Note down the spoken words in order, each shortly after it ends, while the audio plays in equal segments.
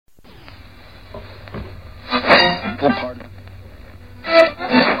equal part.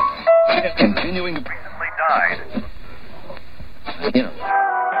 Continuing to recently died. You know.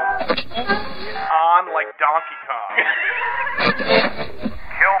 On like Donkey Kong.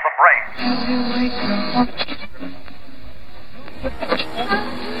 Kill the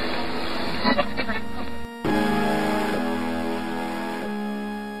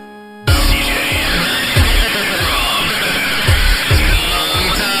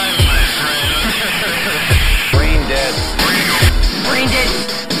Brain dead. Brain dead.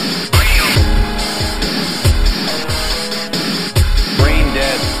 Brain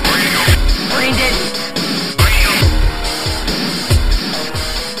dead. Brain dead.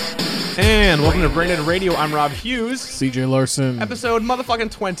 And welcome to Brain Dead Radio. I'm Rob Hughes. CJ Larson. Episode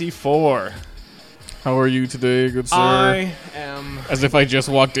motherfucking 24. How are you today, good sir? I am. As if I just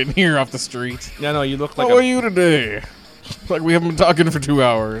walked in here off the street. Yeah, no, you look like How are you today? Like we haven't been talking for 2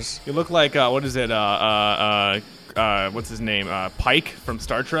 hours. You look like what is it? What's his name? Pike from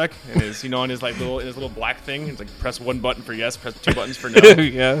Star Trek, and his in his little black thing. It's like press one button for yes, press two buttons for no.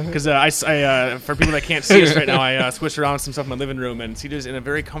 Yeah. Because I for people that can't see us right now, I switched around some stuff in my living room, and CJ's in a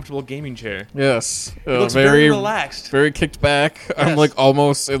very comfortable gaming chair. Yes. He looks very relaxed. Very kicked back. Yes. I'm like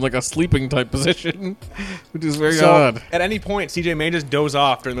almost in like a sleeping type position, which is very So odd. at any point, CJ may just doze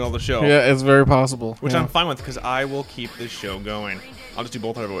off during the middle of the show. Yeah, it's very possible. Which yeah. I'm fine with because I will keep this show going. I'll just do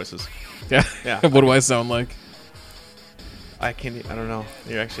both our voices. Yeah. Yeah. What do I sound like? I don't know.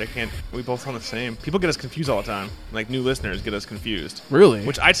 I can't. We both sound the same. People get us confused all the time. Like new listeners get us confused. Really?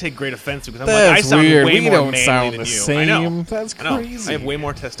 Which I take great offense to because I'm That's like, I sound weird. way We more don't manly sound than the you. same. I know. That's I know. crazy. I have way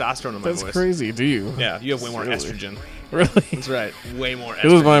more testosterone in my That's voice. crazy. Do you? Yeah, you have way more Really? estrogen. Really? That's right. Way more estrogen.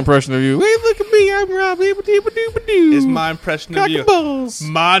 This was my impression of you. Hey, look at me. I'm Rob. Is my impression of Cock you. and balls.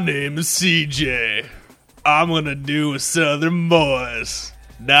 My name is CJ. I'm gonna do a southern voice.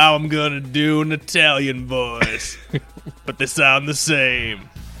 Now I'm gonna do an Italian voice. But they sound the same.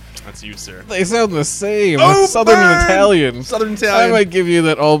 That's you, sir. They sound the same. Oh, Southern burn! and Italian. Southern I Italian. might give you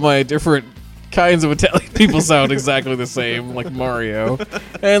that all my different kinds of Italian people sound exactly the same, like Mario,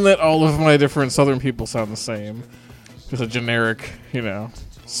 and that all of my different Southern people sound the same. Just a generic,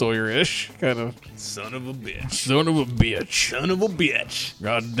 Sawyer-ish kind of. Son of a bitch. Son of a bitch. Son of a bitch.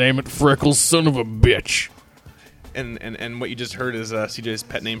 God damn it, Freckles, son of a bitch. And what you just heard is CJ's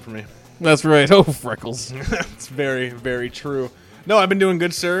pet name for me. That's right. Oh, Freckles. It's very, very true. No, I've been doing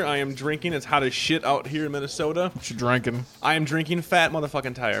good, sir. I am drinking. It's hot as shit out here in Minnesota. What you drinking? I am drinking Fat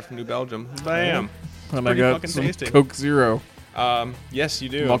Motherfucking Tire from New Belgium. I am. And I Pretty got fucking some tasty. Coke Zero. Yes, you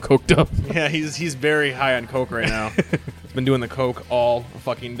do. I'm all coked up. Yeah, he's very high on coke right now. He's been doing the coke all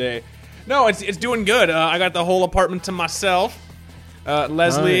fucking day. No, it's doing good. I got the whole apartment to myself.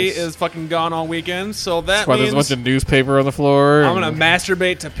 Leslie Nice. is fucking gone all weekend, so that That's why there's a means bunch of newspaper on the floor. I'm gonna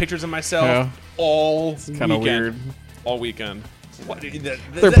masturbate to pictures of myself Yeah. all Kind of weekend. weird. All weekend. What,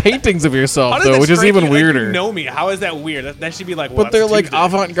 They're paintings of yourself, How does though, that which is strike even you? Like, weirder. you know me. How is that weird? That should be like. But they're like Tuesday.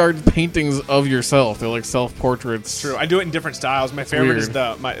 avant-garde paintings of yourself. They're like self-portraits. True. I do it in different styles. My favorite is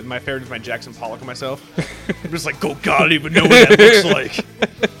weird. my favorite is my Jackson Pollock of myself. I'm just like, oh god, I don't even know what that looks like.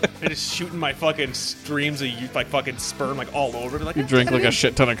 I'm just shooting my fucking streams of like fucking sperm like all over. Like, You drink like a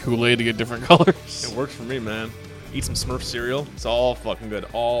shit ton of Kool-Aid to get different colors. It works for me, man. Eat some Smurf cereal. It's all fucking good.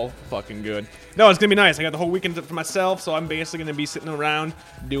 All fucking good. No, it's gonna be nice. I got the whole weekend for myself, so I'm basically gonna be sitting around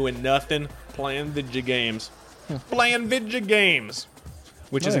doing nothing, playing video games, playing video games,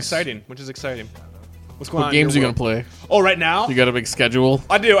 which is Nice. exciting. What's going on? What in games your you gonna world? play? Oh, right now? You got a big schedule?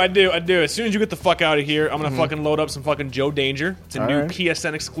 I do. As soon as you get the fuck out of here, I'm gonna fucking load up some fucking Joe Danger. It's a new Alright.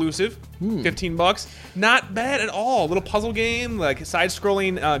 PSN exclusive, $15. Not bad at all. A little puzzle game, like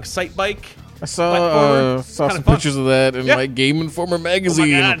side-scrolling sight bike. I saw Platformer. saw Kinda some fun. pictures of that in Yeah. like Game Informer magazine,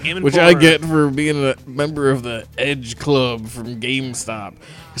 God, Game which I Informer. get for being a member of the Edge Club from GameStop.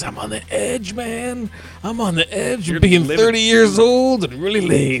 Because I'm on the edge, man. I'm on the edge You're of being living- 30 years old and really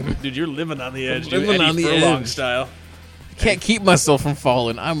lame. Dude, you're living on the edge, dude. living Eddie on the Furlong edge. style. Can't keep myself from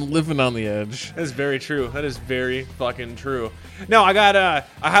falling. I'm living on the edge. That is very true. That is very fucking true. No, I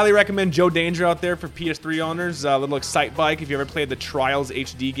highly recommend Joe Danger out there for PS3 owners. Little like sight bike. If you ever played the Trials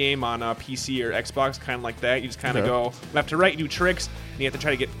HD game on PC or Xbox, kind of like that. You just kind of go left to right, you do tricks, and you have to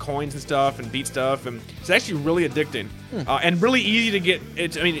try to get coins and stuff and beat stuff. And it's actually really addicting and really easy to get.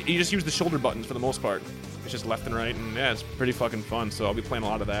 You just use the shoulder buttons for the most part. It's just left and right, and yeah, it's pretty fucking fun. So I'll be playing a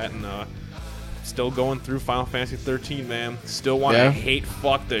lot of that and. Still going through Final Fantasy 13, man. Still want to hate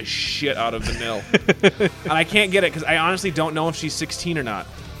fuck the shit out of Vanille. And I can't get it because I honestly don't know if she's 16 or not.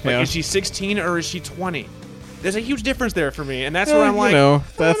 Like, is she 16 or is she 20? There's a huge difference there for me, and that's where I'm like,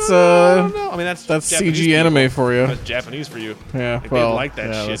 that's I don't know. I mean, that's Japanese CG people. anime for you. That's Japanese for you. Yeah, Like, well, they like that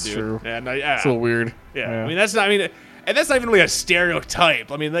yeah, shit, that's dude. true. And It's a little weird. yeah. I mean, that's not. I mean, and that's not even really a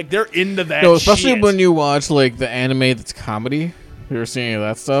stereotype. I mean, like they're into that. No, especially shit. when you watch like the anime that's comedy. You ever seen any of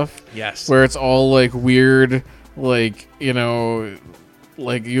that stuff? Yes. Where it's all like weird, like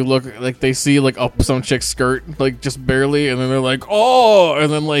like you look like they see like up some chick's skirt like just barely, and then they're like, oh,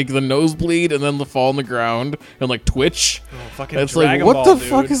 and then like the nosebleed, and then the fall on the ground and like twitch. Oh, fucking It's like, Dragon what Ball, the dude.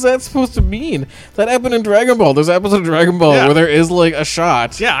 fuck is that supposed to mean? That happened in Dragon Ball. There's an episode of Dragon Ball Yeah. where there is like a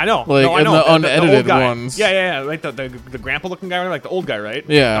shot. Yeah, I know. Like, no, I in know. the unedited old guy. ones. Yeah. Like the grandpa looking guy, like the old guy, right?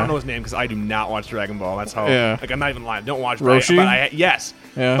 Yeah. I don't know his name because I do not watch Dragon Ball. That's how. Yeah. Like I'm not even lying. Don't watch Roshi? But yes.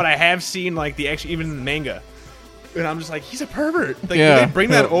 Yeah. But I have seen like the actually even in the manga, and I'm just like, he's a pervert. Like, Yeah. did they bring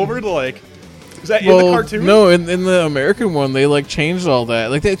that Yeah. over to like? Is that in the cartoon? No, in the American one, they like changed all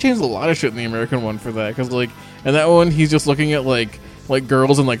that. Like they changed a lot of shit in the American one for that, because like in that one, he's just looking at like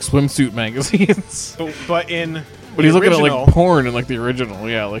girls in like swimsuit magazines. But in But he's looking at original- like porn in like the original.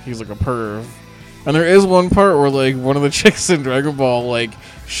 Yeah, like he's like a perv. And there is one part where like one of the chicks in Dragon Ball like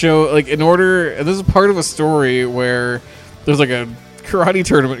show like in order. And this is part of a story where there's like a karate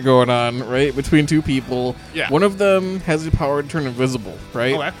tournament going on, right, between two people. Yeah. One of them has the power to turn invisible,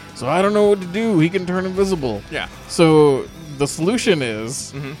 right? Okay. So I don't know what to do. He can turn invisible. Yeah. So the solution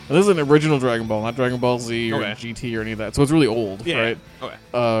is, Mhm. and this is an original Dragon Ball, not Dragon Ball Z or Okay. GT or any of that. So it's really old, Yeah. right?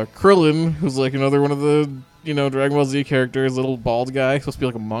 Okay. Krillin, who's like another one of the Dragon Ball Z characters, little bald guy, supposed to be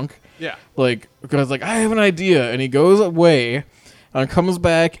like a monk. Yeah. Like, because like I have an idea, and he goes away, and comes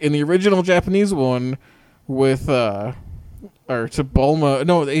back in the original Japanese one with or to Bulma.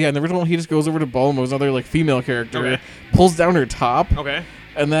 No, yeah, in the original one, he just goes over to Bulma, who's another like female character, Okay. pulls down her top, Okay.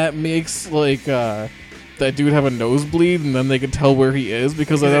 and that makes like that dude have a nosebleed, and then they can tell where he is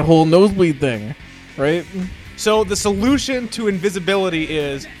because of that whole nosebleed thing, right? So the solution to invisibility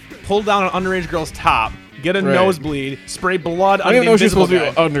is pull down an underage girl's top, get a Right. nosebleed, spray blood I on didn't the know she was invisible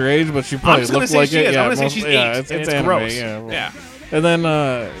supposed to be guy. underage, but she I'm probably just gonna looked say like she it. is. Yeah, I'm gonna say she's 8, yeah, it's and it's anime. gross. Yeah, well. Yeah. And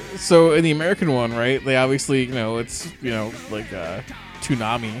then, so in the American one, right? They obviously, it's like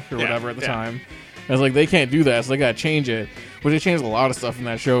Toonami or Yeah, whatever at the yeah. time. And it's like they can't do that, so they gotta change it. But they changed a lot of stuff in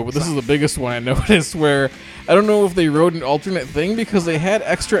that show. But this is the biggest one I noticed, where I don't know if they wrote an alternate thing because they had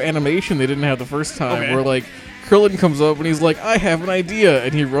extra animation they didn't have the first time. Okay. Where like Krillin comes up and he's like, "I have an idea,"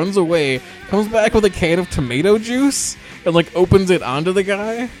 and he runs away, comes back with a can of tomato juice, and like opens it onto the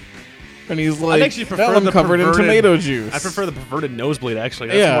guy. And he's like, actually prefer "Now I'm the covered in perverted- tomato juice." I prefer the perverted nosebleed, actually.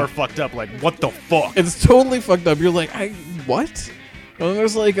 That's Yeah. more fucked up. Like, what the fuck? It's totally fucked up. You're like, what? And then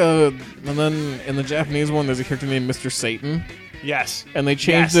there's like and then in the Japanese one, there's a character named Mr. Satan, Yes. and they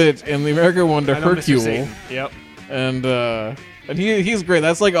changed Yes. it in the American one to I know Mr. Hercule, Satan. Yep. and he's great.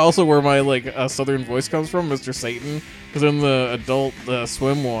 That's like also where my like southern voice comes from, Mr. Satan, because in the Adult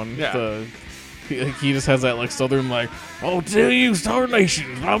Swim one, Yeah. he just has that like southern like, "I'll tell you, Star Nation,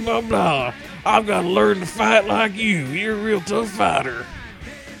 blah blah blah. I've got to learn to fight like you. You're a real tough fighter."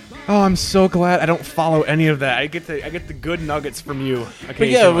 Oh, I'm so glad I don't follow any of that. I get the good nuggets from you But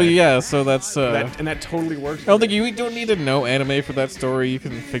yeah, occasionally. so that's And that totally works. I don't think you don't need to know anime for that story. You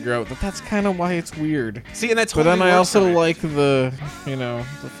can figure out that that's kind of why it's weird. See, and that But totally then I works for also me. like the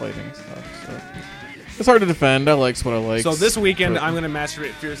fighting stuff. So it's hard to defend. I like what I like. So this weekend, but- I'm gonna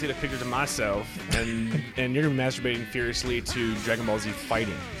masturbate furiously to pictures of myself, and you're gonna be masturbating furiously to Dragon Ball Z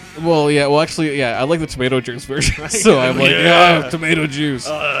fighting. actually, I like the tomato juice version. So I'm like, Yeah. tomato juice.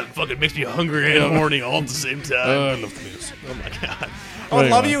 It fucking makes me hungry and horny all at the same time. I love tomatoes. Oh my god. I would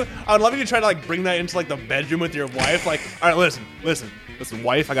Anyway. love you to try to like bring that into like the bedroom with your wife. Like, all right, listen,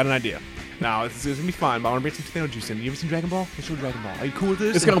 wife, I got an idea. Now it's gonna be fine, but I want to bring some tomato juice in. You ever seen Dragon Ball? Let's show Dragon Ball. Are you cool with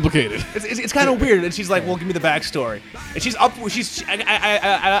this? It's complicated. It's kind of weird. And she's like, "Well, give me the backstory." And she's up.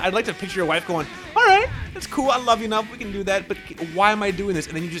 I'd like to picture your wife going, "All right, that's cool. I love you enough. We can do that. But why am I doing this?"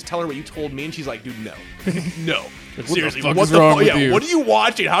 And then you just tell her what you told me, and she's like, "Dude, no, no. the Seriously, fuck what is the wrong fuck? with Yeah, you?" what are you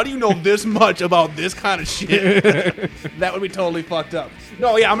watching? How do you know this much about this kind of shit?" That would be totally fucked up.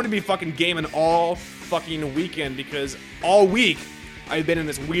 No, yeah, I'm gonna be fucking gaming all fucking weekend because all week I've been in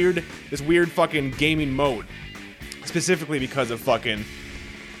this weird fucking gaming mode. Specifically because of fucking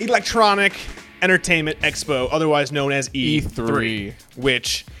Electronic Entertainment Expo, otherwise known as E3,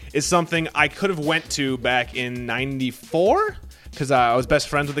 which is something I could have went to back in '94 because I was best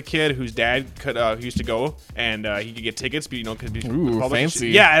friends with a kid whose dad who used to go, and he could get tickets, but because Ooh, fancy.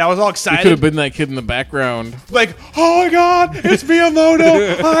 Yeah, and I was all You excited. could have been that kid in the background. Like, oh my god, it's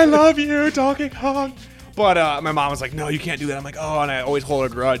Miyamoto. I love you, Donkey Kong. But my mom was like, no, you can't do that. I'm like, oh, and I always hold a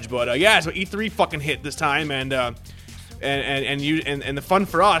grudge. But yeah, so E3 fucking hit this time, and the fun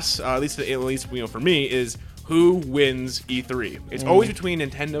for us, at least for me, is who wins E3. It's always between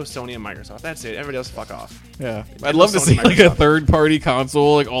Nintendo, Sony, and Microsoft. That's it. Everybody else, fuck off. Yeah, I'd love to Sony, see like a Microsoft. third-party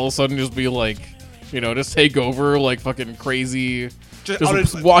console, like all of a sudden just be like, just take over, like fucking crazy. Just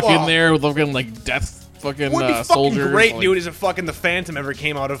Just walk in wow. there with fucking like death fucking Would be fucking soldiers. great, like, dude, is if fucking the Phantom ever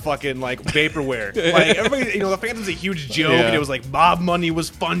came out of fucking like vaporware. Like everybody, the Phantom's a huge joke, Yeah. and it was like mob money was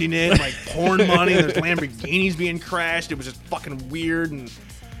funding it, and, like porn money. And there's Lamborghinis being crashed. It was just fucking weird, and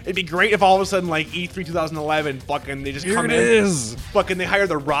it'd be great if all of a sudden like E3 2011, fucking they just Here come it in, is. fucking they hire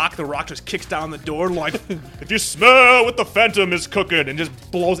the Rock. The Rock just kicks down the door like, if you smell what the Phantom is cooking, and just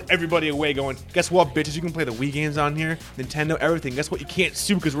blows everybody away. Going, guess what, bitches? You can play the Wii games on here, Nintendo, everything. Guess what? You can't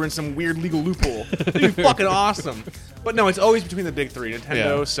sue because we're in some weird legal loophole. It'd be fucking awesome. But no, it's always between the big three: Nintendo, Yeah.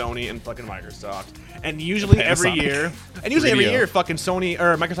 Sony, and fucking Microsoft. And usually every Panasonic. year, every 3DO. year, fucking Sony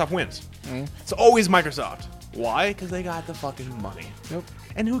or Microsoft wins. It's always Microsoft. Why? Because they got the fucking money. Yep.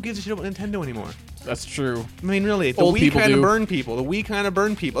 And who gives a shit about Nintendo anymore? That's true. I mean, really, the Old Wii people kind of do. burned people. The Wii kind of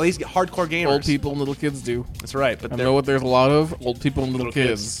burned people. At least hardcore gamers. Old people and little kids do. That's right. But I they're know what there's a lot of old people and little little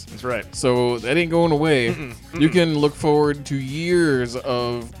kids. That's right. So that ain't going away. You can look forward to years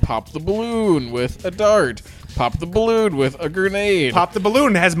of pop the balloon with a dart, pop the balloon with a grenade, Pop the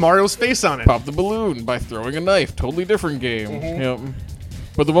balloon has Mario's face on it. pop the balloon by throwing a knife. Totally different game. Yep.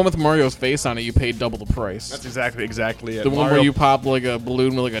 But the one with Mario's face on it, you paid double the price. That's exactly it. the one Mario- where you pop like a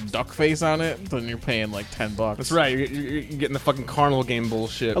balloon with like a duck face on it, then you're paying like $10. That's right. You're getting the fucking carnival game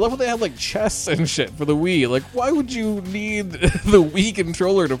bullshit. I love how they had like chess and shit for the Wii. Like, why would you need the Wii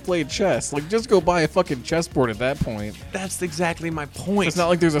controller to play chess? Like, just go buy a fucking chessboard at that point. That's exactly my point. It's not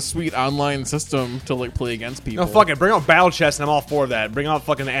like there's a sweet online system to like play against people. No, fuck it. Bring out Battle Chess, and I'm all for that. Bring out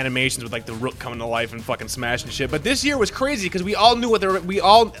fucking the animations with like the Rook coming to life and fucking smashing shit. But this year was crazy because we all knew what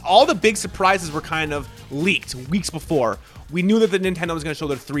all the big surprises were kind of leaked weeks before. We knew that the Nintendo was going to show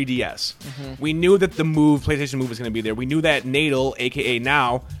their 3DS. We knew that the PlayStation Move was going to be there. We knew that Nadal, aka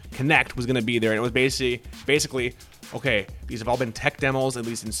now Kinect, was going to be there, and it was basically. Okay, these have all been tech demos, at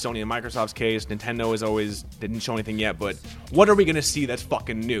least in Sony and Microsoft's case. Nintendo didn't show anything yet, but what are we going to see that's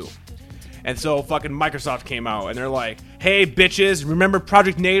fucking new? And so fucking Microsoft came out, and they're like, hey, bitches, remember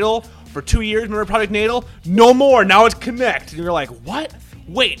Project Nadal? For 2 years, remember Project Nadal? No more, now it's Kinect. And you're like, what?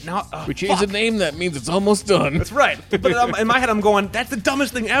 Wait, now... We changed the name, that means it's almost done. That's right. But in my head, I'm going, that's the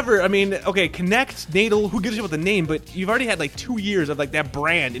dumbest thing ever. I mean, okay, Kinect, Nadal, who gives a shit about the name? But you've already had like 2 years of like that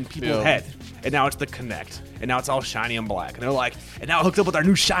brand in people's Yeah. head. And now it's the Kinect. And now it's all shiny and black. And they're like, and now it hooks up with our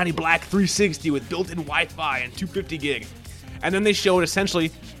new shiny black 360 with built-in Wi-Fi and 250 gig. And then they showed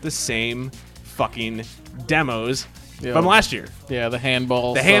essentially the same fucking demos Yeah. from last year. Yeah, the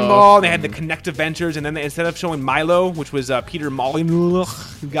handball. The stuff, handball, they had the and- Kinect Adventures, and then instead of showing Milo, which was Peter Molyneux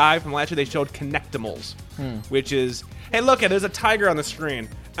guy from last year, they showed Kinectimals, which is, hey, look, there's a tiger on the screen,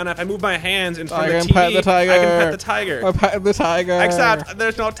 and if I move my hands in front Tiger of and the TV, pet the tiger. I can pet the tiger. I pet the tiger. Except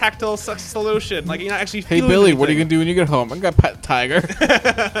there's no tactile solution. Like, you're not actually Hey feeling Billy, what are you anything. gonna do when you get home? I'm gonna pet the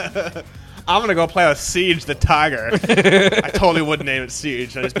tiger. I'm gonna go play with Siege the tiger. I totally wouldn't name it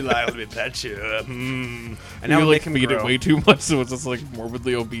Siege. I'd just be like, let me pet you. And now you we like make him feed grow. it way too much, so it's just like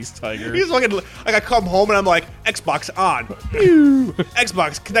morbidly obese tiger. He's fucking like I come home and I'm like Xbox on, Pew!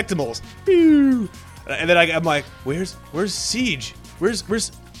 Xbox Connectimals, Pew! And then I'm like, where's Siege?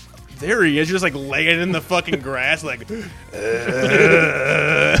 Where's there he is, just like laying in the fucking grass, like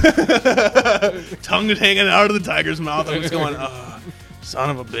tongue hanging out of the tiger's mouth. I'm just going, son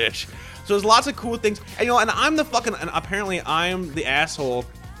of a bitch. So there's lots of cool things, and and and apparently I'm the asshole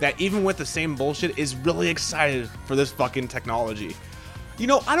that even with the same bullshit is really excited for this fucking technology.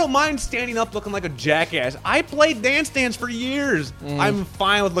 I don't mind standing up looking like a jackass. I played Dance Dance for years. I'm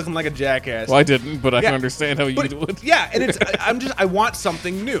fine with looking like a jackass. Well, I didn't, but I Yeah. can understand how you But, would. yeah, and I want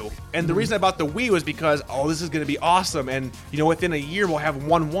something new. And the reason I bought the Wii was because, this is going to be awesome. And, within a year we'll have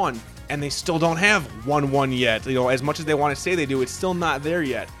 1-1. And they still don't have 1-1 yet. As much as they want to say they do, it's still not there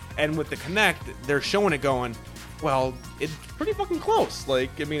yet. And with the Kinect, they're showing it going, well, it's pretty fucking close. Like,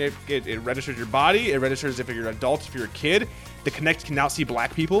 I mean, it registers your body. It registers if you're an adult, if you're a kid. The Kinect can now see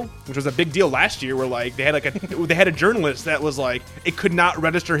black people, which was a big deal last year. Where like they had a journalist that was like it could not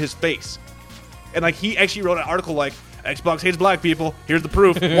register his face, and like he actually wrote an article like Xbox hates black people. Here's the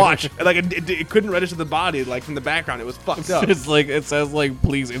proof. Watch. And like it couldn't register the body like from the background. It was fucked up. It's like it says like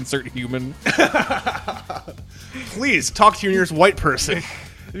please insert human. Please talk to your nearest white person.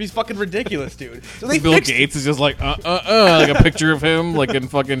 It'd be fucking ridiculous, dude. So they Bill fixed Gates is just like like a picture of him like in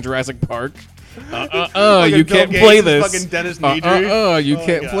fucking Jurassic Park. Like You Bill can't Gates play is this. Fucking Dennis Nedry. You Oh,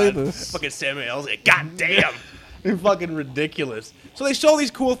 can't God. play this. Fucking Samuel L. God damn. They're fucking ridiculous. So they show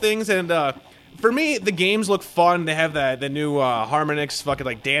these cool things, and For me, the games look fun. They have the new Harmonix fucking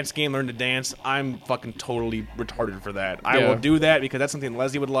like dance game, Learn to Dance. I'm fucking totally retarded for that. I Yeah. will do that because that's something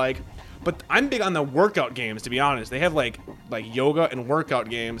Leslie would like. But I'm big on the workout games, to be honest. They have like yoga and workout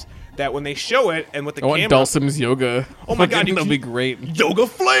games that when they show it and with the I want camera, Dulcim's yoga. Oh my God, that'll you- be great. yoga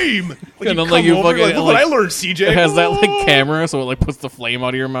flame. Like And you then, come like, you over, fucking, you're like, look like, what I learned, CJ. It has that Whoa. like camera, so it like puts the flame out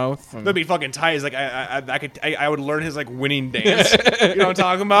of your mouth. And That'd be fucking tight. It's like I would learn his like winning dance. You know what I'm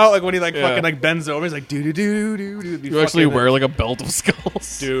talking about? Like when he like Yeah. fucking like bends over, he's like do do do do do. you actually wear like a belt of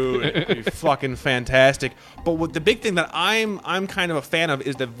skulls. Dude, it'd be fucking fantastic. But what the big thing that I'm kind of a fan of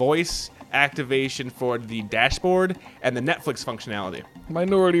is the voice activation for the dashboard and the Netflix functionality.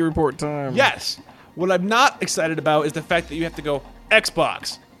 Minority Report time. Yes. What I'm not excited about is the fact that you have to go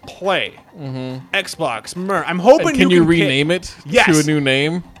Xbox, play, Xbox, I'm hoping And can you pick- rename it Yes. to a new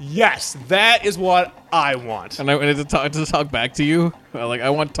name? Yes, that is what I want. And to talk back to you? Like, I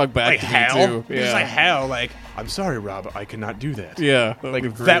want to talk back Like to hell, me too. it's like hell. Like I'm sorry, Rob, I cannot do that. Yeah.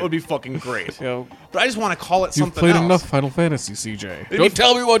 Like that would be fucking great. You know, But I just want to call it you've something played else. enough Final Fantasy, CJ. be- Don't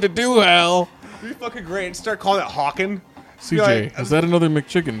tell me what to do, Hal. It'd be fucking great. Start calling it Hawken. CJ, Like, is that another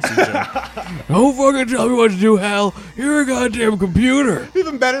McChicken, CJ? Don't fucking tell me what to do, Hal. You're a goddamn computer.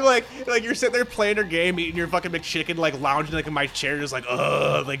 Even better, like you're sitting there playing your game, eating your fucking McChicken, like lounging like in my chair, just like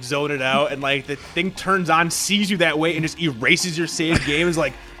like zoning out, and like the thing turns on, sees you that way, and just erases your saved game. Is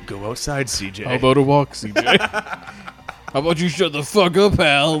like, go outside, CJ. How about a walk, CJ? How about you shut the fuck up,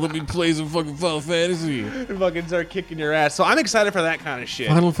 Hal? Let me play some fucking Final Fantasy. And fucking start kicking your ass. So I'm excited for that kind of shit.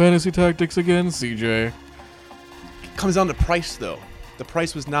 Final Fantasy Tactics again, CJ. Comes down to price though. The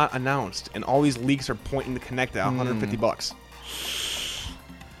price was not announced, and all these leaks are pointing to Connect at $150.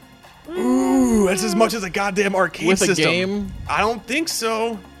 Ooh, that's as much as a goddamn arcade With a system. game? I don't think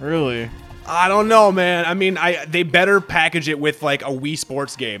so. Really? I don't know, man. I mean, they better package it with like a Wii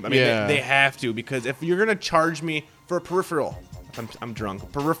Sports game. I mean, Yeah. they have to, because if you're gonna charge me for a peripheral, I'm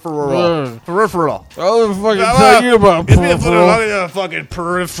drunk. Peripheral. Ugh. Peripheral. I'll fucking Come tell on. you about Give me a peripheral. fucking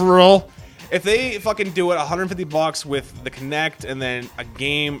peripheral. If they fucking do it $150 with the Kinect and then a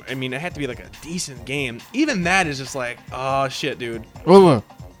game, I mean, it had to be like a decent game. Even that is just like, oh shit, dude. What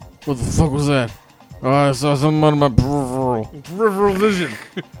the fuck was that? Oh, I saw something on my peripheral. Peripheral vision.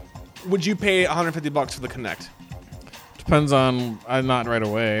 Would you pay $150 for the Kinect? Depends on. Not right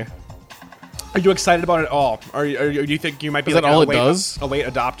away. Are you excited about it all? Or do you think you might be Is like that all a it late, does? a late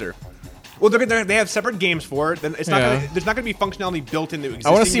adopter? Well, they have separate games for it. Then it's not Yeah. there's not going to be functionality built into existing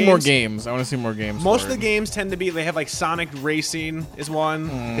I want to see more games. games. I want to see more games. Most for of the it. games tend to be, they have like Sonic Racing is one.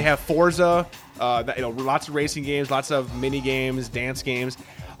 Hmm. They have Forza, lots of racing games, lots of mini games, dance games.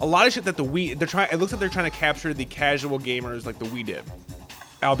 A lot of shit that the Wii, it looks like they're trying to capture the casual gamers like the Wii did.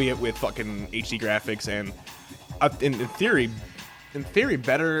 Albeit with fucking HD graphics and in theory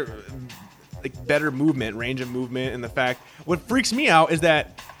better movement, range of movement, and the fact what freaks me out is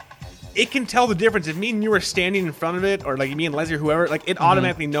that it can tell the difference if me and you are standing in front of it, or like me and Leslie or whoever. Like it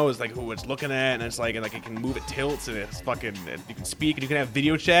automatically knows like who it's looking at, and it's like it can move, it tilts, and it's fucking. You can speak, and you can have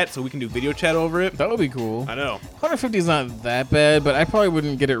video chat, so we can do video chat over it. That would be cool. I know. 150 is not that bad, but I probably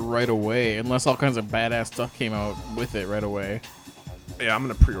wouldn't get it right away unless all kinds of badass stuff came out with it right away. Yeah, I'm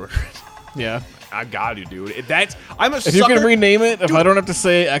gonna pre-order it. Yeah. I got to, dude. I'm a If sucker. you can rename it, if Dude. I don't have to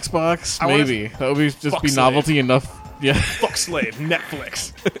say Xbox, I wanna- maybe that would be just Fuck be slave. novelty enough. Yeah. Fuck slave,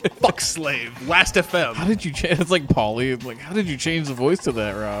 Netflix. Fuck slave, Last FM. How did you change? It's like Polly. Like, how did you change the voice to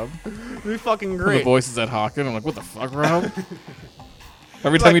that, Rob? It'd be fucking The great. voice is at Hawken. I'm like, what the fuck, Rob?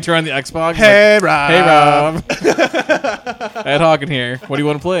 Every time you turn on the Xbox, Hey, like, Rob. hey, Rob. Ed Hawken here. What do you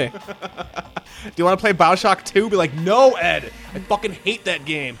want to play? Do you want to play Bioshock 2? Be like, no, Ed. I fucking hate that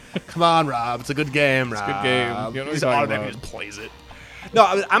game. Come on, Rob. It's a good game, Rob. a good game. You know what He I'm just talking automatically about. just plays it.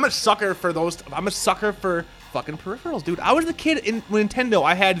 No, I'm a sucker for those. I'm a sucker for fucking peripherals, dude. I was the kid in Nintendo.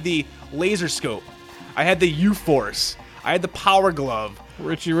 I had the laser scope. I had the U-Force. I had the Power Glove.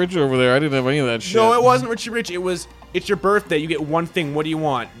 Richie Rich over there. I didn't have any of that shit. No, it wasn't Richie Rich. It's your birthday. You get one thing. What do you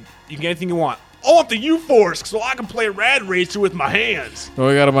want? You can get anything you want. I want the U-Force so I can play Rad Racer with my hands. What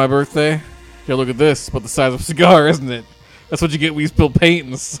I got on my birthday? Yeah, look at this. It's about the size of a cigar, isn't it? That's what you get when you spill paint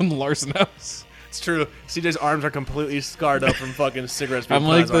in some Larson house. It's true. CJ's arms are completely scarred up from fucking cigarettes. being I'm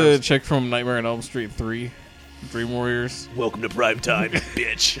put on like his the arms. chick from Nightmare on Elm Street 3. Dream Warriors. Welcome to prime time,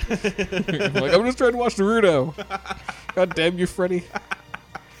 bitch. Like, I'm just trying to watch Naruto. God damn you, Freddy.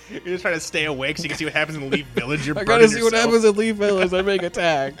 You're just trying to stay awake so you can see what happens in Leaf Village. You're I gotta burning see what yourself. happens at Leaf Village. I make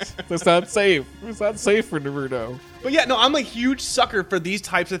attacked. That's not safe. It's not safe for Naruto. But yeah, no, I'm a huge sucker for these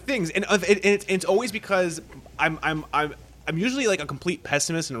types of things, and it's always because I'm usually like a complete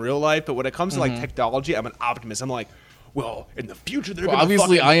pessimist in real life, but when it comes to like technology, I'm an optimist. I'm like, well, in the future they're Well, gonna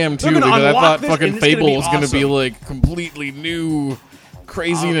obviously, fucking, I am they're too, gonna because I unlock thought this, fucking and it's gonna Fable be was going to be awesome." like completely new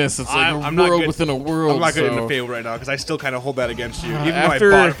craziness. It's like I'm a not world good- within a world. I'm not good so. into Fable right now because I still kind of hold that against you. Even after-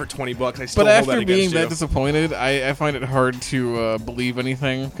 though I bought it for $20, I still But hold that after against being you. that disappointed, I find it hard to believe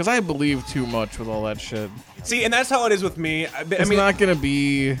anything because I believe too much with all that shit. See, and that's how it is with me. I It's mean, not gonna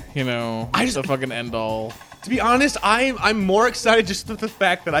be, you know, I just- the fucking end all. to be honest, I'm more excited just with the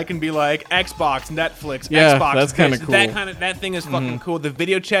fact that I can be like Xbox, Netflix, Yeah, Xbox. that's kinda this. cool. That thing is fucking cool. The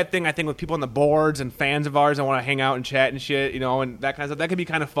video chat thing, I think, with people on the boards and fans of ours that want to hang out and chat and shit, you know, and that kind of stuff. That could be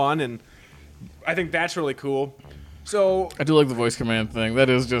kind of fun, and I think that's really cool. So, I do like the voice command thing. That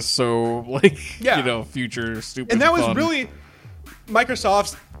is just so like, Yeah. you know, future stupid. and that was fun. really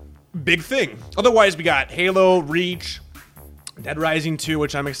Microsoft's big thing. Otherwise, we got Halo, Reach, Dead Rising 2,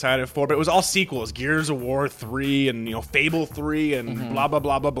 which I'm excited for, but it was all sequels. Gears of War 3 and, you know, Fable 3 and blah, blah,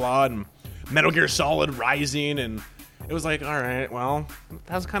 blah, blah, blah, and Metal Gear Solid Rising, and it was like, all right, well,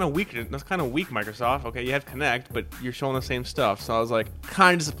 that was kind of weak. That's kind of weak, Microsoft. Okay, you have Kinect, but you're showing the same stuff. So I was like,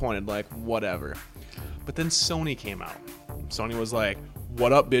 kind of disappointed, like, whatever. But then Sony came out. Sony was like,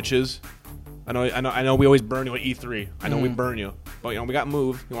 what up, bitches? I know we always burn you at E3. I know we burn you. But, you know, we got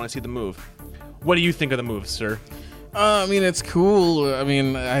Move. You want to see the Move. What do you think of the Move, sir? I mean, it's cool. I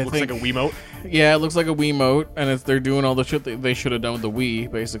mean, I Looks think like a Wiimote. yeah, it looks like a Wiimote, and they're doing all the shit that they should have done with the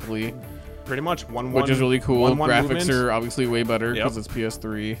Wii, basically, Pretty much. which is really cool. 1-1 Graphics movement. are obviously way better Yep. because it's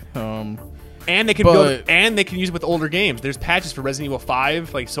PS3. And they can But- build, and they can use it with older games. There's patches for Resident Evil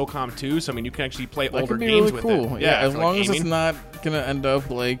 5, like SOCOM 2. So I mean, you can actually play That older could be games really with cool. it. Yeah, as for, like, long as it's gaming. not gonna end up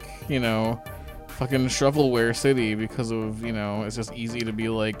like, you know, fucking shovelware city because of, you know, it's just easy to be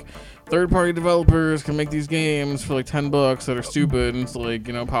like, third-party developers can make these games for like $10 that are stupid, and it's like,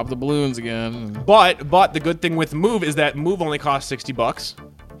 you know, pop the balloons again. But the good thing with Move is that Move only costs $60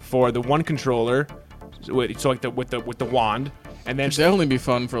 for the one controller. So like with the wand, and then It'd definitely be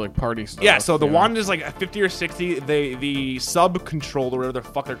fun for like party stuff. yeah, so the yeah. wand is like 50 or 60. The sub controller, whatever the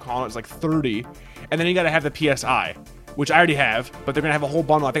fuck they're calling it, is like 30, and then you got to have the PSI, which I already have, but they're gonna have a whole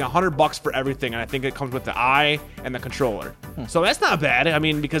bundle. I think $100 for everything, and I think it comes with the eye and the controller. So that's not bad. I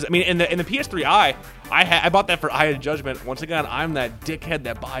mean, because in the PS3i, I bought that for Eye of Judgment. Once again, I'm that dickhead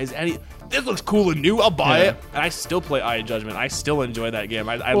that buys any. This looks cool and new. I'll buy Yeah. it, and I still play Eye of Judgment. I still enjoy that game.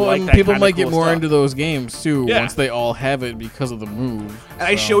 I Well, like and that. people kinda might get cool more stuff. into those games too Yeah. once they all have it because of the Move. And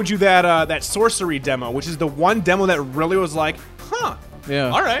I showed you that sorcery demo, which is the one demo that really was like, huh, Yeah.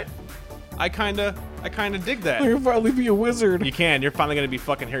 all right. I kinda dig that. You'll probably be a wizard. You can. You're finally gonna be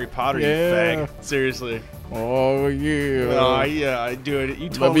fucking Harry Potter, Yeah. you fag. Seriously. Oh yeah. Oh yeah, I do it. You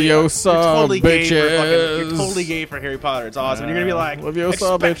totally, Leviosa, you're totally gay for fucking, bitches. you're totally gay for Harry Potter. It's awesome. You're gonna be like,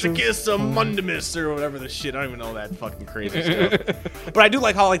 Leviosa, bitches. Expecticus Mundimus or whatever the shit. I don't even know that fucking crazy stuff. But I do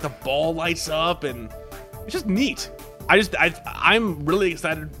like how like the ball lights up and it's just neat. I'm really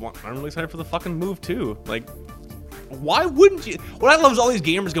excited. I'm really excited for the fucking Move too. Like, why wouldn't you? What I love is all these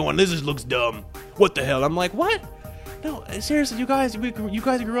gamers going, "This just looks dumb." What the hell? I'm like, what? No, seriously, you guys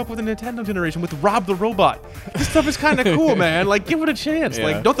grew up with the Nintendo generation with Rob the Robot. This stuff is kind of cool, man. Like, give it a chance. Yeah.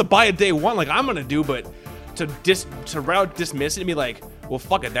 Like, don't have to buy it day one like I'm gonna do, but to dismiss it and be like, well,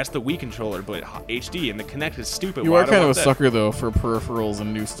 fuck it, that's the Wii controller, but HD and the Kinect is stupid. You Why are do I kind of a want that? sucker though for peripherals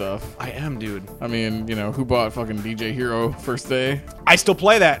and new stuff. I am, dude. I mean, you know, who bought fucking DJ Hero first day? I still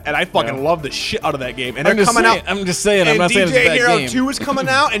play that, and I fucking Yeah. love the shit out of that game. And I'm they're just coming saying, out. I'm just saying. I'm And not saying it's a DJ bad Hero game. 2 is coming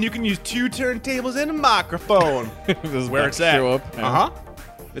out, and you can use 2 turntables and a microphone. Just Where back it's at. show up. Yeah. Uh huh.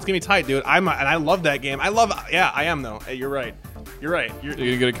 It's gonna be tight, dude. And I love that game. I am though. Hey, you're right. You're right. You're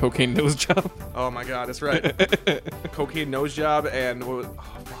gonna get a cocaine nose job. Oh my god, that's right. Cocaine nose job and what was, oh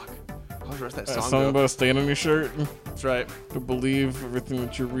fuck. How's the rest of that A song song go? about a stain on your shirt. That's right. To believe everything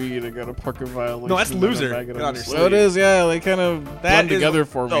that you read, I got a Parker violation. No, that's and a Loser. maggot Get on on your your sleeve. Oh, it sleeve. is. Yeah, they kind of blend is- together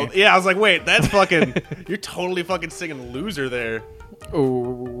for me. Oh, yeah, I was like, wait, that's fucking. You're totally fucking singing Loser there.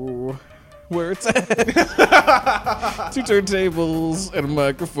 Oh, where it's at. 2 turntables and a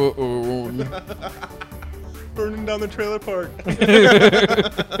microphone. Burning down the trailer park.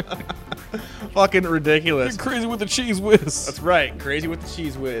 Fucking ridiculous. You're crazy with the cheese whiz. That's right, crazy with the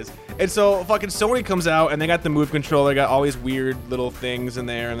cheese whiz. And so fucking Sony comes out and they got the Move controller, got all these weird little things in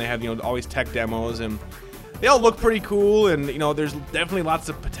there, and they have, you know, all these tech demos, and they all look pretty cool. And you know, there's definitely lots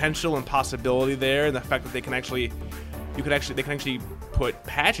of potential and possibility there, and the fact that they can actually put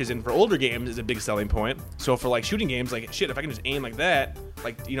patches in for older games is a big selling point. So for like shooting games, like shit, if I can just aim like that,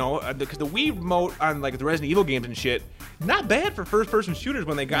 like, you know, because the Wii remote on like the Resident Evil games and shit, not bad for first-person shooters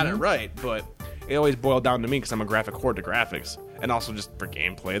when they got it right, but it always boiled down to me because I'm a graphic whore to graphics, and also just for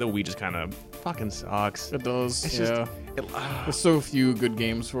gameplay, the Wii just kind of fucking sucks. It does. It's yeah. just, There's so few good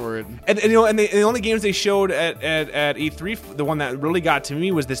games for it. And you know, and the only games they showed at E3, the one that really got to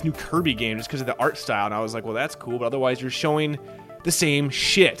me was this new Kirby game, just because of the art style. And I was like, well, that's cool, but otherwise, you're showing the same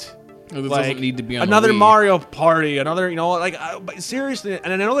shit. This Like, doesn't need to be on another the Wii. Mario Party, another, you know, like but seriously.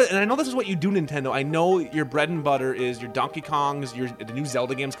 And I know this is what you do, Nintendo. I know your bread and butter is your Donkey Kongs, the new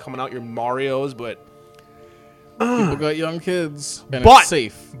Zelda games coming out, your Mario's, but. People got young kids, and But- it's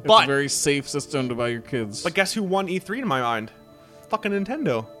safe. It's but- a very safe system to buy your kids. But guess who won E3 in my mind? Fucking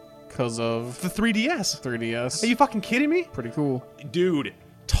Nintendo. Because of The 3DS. 3DS. Are you fucking kidding me? Pretty cool. Dude,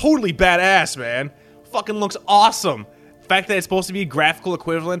 totally badass, man. Fucking looks awesome. The fact that it's supposed to be graphical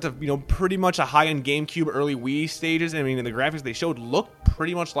equivalent of, you know, pretty much a high-end GameCube, early Wii stages. I mean, the graphics they showed look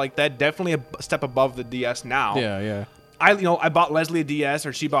pretty much like that. Definitely a step above the DS now. Yeah. I bought Leslie a DS,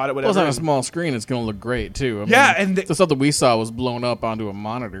 or she bought it, Well, whatever. it's on a small screen. It's going to look great, too. I mean, Yeah, and the stuff that we saw was blown up onto a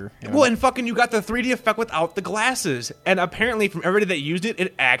monitor. You know? Well, and fucking you got the 3D effect without the glasses. And apparently from everybody that used it,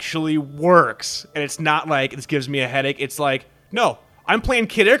 it actually works. And it's not like, this gives me a headache. It's like, no, I'm playing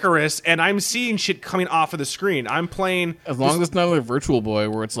Kid Icarus, and I'm seeing shit coming off of the screen. I'm playing... As long as it's not like Virtual Boy,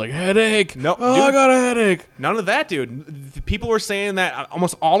 where it's like, headache. No, Oh, dude. I got a headache. None of that, dude. The people were saying that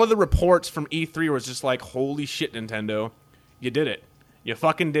almost all of the reports from E3 was just like, holy shit, Nintendo. You did it. You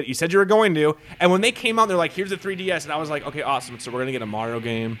fucking did it. You said you were going to. And when they came out, they're like, here's the 3DS. And I was like, okay, awesome. So we're going to get a Mario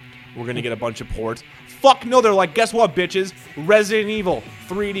game. We're going to get a bunch of ports. Fuck no. They're like, guess what, bitches? Resident Evil,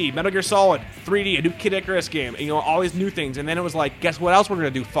 3D. Metal Gear Solid, 3D. A new Kid Icarus game. And, you know, all these new things. And then it was like, guess what else we're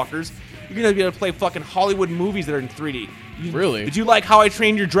going to do, fuckers? You're going to be able to play fucking Hollywood movies that are in 3D. Really? Did you like How I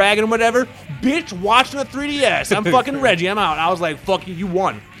Trained Your Dragon or whatever? Bitch, watching the 3DS. I'm fucking Reggie. I'm out. I was like, fuck you. You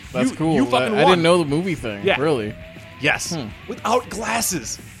won. That's you, cool. You fucking I won. didn't know the movie thing. Yeah. Really. Yes. Without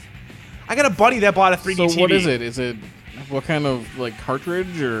glasses. I got a buddy that bought a 3D So TV. what is it? Is it what kind of like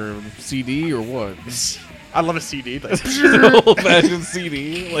cartridge or CD or what? I love a CD. Like, Old-fashioned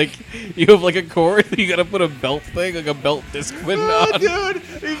CD. Like you have like a cord. You gotta put a belt thing, like a belt discman oh, on. dude,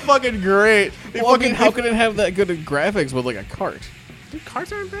 he's fucking great. He Well, I fucking, mean, how can it have that good of graphics with like a cart? Dude,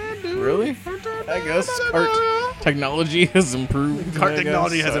 carts aren't bad, dude. Really? I guess cart technology has improved. Cart I guess.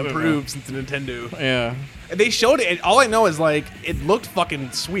 technology has I don't know. improved since the Nintendo. Yeah. And they showed it, and all I know is like it looked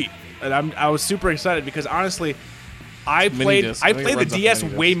fucking sweet, and I was super excited because honestly, I played disc. I think it the runs off DS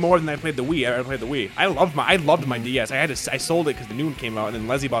mini way disc. more than I played the Wii. I played the Wii. I loved my DS. I sold it because the new one came out, and then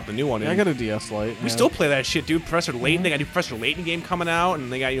Leslie bought the new one. I and got a DS Lite. we still play that shit, dude. Professor Layton. They got a new Professor Layton game coming out,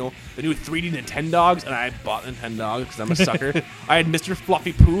 and they got, you know, the new 3D Nintendogs, and I bought Nintendogs because I'm a sucker. I had Mr.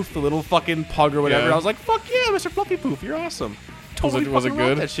 Fluffy Poof, the little fucking pug or whatever. Yeah. I was like, fuck yeah, Mr. Fluffy Poof, you're awesome. Was Totally it fucking rocked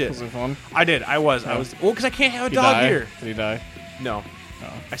good? That shit. Was it fun? I did. I was. Yeah. Well, because I can't have a Did he dog die? here. Did he die? No.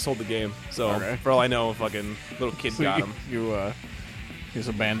 Oh. I sold the game, so Okay. for all I know, fucking little kid So got him. You just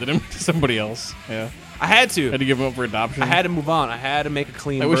abandoned him to somebody else. Yeah. I had to. Had to give him up for adoption. I had to move on. I had to make a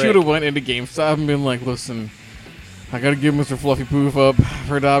clean I wish break. you would have went into GameStop and been like, listen, I gotta give Mr. Fluffy Poof up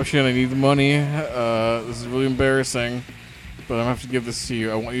for adoption. I need the money. This is really embarrassing, but I'm gonna have to give this to you.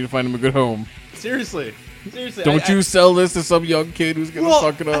 I want you to find him a good home. Seriously. Don't you sell this to some young kid who's gonna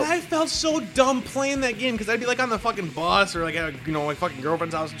fuck it up. And I felt so dumb playing that game because I'd be like on the fucking bus or like at my fucking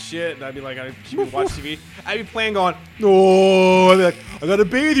girlfriend's house and shit, and I'd be like, she would watch TV. I'd be playing, going, no, I'd be like, I gotta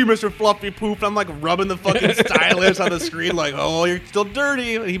bathe you, Mr. Fluffy Poop. And I'm like rubbing the fucking stylus on the screen, like, oh, you're still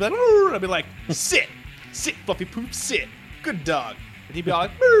dirty. And he'd be like, "Brr." I'd be like, sit, Fluffy Poop, sit, good dog. And he'd be all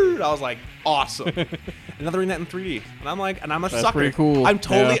like, "Brr." And I was like, awesome. And now they're doing that in 3D, and I'm like, and I'm a That's sucker. pretty cool. I'm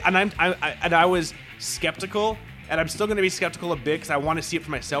totally, Yeah. and I was skeptical, and I'm still going to be skeptical a bit because I want to see it for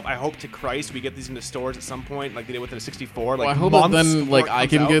myself. I hope to Christ we get these into stores at some point, like they did with the 64. Like Well, I hope that months then, before like, it I comes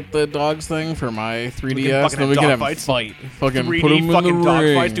can out. get the dogs thing for my 3DS, fucking then we have can have dog fights. fight. Fucking 3D put him in fucking the dog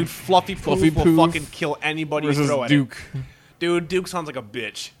ring. fights, dude. Fluffy Fluffy Poof will Poof fucking kill anybody you versus throw at Duke. him. Dude, Duke sounds like a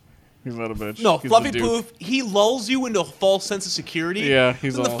bitch. He's not a bitch. No, He's Fluffy the Duke. Poof, he lulls you into a false sense of security. Yeah,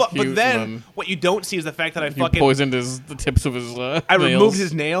 he's Then all cute, but then and then what you don't see is the fact that I You fucking poisoned the tips of his I nails. removed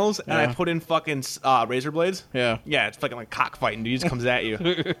his nails and I Yeah. put in fucking razor blades. Yeah. Yeah, it's fucking like cockfighting. Dude, he just comes at you.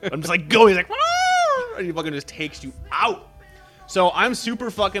 I'm just like, go. He's like, "Woo!" And he fucking just takes you out. So I'm super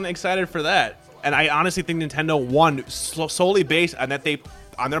fucking excited for that. And I honestly think Nintendo won solely based on that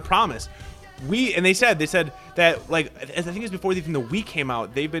on their promise. They said that, like, I think it was before even the Wii came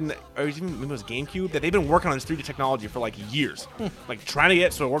out. They've been, or even maybe it was GameCube, that they've been working on this 3D technology for like years, like trying to get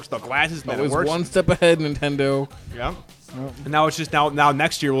it so it works with the glasses and then it Always works. one step ahead, Nintendo. Yeah. And now it's just now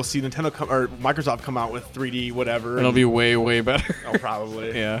next year we'll see Nintendo or Microsoft come out with 3D whatever. It'll be way better. Oh,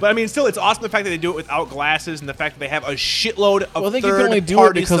 probably. Yeah. But I mean, still, it's awesome the fact that they do it without glasses and the fact that they have a shitload of Well, I think you can only do it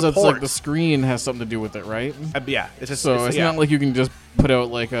third-party because it's support. like the screen has something to do with it, right? Yeah, it's just So it's yeah. not like you can just put out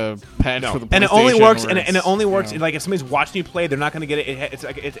like a patch No. for the PlayStation. And it only works. where And it only works. you know, Like if somebody's watching you play, they're not going to get it. It's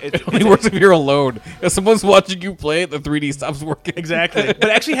like it only works if you're alone. If someone's watching you play it, the 3D stops working. Exactly, but it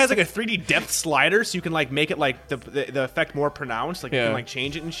actually has like a 3D depth slider, so you can like make it like the effect more pronounced. Like you Yeah. can like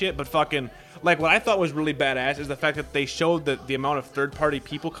change it and shit. But fucking like what I thought was really badass is the fact that they showed the amount of third party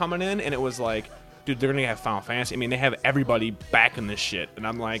people coming in, and it was like, dude, they're gonna have Final Fantasy. I mean, they have everybody backing this shit, and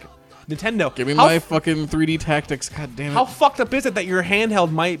I'm like, Nintendo, Give me how my fucking 3D tactics. God damn it. How fucked up is it that your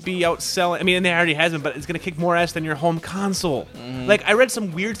handheld might be outselling? I mean, and it already has been, but it's going to kick more ass than your home console. Like, I read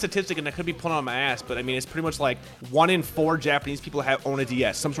some weird statistic, and I could be pulling on my ass, but I mean, it's pretty much like 1 in 4 Japanese people own a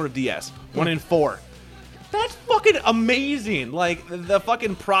DS, some sort of DS. 1 in 4. That's fucking amazing. Like, the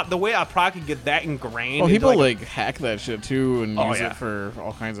fucking the way a product can get that ingrained. Well, into, people like hack that shit too and Oh, use yeah. it for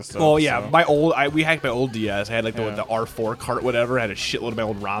all kinds of stuff. Well, yeah, so. we hacked my old DS. I had like Yeah. the R4 cart, whatever. I had a shitload of my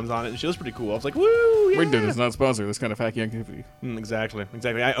old ROMs on it, and shit was pretty cool. I was like, woo, yeah. Wait, dude, it's not sponsored. This kind of hacky activity. Exactly.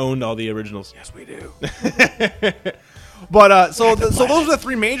 I owned all the originals. Yes, we do. But so those are the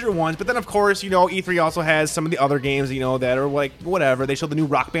 3 major ones. But then, of course, E3 also has some of the other games, that are like whatever. They showed the new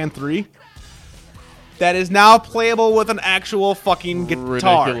Rock Band 3 that is now playable with an actual fucking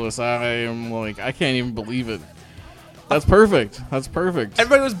guitar. Ridiculous. I am like, I can't even believe it. That's perfect. That's perfect.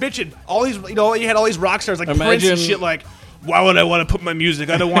 Everybody was bitching. All these, you had all these rock stars like Prince Imagine- and shit. Like, why would I want to put my music?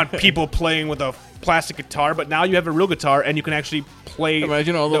 I don't want people playing with a plastic guitar. But now you have a real guitar and you can actually play.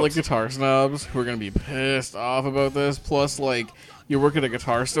 Imagine all the like notes. guitar snobs who are gonna be pissed off about this. Plus, like, you work at a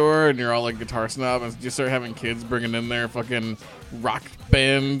guitar store and you're all like guitar snob, and you start having kids bringing in their fucking rock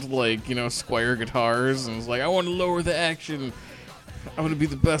band, like, Squire guitars, and it's like, I want to lower the action. I want to be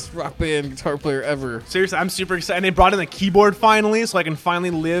the best rock band guitar player ever. Seriously, I'm super excited. And they brought in the keyboard finally, so I can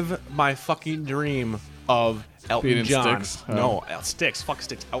finally live my fucking dream of Elton Being in John. Styx. No, Styx. Fuck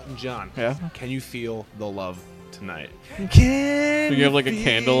Styx. Elton John. Yeah? Can you feel the love tonight? Do you have like a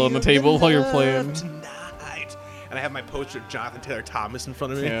candle on the table while you're playing? Tonight. And I have my poster of Jonathan Taylor Thomas in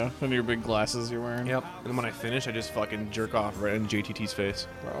front of me. Yeah, and your big glasses you're wearing. Yep. And then when I finish, I just fucking jerk off right in JTT's face.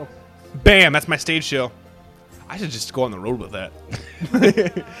 Wow. Bam! That's my stage show. I should just go on the road with that.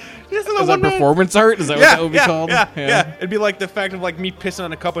 Is that performance art? Is that what that would be called? Yeah. It'd be like the fact of like me pissing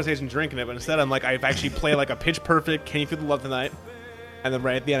on a cup on stage and drinking it, but instead I'm like, I've actually play like a pitch perfect Can You Feel the Love Tonight? And then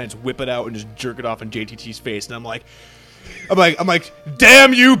right at the end I just whip it out and just jerk it off in JTT's face, and I'm like,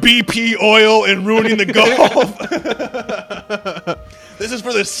 damn you BP oil and ruining the golf. This is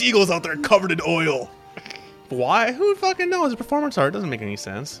for the seagulls out there covered in oil. Why? Who fucking knows? It's performance art. It doesn't make any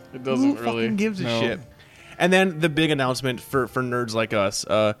sense. It doesn't Who really. fucking gives a No. shit? And then the big announcement for nerds like us,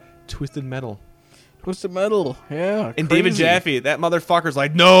 Twisted Metal. Twisted Metal, yeah. And David crazy. Jaffe, that motherfucker's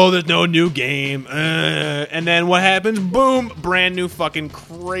like, no, there's no new game. And then what happens? Boom, brand new fucking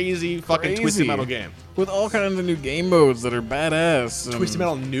crazy fucking Crazy. Twisted Metal game. With all kinds of new game modes that are badass. and Twisted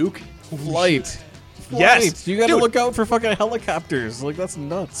Metal Nuke? Flight. Yes. You gotta Dude. look out for fucking helicopters. Like, that's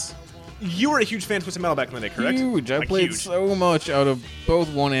nuts. You were a huge fan of Twisted Metal back in the day, correct? Huge. I Like, played huge. so much out of both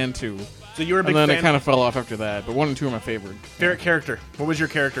 1 and 2. So you were a big And then fan. it kind of fell off after that. But 1 and 2 are my favorite. Favorite character? What was your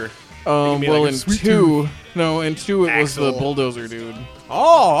character? Well, like a in sweet 2, in 2 it was the Axel. bulldozer dude. Oh,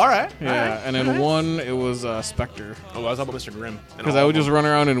 all right. Yeah, and in 1 it was Spectre. Oh, I was talking about Mr. Grimm. Because I would just run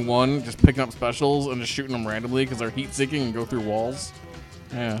around in 1, just picking up specials and just shooting them randomly because they're heat seeking and go through walls.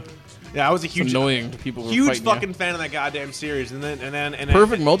 Yeah, Yeah, I was a it's huge, annoying to people. Who are huge fighting fucking you. fan of that goddamn series. And then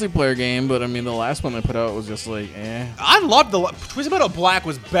Perfect multiplayer game, but I mean the last one they put out was just like, eh. I loved Twisted Metal Black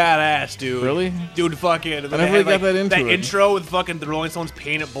was badass, dude. Really? Dude, fucking. I never really got that into that it. intro with fucking the Rolling Stones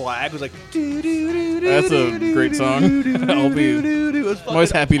 "Paint It Black" was like. That's a great song. I'm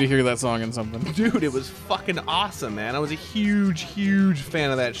always happy to hear that song in something. Dude, it was fucking awesome, man. I was a huge, huge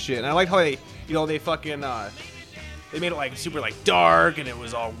fan of that shit, and I liked how they, they fucking. They made it like super like dark, and it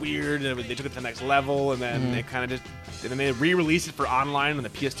was all weird, and they took it to the next level, and then they kind of just, and then they re-released it for online on the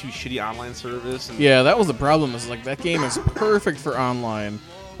PS2 shitty online service. And Yeah, that was the problem. Is like that game is perfect for online.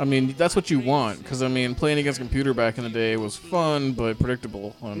 I mean, that's what you want because I mean, playing against a computer back in the day was fun but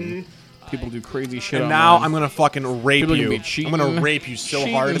predictable. And people do crazy shit. And now online. I'm gonna fucking rape People can you. be cheating. I'm gonna rape you so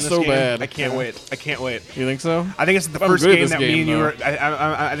Cheating hard in this so game. bad. I can't Yeah. wait. I can't wait. You think so? I think it's the I'm first good at game this that me game, and you though. were.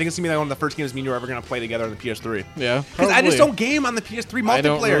 I think it's gonna be like one of the first games me and you were ever gonna play together on the PS3. Yeah. Because I just probably. don't game on the PS3 multiplayer. I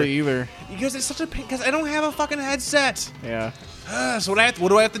don't really either. Because it's such a pain. Because I don't have a fucking headset. Yeah. So what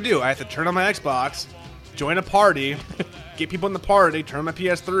do I have to do? I have to turn on my Xbox, join a party, get people in the party, turn on my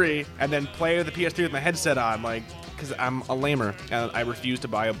PS3, and then play with the PS3 with my headset on, like, because I'm a lamer and I refuse to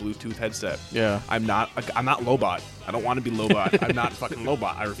buy a Bluetooth headset. Yeah. I'm not Lobot. I don't want to be Lobot. I'm not fucking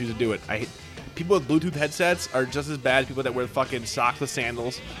Lobot. I refuse to do it. I hate people with Bluetooth headsets are just as bad as people that wear fucking socks with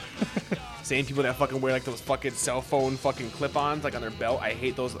sandals. Same people that fucking wear like those fucking cell phone fucking clip-ons like on their belt. I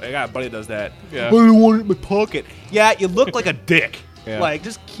hate those. I got a buddy that does that. Yeah. I don't want it in my pocket. Yeah, you look like a dick. Yeah. Like,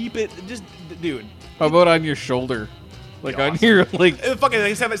 just keep it. Just, dude. How about on your shoulder? Like on Awesome. your like. Fucking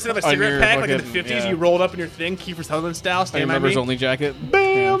like, instead of a On cigarette your pack like in the fucking- 50s, yeah. you rolled up in your thing, Kiefer Sutherland style, On stand your by members me. only jacket.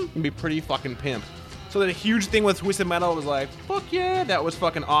 Bam! It'd be pretty fucking pimp. So the huge thing with Twisted Metal was like, fuck yeah, that was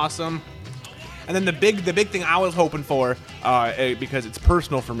fucking awesome. And then the big thing I was hoping for, because it's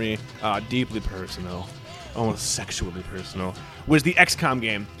personal for me, deeply personal, almost sexually personal, was the XCOM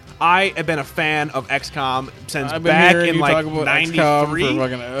game. I have been a fan of XCOM since I've been back hearing in you like talk about XCOM '93. for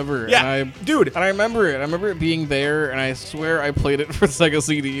fucking ever. Yeah, and dude. And I remember it. I remember it being there, and I swear I played it for Sega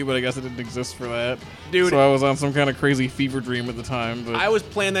CD, but I guess it didn't exist for that. Dude. So I was on some kind of crazy fever dream at the time. But I was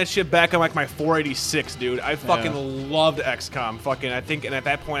playing that shit back on like my 486, dude. I fucking loved XCOM. Fucking, I think, and at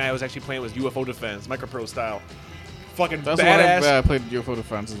that point I was actually playing with UFO Defense, Micropro style. Fucking that's badass. what I played. UFO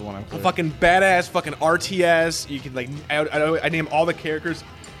Defense is the one I played. Fucking badass, fucking RTS. You can like, I name all the characters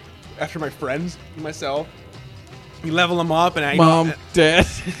after my friends and myself. You level them up, and Mom, Dad,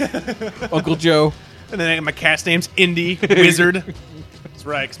 Uncle Joe. and then my cat's name's Indy Wizard. That's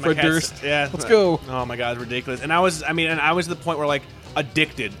right, 'cause my Fred cat's, Durst. Yeah, Let's go. Oh my god, it's ridiculous. And I was at the point where like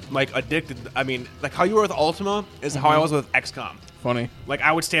addicted. I mean, like how you were with Ultima is how I was with XCOM. Funny. Like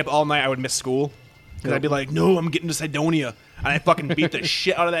I would stay up all night. I would miss school because I'd be like, no, I'm getting to Sidonia, and I fucking beat the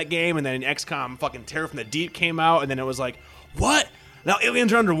shit out of that game. And then XCOM, fucking Terror from the Deep came out, and then it was like, what? Now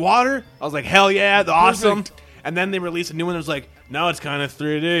aliens are underwater? I was like, hell yeah, that's awesome. And then they released a new one that was like, now it's kind of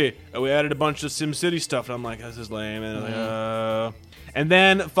 3D. And we added a bunch of SimCity stuff, and I'm like, this is lame. And, I'm like, and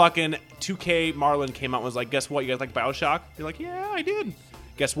then fucking 2K Marlin came out and was like, guess what? You guys like Bioshock? You're like, yeah, I did.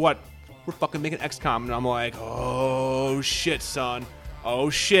 Guess what? We're fucking making XCOM. And I'm like, oh shit, son. Oh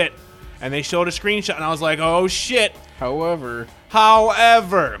shit. And they showed a screenshot, and I was like, oh shit. However,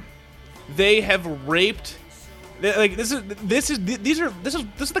 They have raped. This is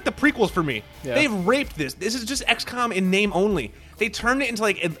like the prequels for me. Yeah. They've raped this. This is just XCOM in name only. They turned it into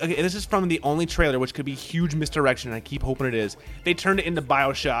like this is from the only trailer, which could be huge misdirection. And I keep hoping it is. They turned it into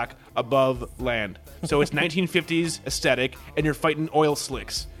Bioshock above land. So it's 1950s aesthetic, and you're fighting oil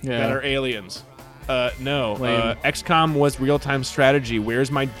slicks that are aliens. No. Lame. XCOM was real-time strategy. Where's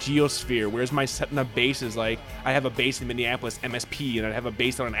my geosphere? Where's my setting up bases? Like, I have a base in Minneapolis, MSP, and I have a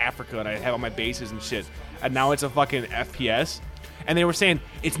base out in Africa, and I have all my bases and shit. And now it's a fucking FPS. And they were saying,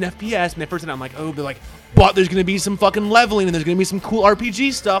 it's an FPS, and at first I'm like, oh, they're like, but there's going to be some fucking leveling, and there's going to be some cool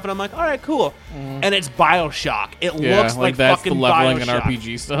RPG stuff, and I'm like, all right, cool. And it's Bioshock. It looks like that's fucking the leveling Bioshock. and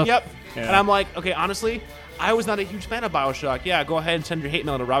RPG stuff. Yep. Yeah. And I'm like, okay, honestly, I was not a huge fan of Bioshock. Yeah, go ahead and send your hate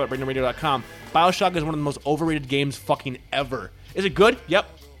mail to robertbradenradio.com. Bioshock is one of the most overrated games fucking ever. Is it good? Yep.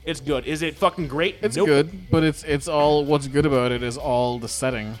 It's good. Is it fucking great? It's Nope. good, but it's all what's good about it is all the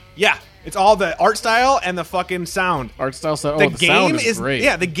setting. Yeah. It's all the art style and the fucking sound. Art style stuff. The The game sound is great.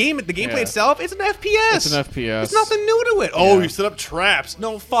 yeah, the gameplay Yeah. itself, it's an FPS. It's an FPS. There's nothing new to it. Oh, Yeah. you set up traps.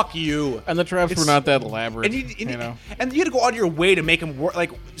 No, fuck you. And the traps It's- were not that elaborate. And you know. and you had to go out of your way to make them work. Like,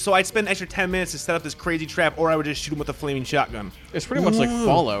 so I'd spend an extra 10 minutes to set up this crazy trap, or I would just shoot them with a flaming shotgun. It's pretty much like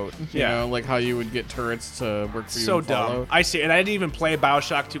Fallout. You Yeah. know, like how you would get turrets to work for you. So in Fallout. dumb. I see, and I didn't even play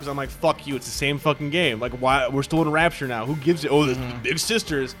Bioshock 2 because I'm like, fuck you, it's the same fucking game. Like, why we're still in Rapture now? Who gives it? Oh, there's Mm-hmm. big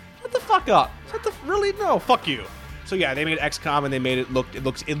sisters. Shut the fuck up. Really? No, fuck you. So yeah, they made XCOM and they made it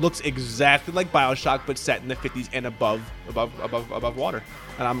looks exactly like Bioshock, but set in the 50s and above water.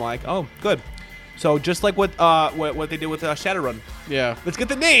 And I'm like, oh, good. So just like what they did with Shadowrun, Yeah. let's get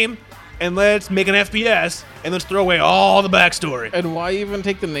the name and let's make an FPS and let's throw away all the backstory. And why even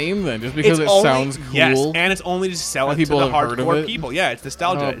take the name then? Just because It's it only- sounds cool? Yes, and it's only to sell it And to people the have heard of hardcore it? people. Yeah, it's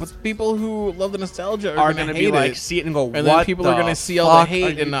nostalgia. No, but people who love the nostalgia are are going going to to be like, it. see it and go, And what then people are going to to see all the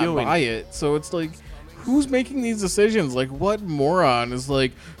hate and not buy it. So it's like, who's making these decisions? Like, what moron is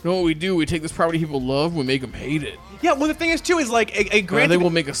like, no, what we do, we take this property people love, we make them hate it. Yeah, well, the thing is, too, is like, a They granted,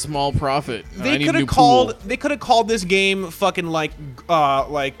 will make a small profit. I they need could a have new called pool. they could have called this game fucking like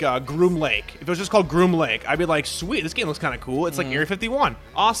Groom Lake. If it was just called Groom Lake, I'd be like, sweet, this game looks kind of cool. It's like Area 51,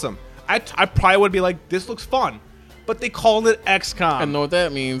 awesome. I probably would be like, this looks fun. But they called it XCOM. And know what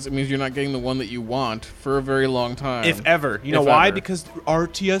that means? It means you're not getting the one that you want for a very long time. if ever. You know If why? ever. Because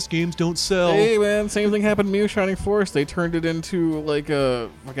RTS games don't sell. Hey man, same thing happened to me with Shining Force. They turned it into like a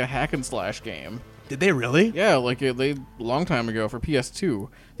hack and slash game. Did they really? Yeah, like they long time ago for PS2,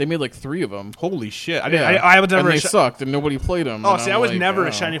 they made like 3 of them. Holy shit! I Yeah. was never. And they sucked, and nobody played them. Oh, and see, I'm I was like, never oh.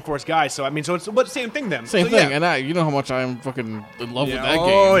 a Shining Force guy, so I mean, so it's but same thing then. Same So, thing, yeah. and you know how much I'm fucking in love with Yeah. that game.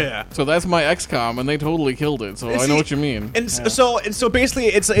 Oh, yeah. So that's my XCOM, and they totally killed it. So I See, know what you mean. And Yeah. so basically,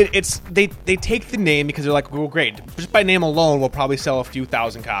 it's they take the name because they're like, well, great, just by name alone, we'll probably sell a few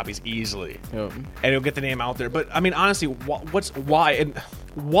thousand copies easily, Yep. and it'll get the name out there. But I mean, honestly,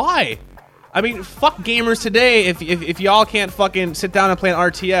 why? I mean, fuck gamers today. If y'all can't fucking sit down and play an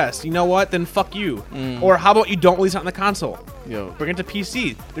RTS, you know what? Then fuck you. Or how about you don't release it on the console? Yep. Bring it to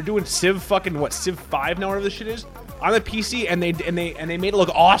PC. They're doing Civ fucking Civ 5 now, whatever this shit is, on the PC, and they made it look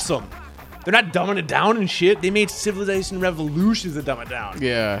awesome. They're not dumbing it down and shit. They made Civilization Revolutions to dumb it down.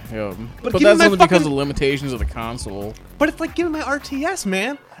 Yeah, yeah. But But give that's me my only because fucking- of the limitations of the console. But it's like, give me my RTS,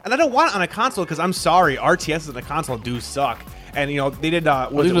 man. And I don't want it on a console because I'm sorry, RTSs on a console do suck. And you know they did. Well,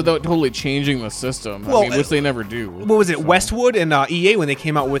 these without totally changing the system, Well, I mean, which they never do. What was it? So- Westwood and EA when they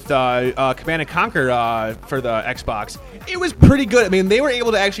came out with Command and Conquer for the Xbox. It was pretty good. I mean, they were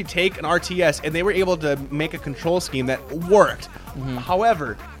able to actually take an RTS and they were able to make a control scheme that worked.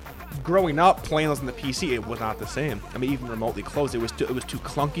 However, growing up playing those on the PC, it was not the same. I mean, even remotely close, it was too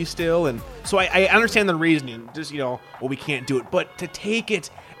clunky still. And so I understand the reasoning. Just well, we can't do it. But to take it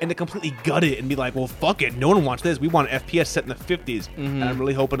and to completely gut it and be like, well, fuck it, no one wants this. We want an FPS set in the 50s. And I'm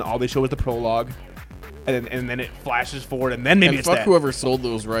really hoping all they show is the prologue. And then it flashes forward, and then maybe And it's fuck that. whoever sold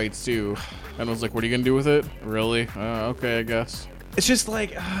those rights too, and was like, "What are you gonna do with it? Really? Okay, I guess." It's just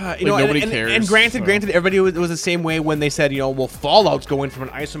like nobody and cares, granted, so. everybody was the same way when they said, well, Fallout's going from an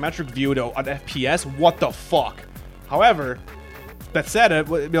isometric view to an FPS. What the fuck? However,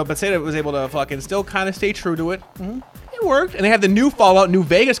 Bethesda was able to fucking still kind of stay true to it. It worked, and they had the new Fallout, New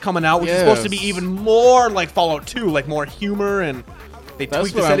Vegas coming out, which is supposed to be Yes. even more like Fallout 2, like more humor, and they That's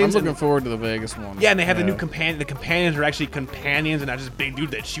tweaked the what I'm settings. looking and- forward to the Vegas one. Yeah, and they have the new companion. The companions are actually companions and not just big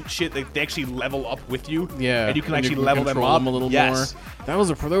dudes that shoot shit. They actually level up with you. Yeah, and you can actually level them control up a little yes.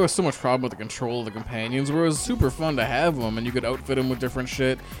 more. There was so much problem with the control of the companions, where it was super fun to have them, and you could outfit them with different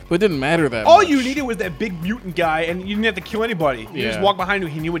shit, but it didn't matter that All much. you needed was that big mutant guy, and you didn't have to kill anybody. You just Yeah. walk behind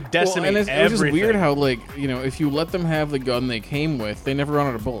him, and you would Well, decimate and it was everything. just weird how, like, if you let them have the gun they came with, they never run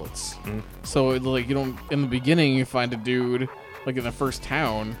out of bullets. So, like, you don't. In the beginning, you find a dude, like in the first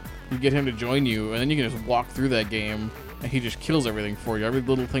town, you get him to join you, and then you can just walk through that game, and he just kills everything for you. Every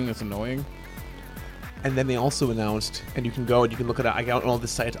little thing that's annoying. And then they also announced, and you can go and you can look at it. I got all the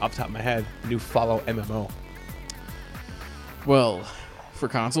sites off the top of my head. The new Fallout MMO. Well, for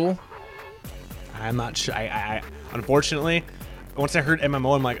console, I'm not sure. I unfortunately, once I heard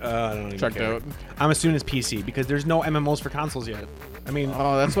MMO, I'm like, I don't even checked care. out. I'm assuming it's PC because there's no MMOs for consoles yet. I mean,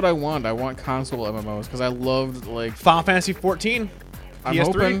 Oh, that's what I want. I want console MMOs because I loved, like. Final Fantasy 14. I'm PS3?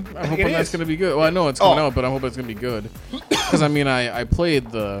 hoping I think it that's is. going to be good. Well, I know it's coming Oh. out, but I'm hoping it's going to be good. Because, I mean, I played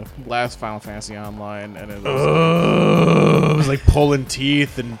the last Final Fantasy Online, and it was It was like pulling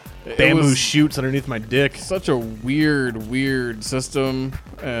teeth and bamboo was- shoots underneath my dick. such a weird system,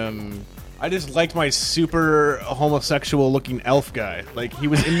 and I just liked my super homosexual looking elf guy. Like, he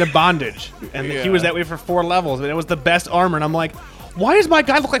was into bondage. And he Yeah. was that way for 4 levels. And it was the best armor. And I'm like, why does my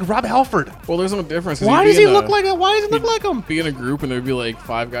guy look like Rob Halford? well, there's no difference. 'cause Why you'd does be he in look a- like Why does he look like him? Be in a group, and there'd be like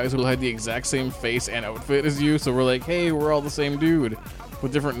 5 guys who had the exact same face and outfit as you, so we're like, hey, we're all the same dude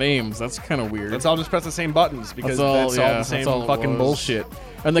with different names. That's kind of weird. Let's all just press the same buttons because That's all- that's all yeah, the that's same all it fucking was. bullshit.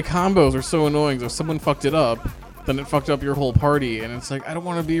 And the combos are so annoying. So if someone fucked it up, then it fucked up your whole party, and it's like, I don't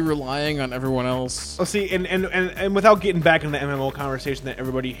want to be relying on everyone else. Well, see, and without getting back into the MMO conversation that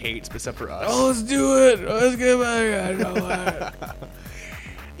everybody hates except for us. Oh, let's do it. Let's get back. I know it.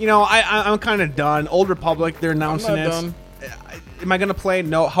 I'm kind of done. Old Republic, they're announcing not it. done. Am I gonna play?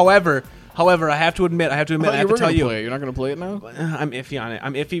 No. However, I have to admit, I have to tell you, Play it. You're not gonna play it now. I'm iffy on it.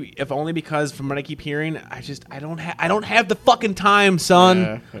 I'm iffy, if only because from what I keep hearing, I don't have the fucking time,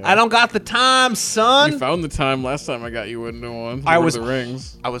 son. Yeah. I don't got the time, son. You found the time last time I got you into one. I Lord was of the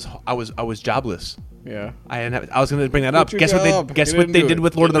Rings. I was jobless. Yeah. I was going to bring that up. Quit your Guess what job. they Get did into it.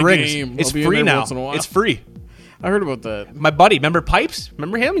 with Lord Get of the in the Rings? game. It's I'll be in free there now. once in a while. It's free. I heard about that. My buddy, remember Pipes?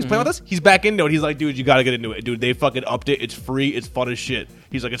 Remember him? He's playing Mm-hmm. with us. He's back into it. He's like, dude, you gotta get into it, dude. They fucking upped it. It's free. It's fun as shit.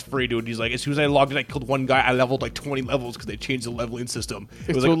 He's like, it's free, dude. He's like, as soon as I logged in, I killed one guy. I leveled like 20 levels because they changed the leveling system. It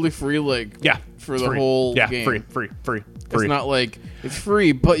It's was totally free, like yeah, for it's the free. whole yeah, game. free. It's not like it's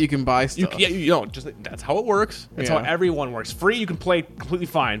free, but you can buy stuff. Just that's how it works. That's Yeah. how everyone works. Free, you can play completely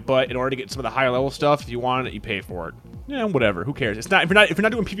fine, but in order to get some of the higher level stuff, if you want it, you pay for it. Yeah, whatever. Who cares? It's not if you're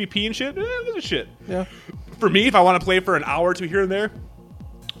not doing PvP and shit. This is shit. Yeah. For me, if I want to play for an hour or two here and there,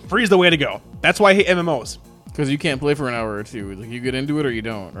 free is the way to go. That's why I hate MMOs. Because you can't play for an hour or two. Like you get into it or you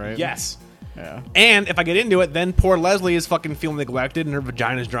don't, right? Yes. Yeah. And if I get into it, then poor Leslie is fucking feeling neglected and her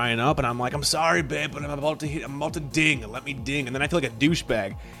vagina's drying up, and I'm like, I'm sorry, babe, but I'm about to ding. Let me ding. And then I feel like a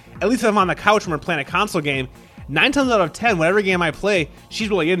douchebag. At least if I'm on the couch when we're playing a console game, 9 times out of 10, whatever game I play, she's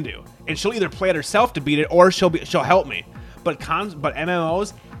really into. And she'll either play it herself to beat it, or she'll help me. But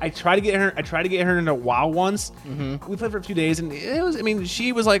MMOs, I tried to get her into WoW once. Mm-hmm. We played for a few days, and it was. I mean,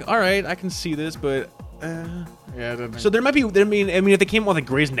 she was like, "All right, I can see this," but Yeah. It doesn't- so there might be. I mean, if they came out with a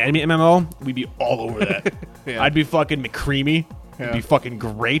Grey's Anatomy MMO, we'd be all over that. Yeah. I'd be fucking McCreamy. It'd Yeah. be fucking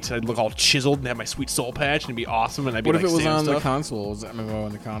great. I'd look all chiseled and have my sweet soul patch, and it'd be awesome. And I'd be What like, if it was saving on the stuff. console? It was MMO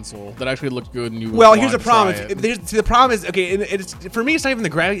on the console that actually looked good and you? Well, would here's the want to problem. try it? The problem is, okay, and it's for me. It's not even the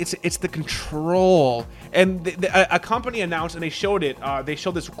graphics. It's the control. And a company announced, and they showed it. They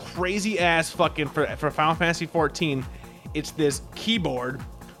showed this crazy ass fucking for Final Fantasy 14. It's this keyboard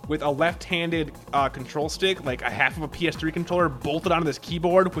with a left-handed control stick, like a half of a PS3 controller bolted onto this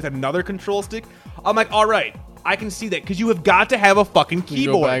keyboard with another control stick. I'm like, all right, I can see that because you have got to have a fucking You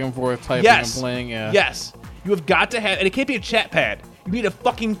keyboard. go back and forth typing Yes. and playing. Yeah. Yes. You have got to have, and it can't be a chat pad. You need a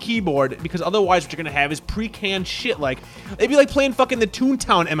fucking keyboard because otherwise what you're going to have is pre-canned shit. Like, it'd be like playing fucking the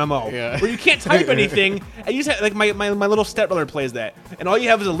Toontown MMO Yeah. where you can't type anything. And you just have, like, my little stepbrother plays that. And all you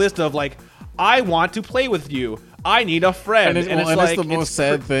have is a list of, like, I want to play with you. I need a friend. And, it's it's like, the most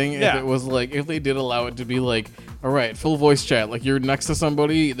sad thing yeah. if it was like if they did allow it to be like, all right, full voice chat, like you're next to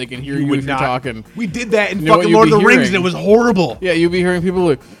somebody, they can hear you, would if you're not. talking. We did that in You know what fucking you'd Lord of be the Rings, hearing? and it was horrible. Yeah, you'd be hearing people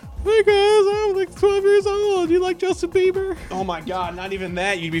like, hey guys, I'm like 12 years old. Do you like Justin Bieber? Oh my god, not even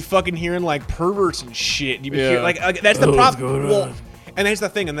that. You'd be fucking hearing like perverts and shit. You'd be Yeah. hearing, like that's the Oh, what's problem. going Well, on? and that's the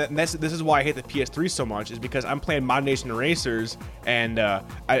thing, and this is why I hate the PS3 so much, is because I'm playing Modern Nation Racers, and I'm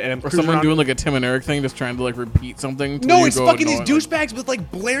Or cruising someone around- doing like a Tim and Eric thing, just trying to like repeat something. till No, you it's go fucking these annoying, like- douchebags with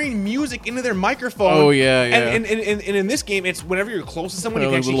like blaring music into their microphone. Oh, yeah, yeah. And in this game, it's whenever you're close to someone, Yeah,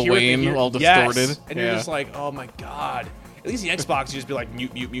 you can like actually Lil hear it. Wayne, and all yes. distorted. And you're Yeah. just like, oh my god. At least the Xbox, you just be like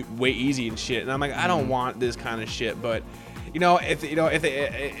mute, way easy and shit. And I'm like, I don't want this kind of shit. But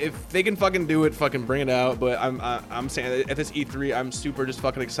if they can fucking do it, fucking bring it out. But I'm saying at this E3, I'm super just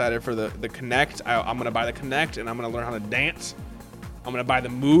fucking excited for the Kinect. I'm gonna buy the Kinect and I'm gonna learn how to dance. I'm gonna buy the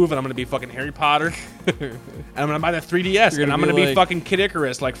Move and I'm gonna be fucking Harry Potter. And I'm gonna buy the 3DS You're and I'm gonna gonna be be like- fucking Kid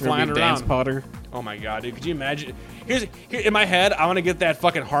Icarus, like You're gonna flying be Dance around. Potter. Oh my god, dude! Could you imagine? Here in my head, I want to get that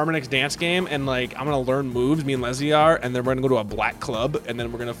fucking Harmonix dance game, and like I'm gonna learn moves. Me and Leslie are, and then we're gonna go to a black club, and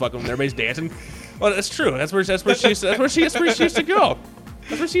then we're gonna fucking everybody's dancing. Well, that's true. That's where she used to go.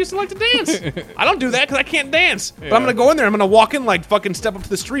 That's where she used to like to dance. I don't do that because I can't dance. But I'm Yeah. gonna go in there. I'm gonna walk in like fucking step up to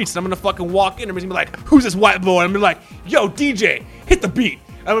the streets, and I'm gonna fucking walk in. Everybody's gonna be like, "Who's this white boy?" And I'm gonna be like, "Yo, DJ, hit the beat."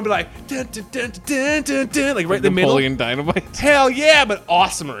 I'm gonna be like, dun, dun, dun, dun, dun, dun, like right in the middle. Napoleon Dynamite. Hell yeah, but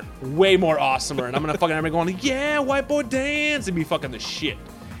awesomer. Way more awesomer. And I'm gonna fucking everybody going, yeah, white boy dance, and be fucking the shit.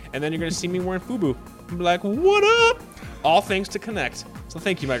 And then you're gonna see me wearing FUBU. And be like, what up? All thanks to Kinect. So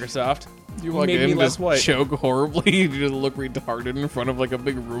thank you, Microsoft. You walk made me in, less just white. choke horribly. You just look retarded in front of like a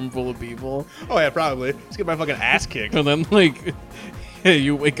big room full of people, Oh yeah, probably. Just get my fucking ass kicked. and then like.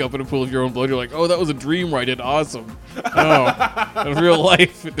 You wake up in a pool of your own blood. You're like, "Oh, that was a dream where I did awesome." Oh, in real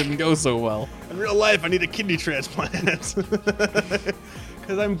life, it didn't go so well. In real life, I need a kidney transplant.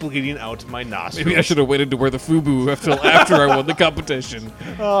 Because I'm bleeding out my nostrils. Maybe I should have waited to wear the FUBU until after I won the competition.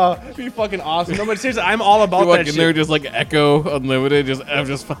 It'd be fucking awesome. No, but seriously, I'm all about You walk that in shit. there just like Echo Unlimited, just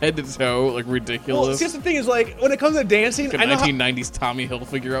head to toe, like Well, ridiculous. see, that's the thing is, like, when it comes to dancing, Like a I know how, 1990s Tommy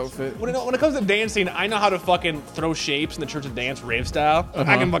Hilfiger outfit. when it comes to dancing, I know how to fucking throw shapes in the Church of Dance rave style.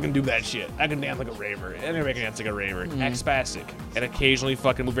 I can fucking do that shit. I can dance like a raver. Anybody can dance like a raver. Act spastic. And occasionally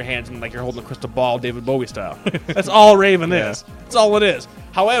fucking move your hands in like you're holding a crystal ball, David Bowie style. That's all raving is. That's all it is.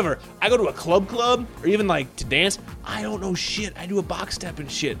 However, I go to a club or even like to dance, I don't know shit. I do a box step and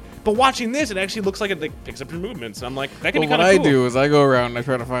shit. But watching this, it actually looks like it like, picks up your movements. And I'm like, that can Well, be what kind I of cool. do is I go around and I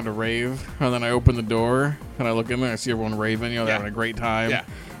try to find a rave, and then I open the door and I look in there. I see everyone raving. They're Yeah. having a great time. Yeah.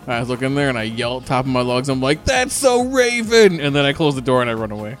 And I look in there and I yell at the top of my lungs. I'm like, "That's so Raven!" And then I close the door and I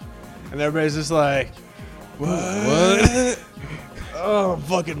run away. And everybody's just like, What? oh, I'm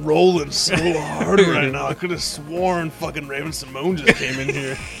fucking rolling so hard right now. I could have sworn fucking Raven Simone just came in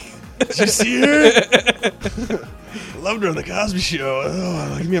here. Did you see her? I loved her on the Cosby Show.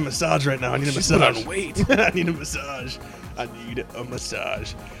 Oh, give me a massage right now. I need a massage. put on weight. I need a massage. I need a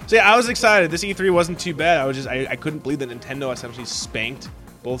massage. So yeah, I was excited. This E3 wasn't too bad. I couldn't believe that Nintendo essentially spanked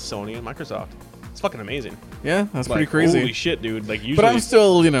both Sony and Microsoft. It's fucking amazing. Yeah, that's Like, pretty crazy. Holy shit, dude. Like usually, But I'm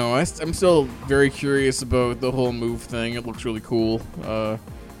still, I'm still very curious about the whole Move thing. It looks really cool,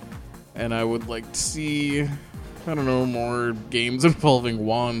 and I would like to see, I don't know, more games involving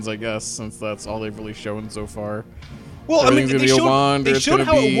wands. I guess since that's all they've really shown so far. Well, I mean, Everything's gonna be a wand, or they it's showed gonna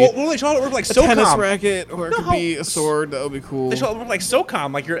how be they showed how it worked like a tennis SOCOM. racket, or it could No. be a sword. That would be cool. They showed how it worked like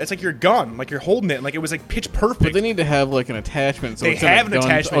SOCOM, like it's like your gun, like you're holding it, and like it was like pitch perfect. But they need to have like an attachment. So They it's in a have an gun.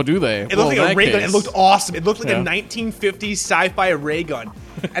 attachment. Oh, do they? It Well, looked in like a that ray gun. It case- looked awesome. It looked like Yeah. a 1950s sci-fi ray gun,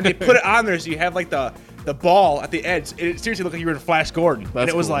 and they put it on there so you have like the ball at the edge. It seriously looked like you were in Flash Gordon, and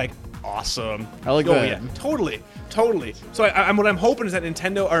That's it was cool. like awesome. I like oh, that. Yeah, totally. So what I'm hoping is that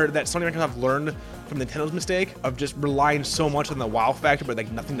Nintendo or that Sony and Microsoft learned from Nintendo's mistake of just relying so much on the wow factor, but like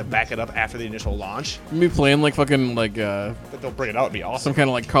nothing to back it up after the initial launch. Me playing like fucking like That they'll bring it out would be awesome. some kind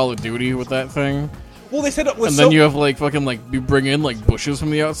of like Call of Duty with that thing. Well, they said it was And then you have like fucking like you bring in like bushes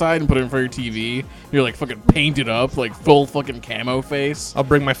from the outside and put it in front of your TV. You're like fucking painted up like full fucking camo face. I'll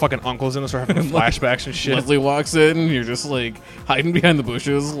bring my fucking uncles in and start having flashbacks and shit. Leslie walks in and you're just like hiding behind the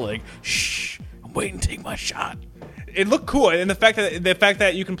bushes like shh, I'm waiting to take my shot. It looked cool, and the fact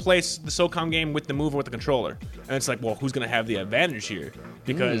that you can play the SOCOM game with the move or with the controller, and it's like, well, who's gonna have the advantage here?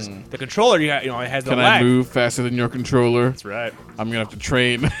 Because the controller, it has the Can lag. I move faster than your controller? That's right. I'm gonna have to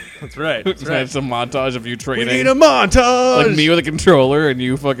train. That's right. That's right. It's a montage of you We training. need a montage. like me with a controller and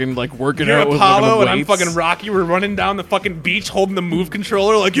you fucking like working You're out with Apollo, with and I'm weights. fucking Rocky. We're running down the fucking beach holding the move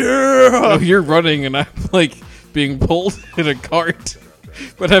controller, like Oh, yeah. you're running and I'm like being pulled in a cart,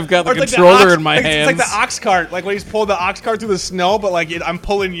 but I've got the Or it's controller like the ox, in my like, hands. It's like the ox cart, like when he's pulling the ox cart through the snow, but like I'm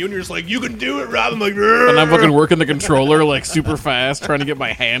pulling you, and you're just like, you can do it, Rob. I'm like, and I'm fucking working the controller like super fast, trying to get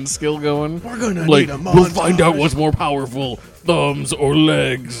my hand skill going. We're gonna like, need a we'll find out montage. what's more powerful, thumbs or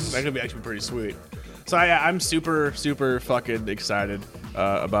legs. That could be actually pretty sweet. So I'm super, super fucking excited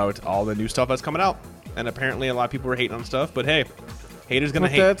about all the new stuff that's coming out. And apparently a lot of people were hating on stuff, but hey, haters gonna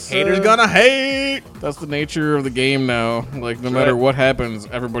But hate. that's, Haters gonna hate. That's the nature of the game now. Like, no That's matter right. what happens,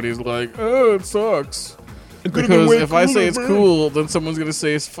 everybody's like, oh, it sucks. could've been Because way if I say cooler, it's man. cool, then someone's gonna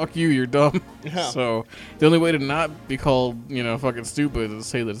say, fuck you, you're dumb. Yeah. So, the only way to not be called, fucking stupid is to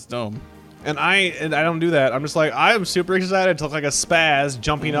say that it's dumb. And I don't do that. I'm just like, I am super excited to look like a spaz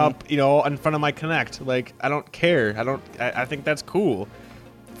jumping up, in front of my Kinect. Like, I don't care. I think that's cool.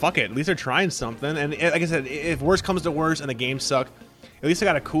 Fuck it. At least they're trying something. And like I said, if worse comes to worse and the games suck, at least I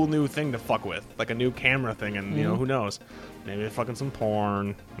got a cool new thing to fuck with, like a new camera thing, and who knows, maybe fucking some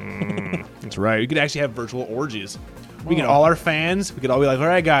porn. That's right. We could actually have virtual orgies. We could all our fans. We could all be like, all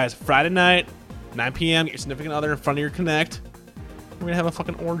right, guys, Friday night, 9 p.m. Get your significant other in front of your Kinect. We're gonna have a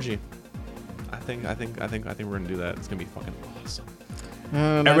fucking orgy. I think we're gonna do that. It's gonna be fucking awesome.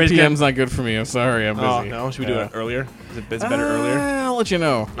 9 Everybody's PM's not good for me. I'm sorry. I'm busy. Oh no, should we do it earlier? Is it better earlier? I'll let you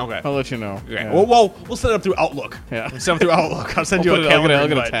know. Okay. I'll let you know. Okay. Yeah. Well, we'll set it up through Outlook. Yeah. We'll set it up through Outlook. I'll send you a I'll calendar. get a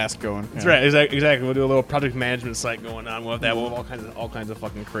invite. task going. That's right. Exactly. We'll do a little project management site going on. We'll have that. We'll have all kinds of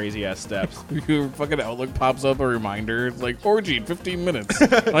fucking crazy ass steps. Your fucking Outlook pops up a reminder. It's like orgy in 15 minutes.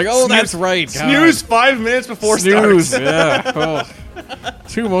 Like, oh, that's right. God. Snooze 5 minutes before Snooze. start. Yeah. Oh.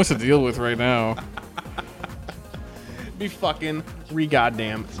 Too much to deal with right now. Be fucking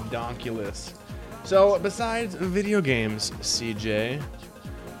re-goddamn donkulous. So, besides video games, CJ,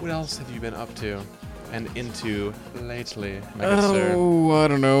 what else have you been up to and into lately, Mega Sir? Oh, I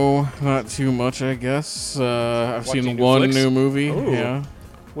don't know. Not too much, I guess. I've Watching seen new one flicks? new movie. Ooh. Yeah.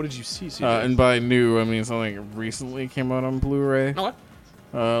 What did you see, CJ? And by new, I mean something that recently came out on Blu-ray. Okay.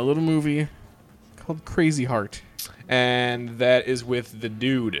 A little movie called Crazy Heart. And that is with the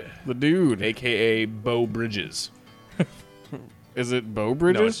dude, The dude. a.k.a. Bo Bridges. Is it Bo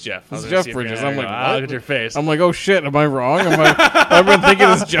Bridges? No, it's Jeff. I was It's gonna Jeff see if you're Bridges. gonna I'm like, go, what? look at your face. I'm like, oh shit, am I wrong? I've been thinking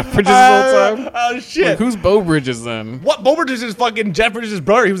it's Jeff Bridges the whole time. Oh, shit. Like, who's Bo Bridges then? What? Bo Bridges is fucking Jeff Bridges'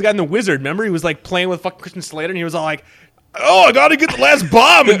 brother. He was the guy in The Wizard. Remember? He was like playing with fucking Christian Slater, and he was all like, "Oh, I gotta get the last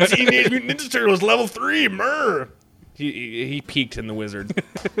bomb in Teenage Mutant Ninja Turtles level 3, mer." He peaked in The Wizard.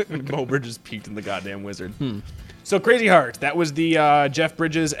 Bo Bridges peaked in the goddamn Wizard. So Crazy Heart. That was the Jeff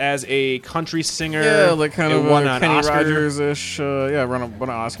Bridges as a country singer. Yeah, like kind It of won a an Kenny Oscar. Rogers-ish. Won an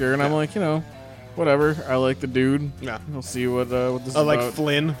Oscar, and I'm like, whatever. I like the dude. Yeah. We'll see what this is Like about.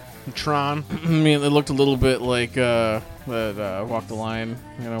 Flynn, Tron. I mean, it looked a little bit like that Walk the Line,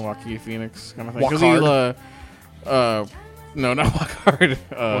 Joaquin Phoenix kind of thing. Walk 'Cause Hard? No, not Walk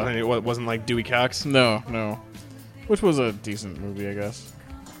Hard. Wasn't like Dewey Cox. No. Which was a decent movie, I guess.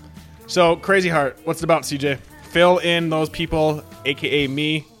 So Crazy Heart. What's it about, CJ? Fill in those people, aka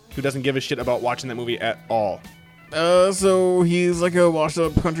me, who doesn't give a shit about watching that movie at all. So he's like a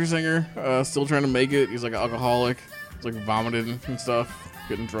washed-up country singer, still trying to make it. He's like an alcoholic. He's like vomiting and stuff,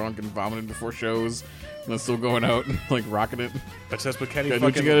 getting drunk and vomiting before shows, and then still going out and like rocking it, That's what Kenny Gotta do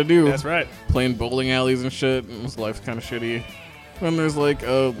what fucking... you gotta do. That's right. playing bowling alleys and shit. And his life's kind of shitty. And there's like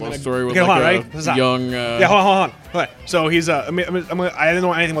a love story with Okay, hold on, like right? This is a not- young Yeah, hold on. So he's I didn't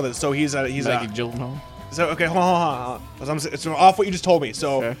know anything about this. So he's Maggie Gyllenhaal. So okay, hold on. It's off what you just told me.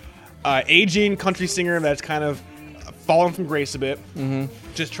 So, Okay. aging country singer that's kind of fallen from grace a bit,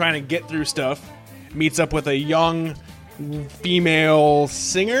 just trying to get through stuff, meets up with a young female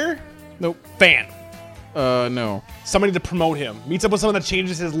singer. Nope. Fan. No. Somebody to promote him. Meets up with someone that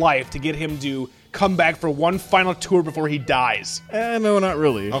changes his life to get him to come back for one final tour before he dies. No, not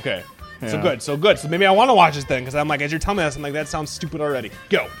really. Okay. So Yeah. good. So good. So maybe I want to watch this then because I'm like, as you're telling me this, I'm like, that sounds stupid already.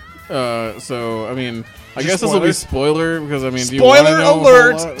 Go. So I mean, I Is guess it this will be spoilers? spoiler because I mean, do you wanna Spoiler know a whole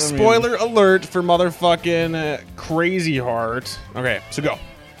alert! lot? I mean, Spoiler alert for motherfucking Crazy Heart. Okay, so go.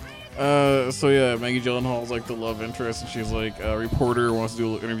 So yeah, Maggie Gyllenhaal's like the love interest, and she's like a reporter wants to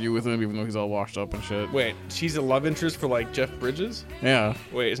do an interview with him, even though he's all washed up and shit. Wait, she's a love interest for like Jeff Bridges? Yeah.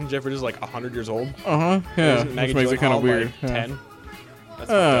 Wait, isn't Jeff Bridges like 100 years old? Yeah. Isn't Maggie Which makes it kind of Gyllenhaal, weird. Like yeah. 10? That's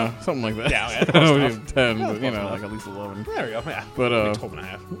fucked up. Something like that. Yeah, yeah, I don't know close if he's 10, enough. but you Close know, enough. like at least 11. There we go. Yeah. But Like 12 and a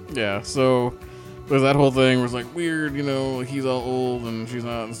half. yeah. So there's that whole thing where it's like weird, you know, like he's all old and she's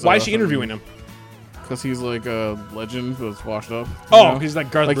not. And Why is she interviewing him? Because he's like a legend that's washed up. you Oh, know? he's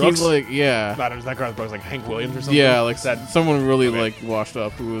like Garth like Brooks? he's like yeah. Not, it's not Garth Brooks, like Hank Williams or something? Yeah, like that. someone really Okay. like washed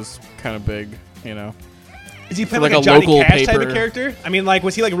up who was kind of big, you know. Is he playing like like, a a Johnny local Cash type paper. of character? I mean, like,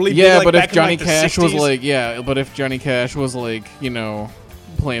 was he like really Yeah, big, like, but back if Johnny in, like, Cash the was 60s? like but if Johnny Cash was like, you know,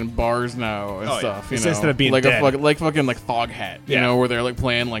 playing bars now and Oh, yeah. stuff, you Instead know, of being like dead. like fucking like Foghat, you Yeah. know, where they're like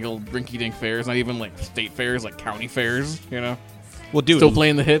playing like little rinky-dink fairs, not even like state fairs, like county fairs, you know, Well, dude, still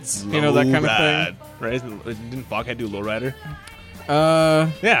playing the hits, you know, that kind of thing. Right? Didn't Foghat do Lowrider?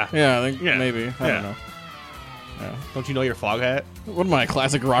 Yeah, Yeah. I think Yeah. maybe. I Yeah. don't know. Don't you know your Foghat? What am I,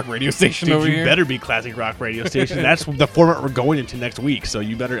 classic rock radio station Dude, over you here? better be classic rock radio station. That's the format we're going into next week. So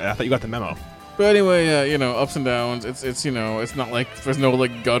you better. I thought you got the memo. But anyway, you know, ups and downs. It's you know, it's not like there's no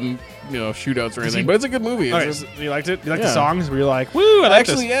like gun, you know, shootouts or anything. But it's a good movie. It's Okay, just- so you liked it? You liked the Yeah. songs? Were you like, woo? I like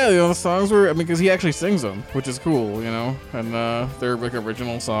Actually, this. yeah, you know, the songs were. I mean, because he actually sings them, which is cool, you know. And they're like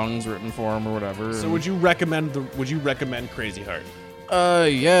original songs written for him or whatever. So and- would you recommend? Would you recommend Crazy Heart?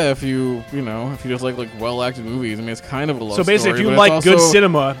 yeah, if you know, if you just like well acted movies. I mean, it's kind of a love So basically, story, if you but like it's good also-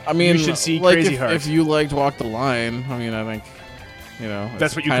 cinema, I mean, you should see like Crazy if, Heart. If you liked Walk the Line, I mean, I think, you know,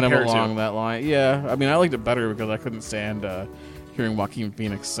 That's it's what you kind of compare it to. along that line. Yeah, I mean, I liked it better because I couldn't stand hearing Joaquin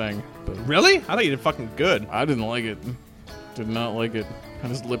Phoenix sing. But Really? I thought you did fucking good. I didn't like it. Did not like it. And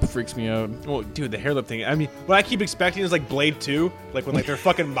his lip freaks me out. Oh, dude, the hair lip thing. I mean, what I keep expecting is like Blade 2, like when like their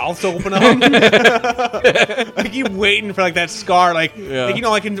fucking mouths open up. I keep waiting for like that scar, like you know,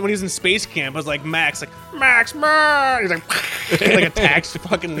 like when he was in space camp, it was like Max, Max. He's like, he, like attacks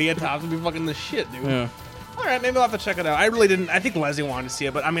fucking Leotops and be fucking the shit, dude. Yeah. All right, maybe I'll have to check it out. I really didn't. I think Leslie wanted to see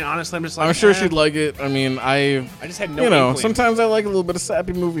it, but I mean, honestly, I'm just like, I'm sure eh. she'd like it. I mean, I just had no. you know, inkling. sometimes I like a little bit of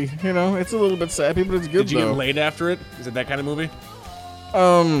sappy movie. You know, it's a little bit sappy, but it's good Did you though. get laid after it? Is it that kind of movie?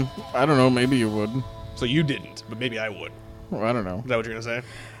 I don't know. Maybe you would. So you didn't, but maybe I would. Well, I don't know. Is that what you're gonna say?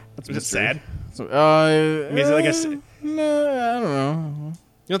 That's Is it mystery. sad? So, mean, is it like a no, I don't know. You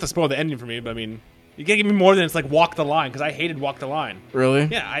don't have to spoil the ending for me, but I mean, you can't give me more than it's like Walk the Line, because I hated Walk the Line. Really?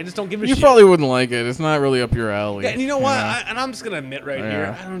 Yeah, I just don't give a You shit. probably wouldn't like it. It's not really up your alley. Yeah, and you know what? And I'm just gonna admit right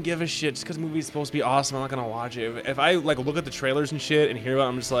here, Yeah. I don't give a shit. Just because the movie's supposed to be awesome, I'm not gonna watch it. If I like look at the trailers and shit and hear about it,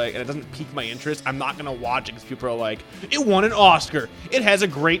 I'm just like, and it doesn't pique my interest, I'm not gonna watch it because people are like, it won an Oscar. It has a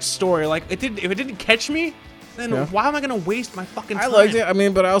great story. Like, it did. If it didn't catch me, then Yeah. why am I gonna waste my fucking time? I liked it. I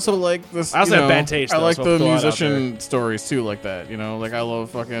mean, but I also like this. I also you have know, bad taste, I though, like so the I'll throw it out musician stories too, like that. You know, like I love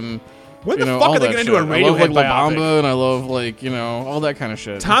fucking. When you the know, fuck all are they that gonna do a shit. I love like Radiohead La biopic? Bamba, and I love like you know all that kind of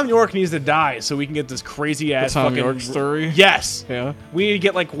shit. Tom York needs to die so we can get this crazy ass Tom fucking York story? Yes. Yeah. We need to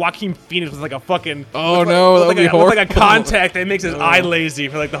get like Joaquin Phoenix with like a fucking Oh, with, no, with, that would be with like a horrible. contact that makes his eye lazy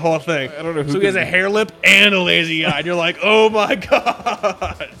for like the whole thing. I don't know who So he has could- a hair lip and a lazy eye. And you're like, oh my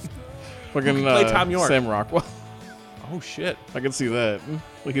god. Fucking play Tom York? Sam Rockwell. Oh shit, I can see that.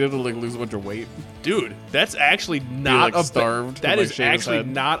 Like he'd have to like lose a bunch of weight. dude, that's actually not like, a starved That to, is like, shave his actually head.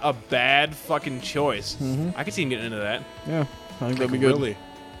 not a bad fucking choice. I could see him getting into that. Yeah, I think that'd be Like, good. really.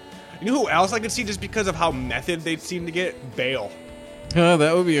 You know who else I could see just because of how method they seem to get? Bale. Yeah,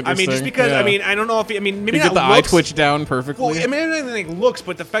 that would be I interesting. mean, just because. yeah. I mean, I don't know if. Maybe you not get the eye looks. twitch down perfectly. Well, I mean, everything looks,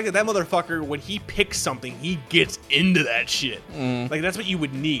 but the fact that motherfucker, when he picks something, he gets into that shit. Like that's what you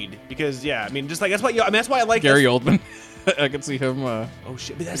would need because, yeah, I mean, just like that's what. I mean, that's why I like Gary this- Oldman. I could see him. Oh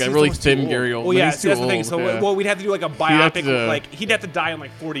shit! But that's Like a he's really almost too thin old. Gary Oldman. Well, yeah, He's see, that's too the thing. old, So, yeah. well, we'd have to do like a have biopic. to- Like he'd have to die in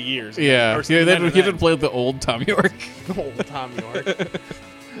like 40 years. Yeah, Or he'd something have to like play the old Tom York. that. Old Tom York.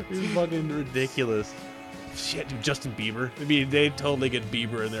 This is fucking ridiculous. Shit, dude, Justin Bieber. I mean, they totally get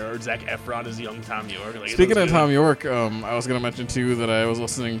Bieber in there, or Zac Efron as young Tom York. Like, it Speaking looks of good. Tom York, I was going to mention too that I was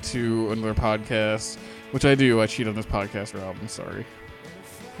listening to another podcast, which I do. I cheat on this podcast, Rob. I'm sorry.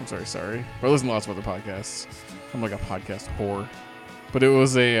 I'm sorry. But I listen to lots of other podcasts. I'm like a podcast whore. But it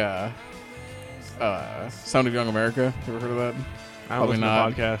was a Sound of Young America. You ever heard of that? I don't listen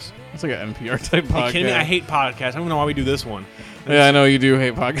not. to podcasts. It's like an NPR type podcast. Are you kidding me? I hate podcasts. I don't even know why we do this one. Yeah, I know you do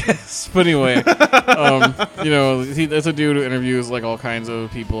hate podcasts, but anyway, that's a dude who interviews like all kinds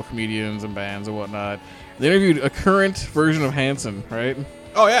of people, comedians and bands and whatnot. They interviewed a current version of Hanson, right?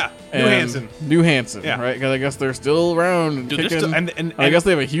 Oh yeah, New Hanson. Yeah. Right? Because I guess they're still around and Dude, they're kicking. still- and I guess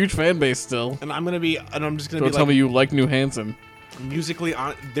they have a huge fan base still. And I'm just gonna Don't be tell me like you like New Hanson. musically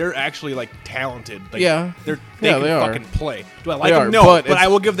on. They're actually like talented. Like, Yeah. they Yeah, can they are. fucking play. Do I like They them? are, No, but but I it's-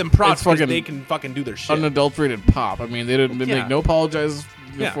 will give them props it's because fucking they can fucking do their shit. Unadulterated pop. I mean, they Yeah. make no apologies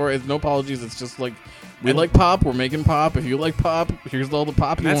before. It's no apologies. It's just like we And- like pop. We're making pop. If you like pop, here's all the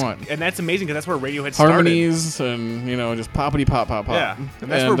pop you want. And that's amazing because that's where Radiohead started. Harmonies and just poppity pop. Yeah,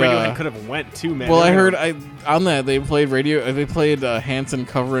 and that's where Radiohead could have went too, man. Well, I They're heard gonna- on that they played Hanson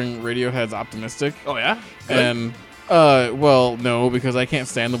covering Radiohead's "Optimistic," Oh yeah, Good. and well, no, because I can't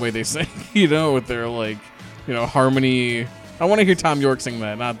stand the way they sing. With their harmony. I want to hear Tom York sing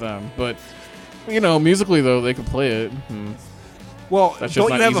that, not them. But musically though, they could play it. well, that's just don't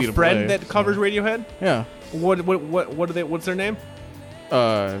not you have easy a to friend play, that covers Radiohead? Yeah. What do they? What's their name?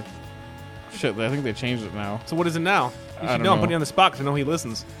 Shit, I think they changed it now. So what is it now? You I should don't know. I'm know. putting you on the spot because I know he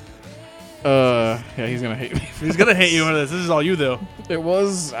listens. Yeah, he's gonna hate me. He's gonna hate you for this. This is all you do. It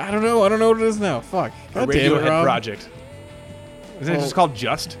was. I don't know what it is now. Fuck. A God damn it, Radiohead Rob. project. Isn't it Well- just called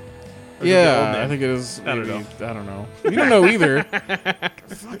Just? Or is it the old Yeah, name? I think it is. I don't maybe- know. I don't know. You don't know either.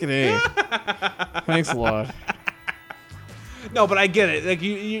 Fucking A. Thanks a lot. No, but I get it.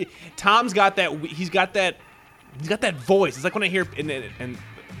 Like Tom's got that. He's got that voice. It's like when I hear and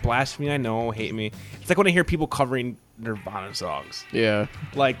blasphemy. I know, hate me. It's like when I hear people covering Nirvana songs. Yeah.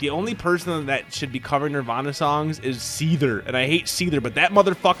 Like the only person that should be covering Nirvana songs is Seether, and I hate Seether. But that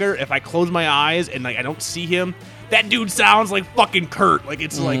motherfucker, if I close my eyes and like I don't see him, that dude sounds like fucking Kurt. Like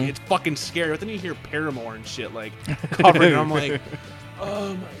it's like it's fucking scary. But then you hear Paramore and shit like covering, and I'm like,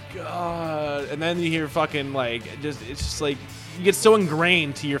 oh my god. And then you hear fucking like it's just like you get so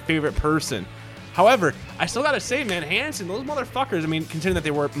ingrained to your favorite person. However, I still gotta say, man, Hanson, those motherfuckers. I mean, considering that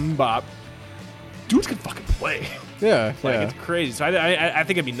they were bop, dudes can fucking play. Yeah. Like yeah. it's crazy. So I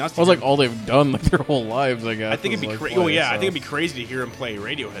think it'd be nuts. That was like all they've done like their whole lives, I guess. I think it'd be was, crazy. play, Oh yeah, I so. think it'd be crazy to hear him play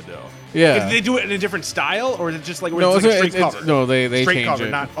Radiohead though. Yeah. If they do it in a different style, or is it just like, No, it's like a straight cover? no, they Straight change cover,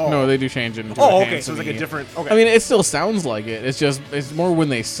 it. not- No, they do change it. Into Oh, a okay. So it's like a Hanson-y. different. Okay. I mean, it still sounds like it. It's more when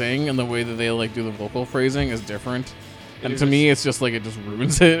they sing and the way that they like do the vocal phrasing is different. And to me, it's just like it just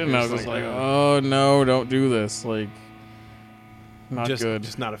ruins it. And I was It's just like, like, oh no, don't do this. Like, not good.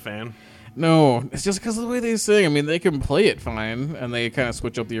 Just not a fan. No, it's just because of the way they sing. I mean, they can play it fine, and they kind of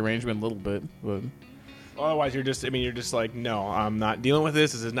switch up the arrangement a little bit. But Otherwise, you're just like, no, I'm not dealing with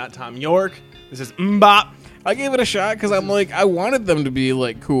this. This is not Tom York. This is Mbop. I gave it a shot because I'm like, I wanted them to be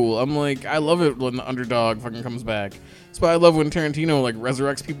like cool. I'm like, I love it when the underdog fucking comes back. That's why I love when Tarantino like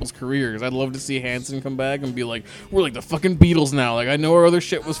resurrects people's careers. I'd love to see Hanson come back and be like, we're like the fucking Beatles now. Like I know our other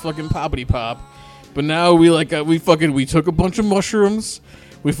shit was fucking poppity pop, but now we like we took a bunch of mushrooms.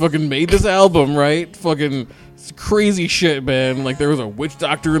 We fucking made this album, right? Fucking crazy shit, man. Like, there was a witch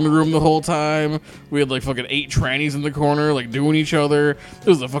doctor in the room the whole time. We had, like, fucking 8 trannies in the corner, like, doing each other. It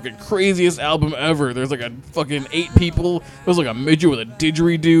was the fucking craziest album ever. There's, like, a fucking 8 people. There was, like, a midget with a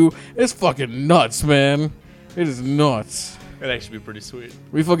didgeridoo. It's fucking nuts, man. It is nuts. That'd actually be pretty sweet.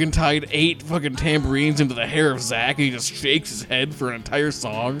 We fucking tied 8 fucking tambourines into the hair of Zach, and he just shakes his head for an entire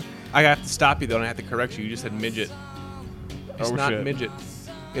song. I have to stop you though, and I have to correct you. You just said midget. It's Oh, not shit. midget.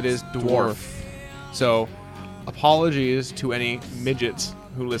 It is dwarf. So, apologies to any midgets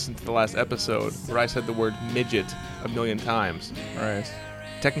who listened to the last episode where I said the word midget a million times. All right.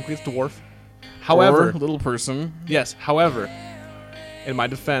 Technically, it's dwarf. However, Or little person. yes. However, in my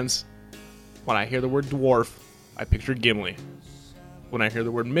defense, when I hear the word dwarf, I picture Gimli. When I hear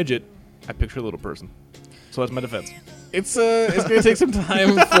the word midget, I picture a little person. So that's my defense. It's gonna take some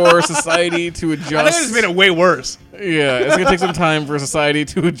time for society to adjust. I think I just made it way worse. Yeah, it's gonna take some time for society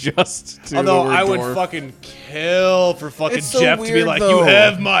to adjust to Although the word I would dwarf. fucking kill for fucking It's so Jeff to be weird, like, though. you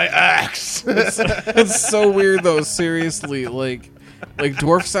have my axe. It's so weird though. Seriously, like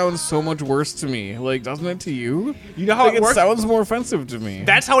dwarf sounds so much worse to me. Like, doesn't it to you? You know how Like, it works? sounds more offensive to me.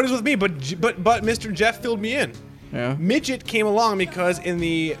 That's how it is with me. But Mr. Jeff filled me in. Yeah. Midget came along because and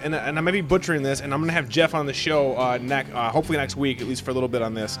I might be butchering this, and I'm gonna have Jeff on the show hopefully next week, at least for a little bit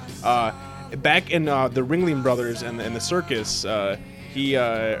on this. Back in the Ringling Brothers and the circus, right,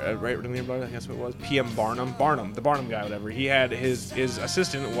 Ringling Brothers, I guess what it was, P.M. Barnum, the Barnum guy, whatever. He had his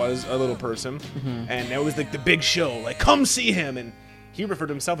assistant was a little person, and that was like the big show, like come see him, and he referred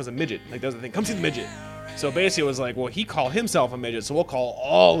to himself as a midget. Like, that's the thing. Come see the midget. So basically, it was like, well, he called himself a midget, so we'll call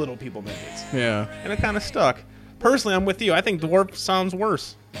all little people midgets. Yeah. And it kind of stuck. Personally, I'm with you. I think dwarf sounds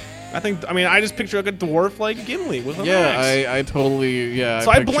worse. I just picture like a dwarf like Gimli with an axe. I totally,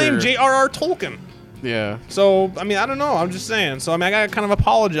 So I blame J.R.R. Tolkien. Yeah. So, I don't know. I'm just saying. So, I gotta kind of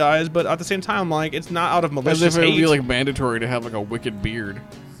apologize, but at the same time, like, it's not out of malicious As if it would hate. be like mandatory to have like a wicked beard,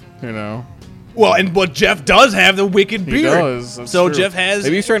 you know? Well, and but Jeff does have the wicked beard. He does. That's so true. Jeff has.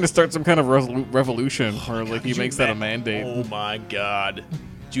 Maybe he's trying to start some kind of revolution, or like he Could you makes that a ima- mandate. Oh my god.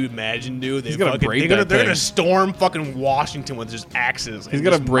 Do you imagine, dude? He's gonna braid they're that gonna thing. storm fucking Washington with just axes. He's and got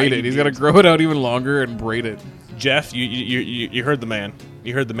to just braid mighty it. He's got to beards. grow it out even longer and braid it. Jeff, you heard the man.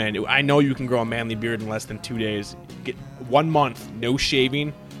 You heard the man. I know you can grow a manly beard in less than 2 days. Get 1 month, no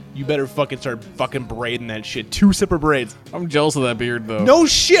shaving. You better fucking start fucking braiding that shit. 2 separate braids. I'm jealous of that beard though. No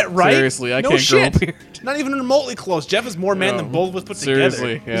shit, right? Seriously, I no can't grow a shit. beard. Not even remotely close. Jeff is more man No. than both of us put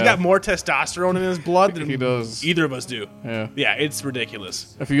Seriously, together. yeah. He's got more testosterone in his blood than He does. either of us do. Yeah. Yeah, it's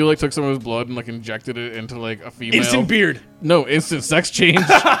ridiculous. If you like took some of his blood and like injected it into like a female, Instant beard. No, instant sex change.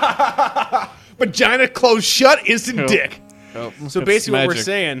 Vagina closed shut, instant Yep. dick. Yep. So It's basically what we're magic.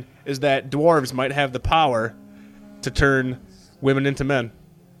 saying is that dwarves might have the power to turn women into men.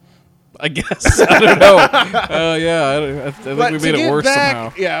 I guess. I don't know. Yeah, I think we made it worse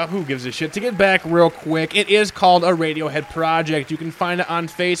somehow. Yeah, who gives a shit? To get back real quick, it is called a Radiohead Project. You can find it on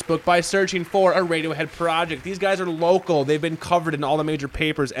Facebook by searching for a Radiohead Project. These guys are local. They've been covered in all the major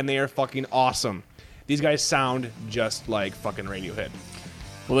papers, and they are fucking awesome. These guys sound just like fucking Radiohead.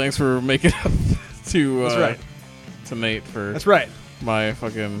 Well, thanks for making up to That's right. to Nate for That's right. my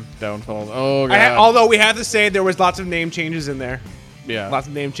fucking downfall. Oh god. Although we have to say there was lots of name changes in there. yeah. Lots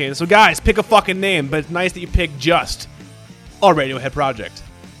of name changes. So guys, pick a fucking name, but it's nice that you pick just a Radiohead Project.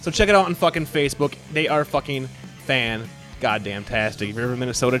 So check it out on fucking Facebook. They are fucking goddamn-tastic. If you're ever in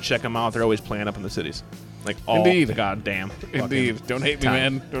Minnesota, check them out. They're always playing up in the cities. Like all Indeed. the goddamn Indeed. fucking Don't hate me, time.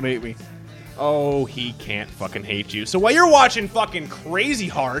 man. Don't hate me. Oh, he can't fucking hate you. So while you're watching fucking Crazy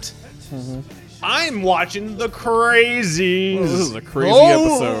Heart, I'm watching The Crazies. Oh, this is a crazy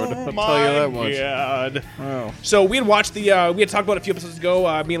episode. I'll my tell you that much. God. Wow. So we had watched we had talked about it a few episodes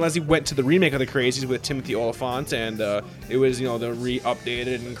ago. Me and Leslie went to the remake of The Crazies with Timothy Olyphant, and it was, the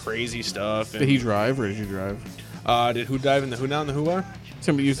re-updated and crazy stuff. And, Did he drive or did you drive? did who dive in the who now and the who are?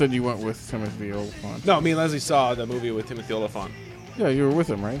 Timothy, you said you went with Timothy Olyphant. No, me and Leslie saw the movie with Timothy Olyphant. Yeah, you were with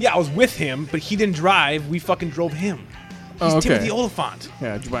him, right? Yeah, I was with him, but he didn't drive. We fucking drove him. He's Oh, okay. Timothy Olyphant.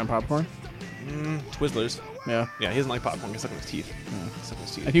 Yeah, did you buy him popcorn? Twizzlers. Yeah. Yeah, he doesn't like popcorn. He's stuck in his teeth. Stuck in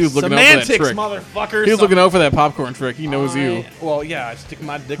his teeth. And he was looking out for that Semantics, trick. motherfucker. He was looking out for that popcorn trick. He knows you. Well, yeah, I stick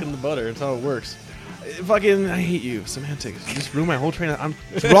my dick in the butter. That's how it works. I hate you. Semantics. You just ruined my whole train of...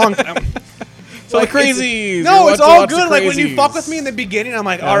 it's wrong. So the Crazies. No, You it's want to all watch The good. Like, when you Crazies. fuck with me in the beginning, I'm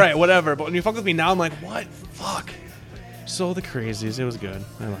like, Yeah. all right, whatever. But when you fuck with me now, I'm like, what? Fuck. So The Crazies. It was good.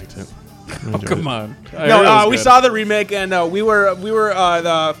 I liked it. Oh, come on. I No, heard it was we good. saw the remake, and we were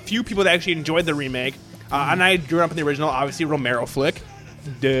the few people that actually enjoyed the remake. And I grew up in the original, obviously Romero flick.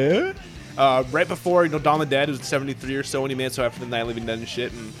 Duh. Right before Dawn of the Dead, it was 73 or so when he made it. So after the Night of the Living Dead and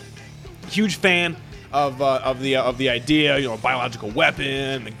shit, and huge fan of the idea, biological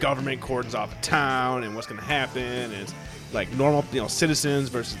weapon, the government cordons off a town, and what's gonna happen. And it's like normal, citizens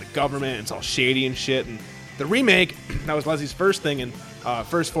versus the government. It's all shady and shit. And the remake, that was Leslie's first thing and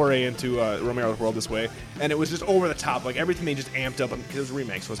first foray into Romero's world this way, and it was just over the top. Like everything they just amped up because it was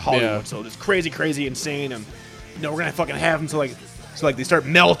remakes. So it was Hollywood, Yeah. so just crazy, insane, and we're gonna fucking have them so like they start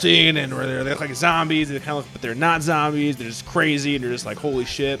melting and or they're like zombies. They kind of, but they're not zombies. They're just crazy and they're just like holy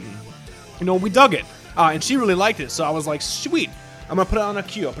shit. And we dug it, and she really liked it. So I was like, sweet. I'm gonna put it on a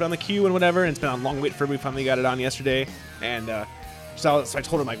queue. I'll put it on the queue and whatever. And it's been on long wait for me. We finally got it on yesterday, and so I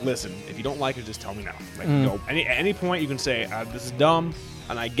told him, like, listen, if you don't like it, just tell me now. Like, at any point you can say this is dumb,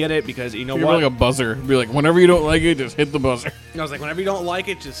 and I get it because you know You're what? like a buzzer. Be like, whenever you don't like it, just hit the buzzer. I was like, whenever you don't like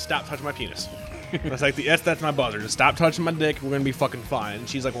it, just stop touching my penis. That's like that's my buzzer. Just stop touching my dick. We're gonna be fucking fine. And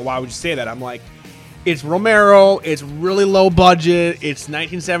she's like, well, why would you say that? I'm like, it's Romero. It's really low budget. It's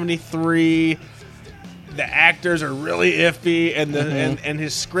 1973. The actors are really iffy, and and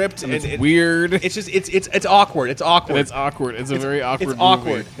his script And it's weird. It's just it's awkward. It's awkward. And it's awkward. It's a very awkward It's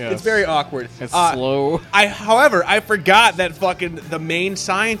awkward. movie. Yes. It's very awkward. It's slow. However, I forgot that fucking the main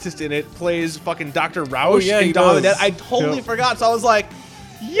scientist in it plays fucking Dr. Rausch Oh, yeah, in he Dawn of the does. Dead. I totally Yep. forgot. So I was like,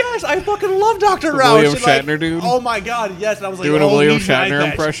 yes, I fucking love Dr. The Rausch. William And, like, Shatner dude? Oh my god, yes. And I was like, Doing a he William needs an eye Shatner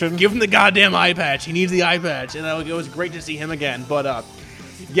patch. impression? Give him the goddamn eye patch. He needs the eye patch. And it was great to see him again. But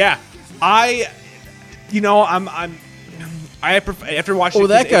yeah, after watching. Oh, it,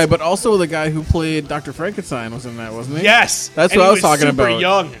 that guy, it's- but also the guy who played Dr. Frankenstein was in that, wasn't he? Yes, That's and what he I was talking super about.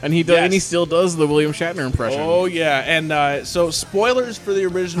 Young, And he does, and he Yes. still does the William Shatner impression. Oh yeah, and so spoilers for the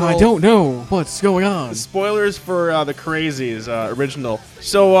original. I don't know what's going on. Spoilers for the Crazies original.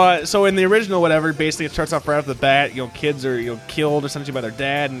 So in the original, whatever, basically it starts off right off the bat. Kids are killed essentially by their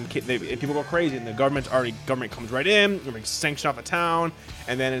dad, and people go crazy, and the government comes right in, government sanction off a town,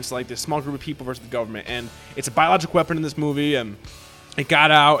 and then it's like this small group of people versus the government, and it's a biological weapon in this movie, and it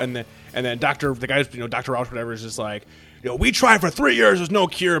got out, and then Dr. Rausch, whatever, is just like, we tried for 3 years, there's no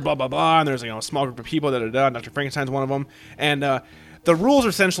cure, blah blah blah, and there's a small group of people that are done. Dr. Frankenstein's one of them, and the rules are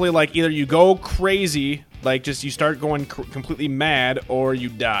essentially like either you go crazy, like just you start going completely mad, or you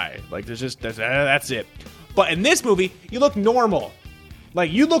die. Like that's it. But in this movie, you look normal. Like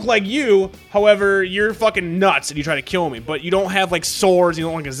you look like you, however, you're fucking nuts and you try to kill me, but you don't have like swords, you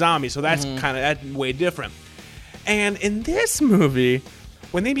don't look like a zombie, so that's that's way different. And in this movie,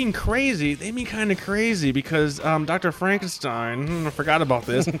 when they mean crazy, they mean kind of crazy because Dr. Frankenstein, I forgot about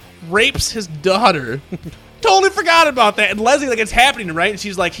this, rapes his daughter. Totally forgot about that. And Leslie, like, it's happening, right? And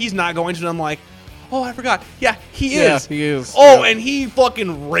she's like, he's not going to. And I'm like, oh, I forgot. Yeah, he is. Yeah, he is. Oh, Yeah. and he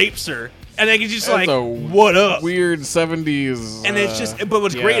fucking rapes her. And then he's just That's like, a what up? Weird 70s. And it's just, but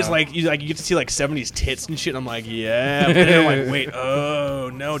what's great is yeah. like you get to see like 70s tits and shit. And I'm like, yeah. But then I'm like, wait, oh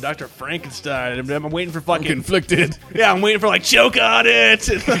no, Dr. Frankenstein. I'm waiting for fucking. conflicted. Yeah, I'm waiting for like choke on it.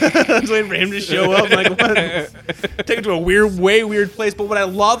 I was waiting for him to show up. Like, what? Take it to a way weird place. But what I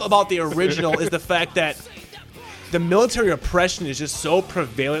love about the original is the fact that the military oppression is just so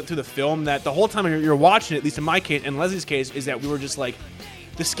prevalent through the film that the whole time you're watching it, at least in my case and Leslie's case, is that we were just like,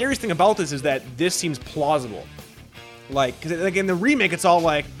 the scariest thing about this is that this seems plausible. Like, because like in the remake, it's all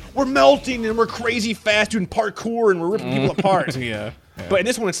like, we're melting and we're crazy fast doing parkour and we're ripping people apart. Yeah. But in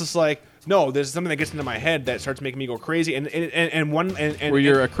this one, it's just like, no, there's something that gets into my head that starts making me go crazy. And Where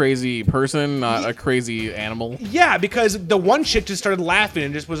you're a crazy person, not a crazy animal. yeah, because the one chick just started laughing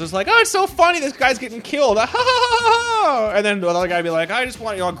and just was just like, oh, it's so funny, this guy's getting killed. Ha, ha, ha, ha. And then the other guy would be like, I just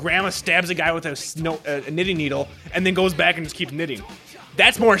want, grandma stabs a guy with a knitting needle and then goes back and just keeps knitting.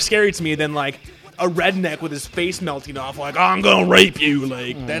 That's more scary to me than like a redneck with his face melting off, like, oh, I'm gonna rape you.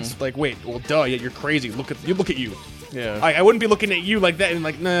 Like, that's like, wait, well, duh, yeah, you're crazy. Look at you. Yeah. I wouldn't be looking at you like that and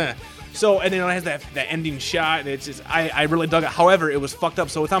like, nah. So, and then it has that ending shot, and it's just, I really dug it. However, it was fucked up,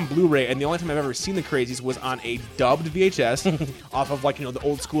 so it's on Blu-ray, and the only time I've ever seen the Crazies was on a dubbed VHS off of, like, the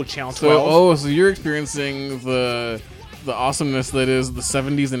old school Channel 12. So you're experiencing the awesomeness that is the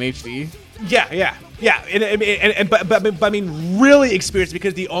 70s in HD? Yeah. But I mean, really experienced,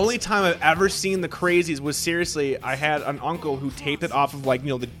 because the only time I've ever seen the Crazies was, seriously, I had an uncle who taped it off of, like,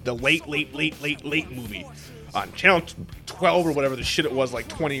 the late movie on Channel 12 or whatever the shit it was, like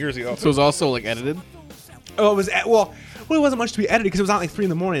 20 years ago. So it was also like edited? Oh, it was it wasn't much to be edited because it was on like 3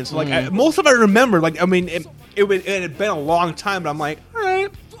 a.m. So like most of it I remember. Like, I mean, it had been a long time, but I'm like, all right.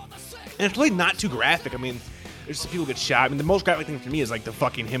 And it's really not too graphic. I mean, there's some people get shot. I mean, the most graphic thing for me is like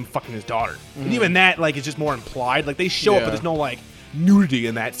him fucking his daughter, and even that like is just more implied. Like they show it, but there's no like nudity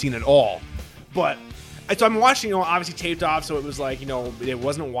in that scene at all. But so I'm watching, obviously taped off, so it was like, it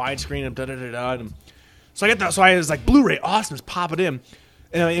wasn't widescreen and and so I get that. So I was like, Blu-ray, awesome, just pop it in.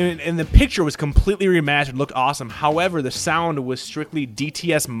 And the picture was completely remastered, looked awesome. However, the sound was strictly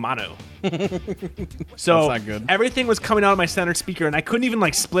DTS mono. So That's not good. everything was coming out of my center speaker, and I couldn't even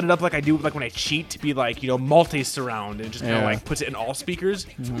like split it up like I do like when I cheat to be like, multi-surround and just kind of like puts it in all speakers.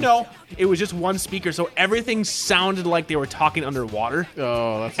 No, it was just one speaker, so everything sounded like they were talking underwater.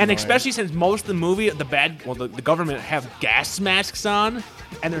 Oh, that's And annoying. especially since most of the movie, the government have gas masks on,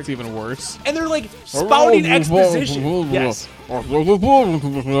 and It's even worse. they're like spouting exposition. Yes. Yeah.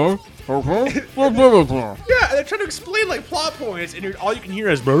 Yeah, they're trying to explain like plot points, and all you can hear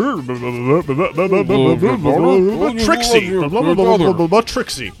is Trixie.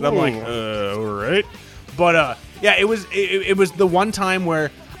 And I'm like, all right. But yeah, it was the one time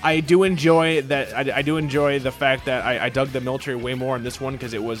where I do enjoy that. I do enjoy the fact that I dug the military way more in this one,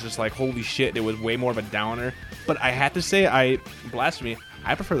 because it was just like, holy shit, it was way more of a downer. But I have to say, blasphemy,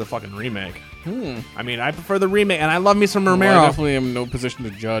 I prefer the fucking remake. I mean, I prefer the remake, and I love me some Romero. Well, I definitely am in no position to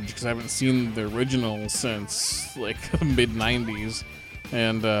judge because I haven't seen the original since like the mid '90s,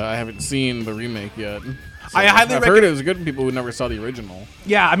 and I haven't seen the remake yet. So I highly I've heard it was good to people who never saw the original.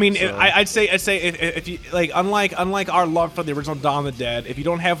 Yeah, I mean, So- I'd say if you like, unlike our love for the original Dawn of the Dead, if you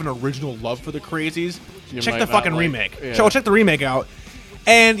don't have an original love for the Crazies, You check might the not fucking like- remake. yeah. Check the remake out,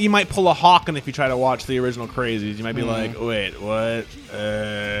 and you might pull a Hawken if you try to watch the original Crazies. You might be like, wait, what?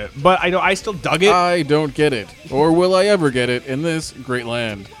 But I still dug it. I don't get it, or will I ever get it in this great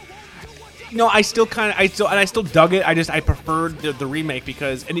land? No, I still dug it. I preferred the remake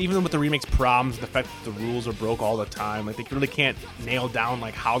because, and even with the remake's problems, the fact that the rules are broke all the time, like they really can't nail down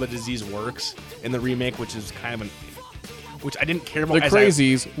like how the disease works in the remake, which is kind of which I didn't care about. The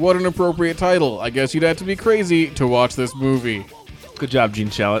Crazies, what an appropriate title. I guess you'd have to be crazy to watch this movie. Good job, Gene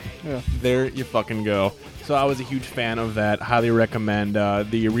Shalit. Yeah. There you fucking go. So I was a huge fan of that. Highly recommend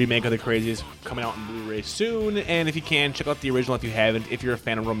the remake of The Crazies coming out on Blu-ray soon. And if you can, check out the original if you haven't, if you're a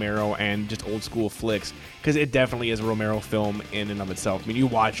fan of Romero and just old school flicks, because it definitely is a Romero film in and of itself. I mean, you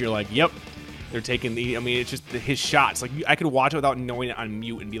watch, you're like, yep, they're taking the. I mean, it's just his shots. Like I could watch it without knowing it on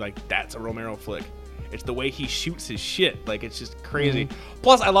mute and be like, that's a Romero flick. It's the way he shoots his shit. Like, it's just crazy.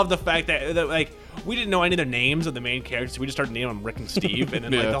 Plus, I love the fact that like, we didn't know any of the names of the main characters. We just started naming them Rick and Steve. And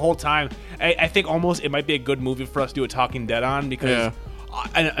then, like, the whole time, I think almost it might be a good movie for us to do a Talking Dead on because,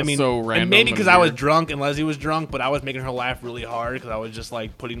 I mean, so random and maybe and because I was weird. drunk and Leslie was drunk, but I was making her laugh really hard because I was just,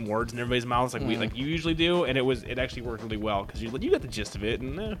 like, putting words in everybody's mouths like like you usually do. And it actually worked really well because you got the gist of it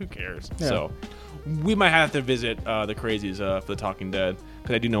and who cares? Yeah. So we might have to visit the Crazies for the Talking Dead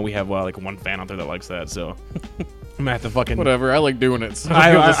because I do know we have like one fan out there that likes that. So we might have to fucking Whatever, I like doing it. So I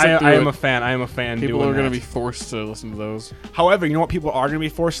am am a fan. I am a fan. People doing are going to that. be forced to listen to those. However, you know what people are going to be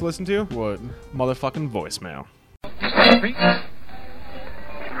forced to listen to? What? Motherfucking voicemail.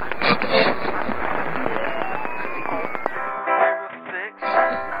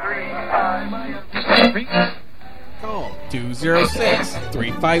 Call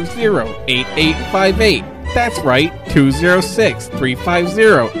 206-350-8858. That's right,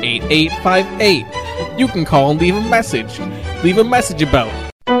 206-350-8858. You can call and leave a message. Leave a message about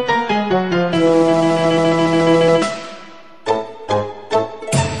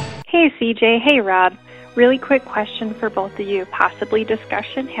Hey CJ, hey Rob. Really quick question for both of you, possibly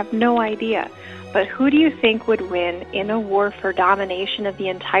discussion, have no idea. But who do you think would win in a war for domination of the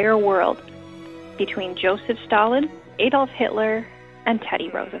entire world between Joseph Stalin, Adolf Hitler, and Teddy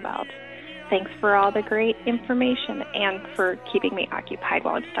Roosevelt? Thanks for all the great information and for keeping me occupied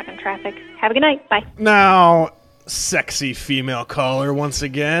while I'm stuck in traffic. Have a good night. Bye. Now, sexy female caller once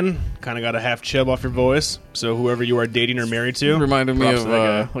again. Kind of got a half chub off your voice. So whoever you are dating or married to. reminded me props of to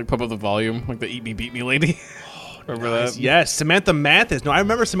that guy. like Pump Up the Volume, like the Eat Me Beat Me lady. Remember that? Yes, Samantha Mathis. No, I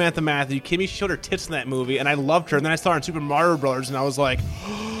remember Samantha Mathis. You kidding me? She showed her tits in that movie, and I loved her. And then I saw her in Super Mario Brothers, and I was like,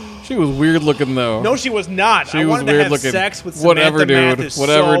 She was weird looking though. no, she was not. She I was wanted to weird have looking. sex with Whatever, Samantha dude. Mathis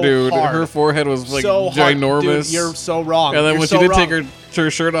Whatever, so dude. hard. Her forehead was like so hard. ginormous. Dude, you're so wrong. And then You're when so she did wrong. take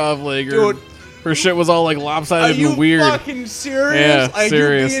her shirt off, like Dude. her shit was all like Are lopsided you and weird. fucking serious? Yeah, Are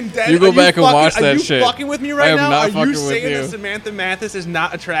serious. You being dead? You go Are back and fucking- watch that Are you shit. fucking with me I right am now? not Are you fucking with saying you. that Samantha Mathis is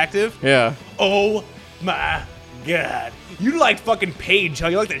not attractive? Yeah. Oh my god. You like fucking Paige, how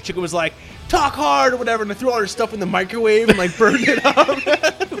you like that chick who was like, talk hard or whatever, and they threw all her stuff in the microwave and like burned it up.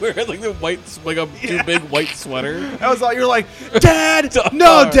 Wearing like the white, like a too big white sweater. That was all, you're like, Dad!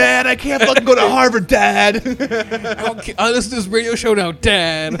 No, Dad, I can't fucking go to Harvard, Dad. I listen to this radio show now,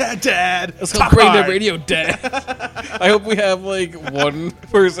 Dad. Dad. It's Talk called Brain hard. Dead Radio, Dad. I hope we have like one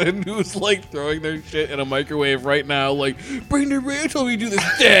person who's like throwing their shit in a microwave right now, like, Brain Dead Radio told me to do this,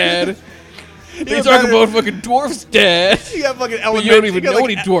 Dad. They Yeah, talk better- about fucking dwarfs, Dad. You have fucking But elementary. you don't even know like,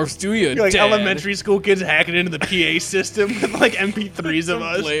 any dwarfs, do you, You're like Dad? elementary school kids hacking into the PA system with like MP3s of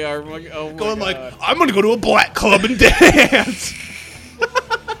us. Play our fucking, oh my Going God. like, I'm gonna go to a black club and dance.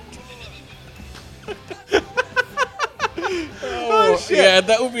 oh, shit. yeah,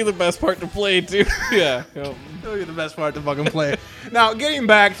 that would be the best part to play, too. Yeah. Yep. That would be the best part to fucking play. Now, getting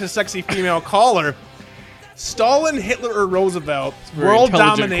back to sexy female caller, Stalin, Hitler, or Roosevelt, a very world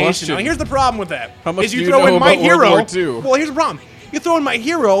intelligent domination. question. Now, here's the problem with that. How much is do you you throw know in my about World hero. War II? Well, here's the problem. You throw in my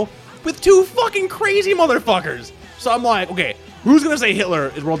hero with two fucking crazy motherfuckers. So I'm like, okay, who's gonna say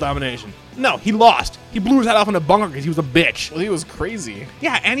Hitler is world domination? No, he lost. He blew his head off in a bunker because he was a bitch. Well, he was crazy.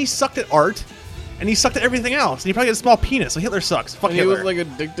 Yeah, and he sucked at art, and he sucked at everything else. And he probably had a small penis, so Hitler sucks. Fuck And he Hitler. was like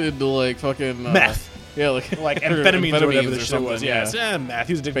addicted to like fucking Meth. Yeah, like Like amphetamines or whatever the or shit something, was. yeah. Yes, yeah, meth.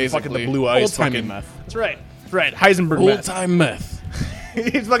 He was addicted to fucking Basically, the blue eyes. old-timey fucking meth. That's right. That's right. Heisenberg Old meth. time meth.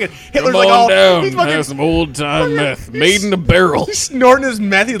 He's fucking Hitler's Come like on all. down, He's fucking have some old time meth made in a barrel. snorting his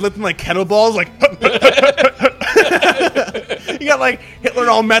meth. He's lifting like kettlebells. Like you got like Hitler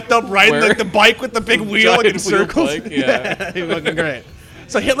all methed up, riding Where? like the bike with the big wheel like in Giant wheel circles. bike, yeah. He's fucking great.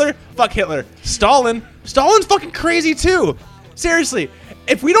 So Hitler, fuck Hitler. Stalin's fucking crazy too. Seriously,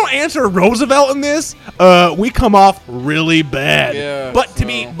 if we don't answer Roosevelt in this, we come off really bad. Yeah, but to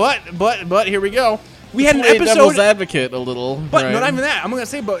be, but here we go. We had an Play devil's episode. advocate a little, But right? not even that. I'm gonna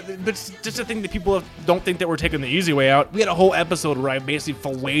say, but it's just a thing that people don't think that we're taking the easy way out. We had a whole episode where I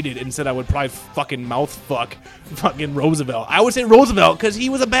basically waited and said I would probably fucking mouth fuck fucking Roosevelt. I would say Roosevelt because he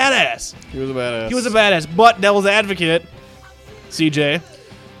was a badass. He was a badass. He was a badass. But devil's advocate, CJ,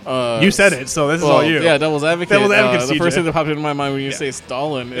 you said it, so this is all you. Yeah, devil's advocate. Devil's advocate, The CJ. first thing that popped into my mind when you say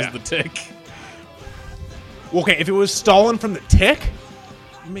Stalin is Yeah. the Tick. Okay, if it was Stalin from the Tick,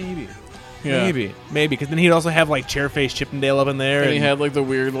 maybe. Yeah. Maybe, because then he'd also have like Chairface Chippendale up in there, And he had like the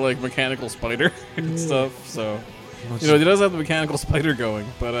weird like mechanical spider and stuff. So he does have the mechanical spider going.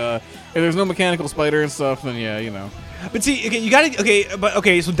 But if there's no mechanical spider and stuff, then yeah, But see, okay, you gotta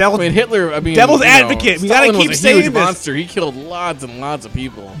so I mean, Hitler. I mean, Devil's advocate, we gotta Stalin keep was a saying huge this. monster. He killed lots and lots of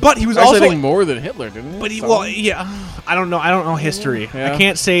people. But he was Actually, also I think more than Hitler, didn't he? But he, Stalin? well, yeah, I don't know history. Yeah. I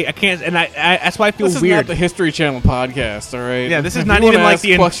can't, and I that's why I feel This is weird. not the History Channel podcast, all right? Yeah, this is If not you wanna even like ask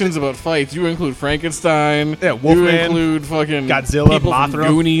the questions about fights. You include Frankenstein. Yeah, You Wolfman, include fucking Godzilla, people from Mothra.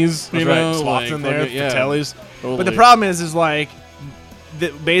 Goonies. That's You right, know, Sloth's in there, fucking- yeah, Fratellis. But the totally. problem is like,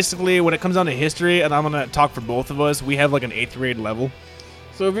 basically when it comes down to history, and I'm gonna talk for both of us, we have like an 8th grade level.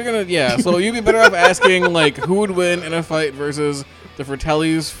 So if you're gonna, so you'd be better off asking like who would win in a fight versus the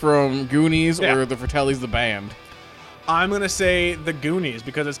Fratellis from Goonies Yeah. or the Fratellis the band. I'm gonna say the Goonies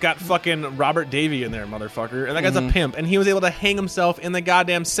because it's got fucking Robert Davey in there, motherfucker, and that guy's a pimp, and he was able to hang himself in the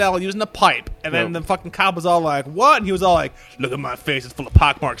goddamn cell using a pipe, and then Yep. the fucking cop was all like, "What?" And he was all like, "Look at my face, it's full of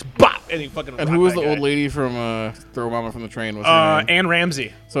pockmarks." Bop! And he fucking. And rocked who was that the old guy. lady from Throw Mama from the Train? What's her name? Anne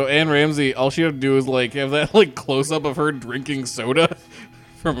Ramsey. So Anne Ramsey, all she had to do is like have that like close up of her drinking soda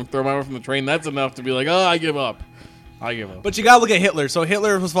from Throw Mama from the Train. That's enough to be like, oh, I give up. I give up. But you gotta look at Hitler. So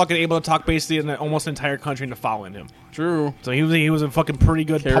Hitler was fucking able to talk basically in almost an entire country into following him. True, So he was a fucking pretty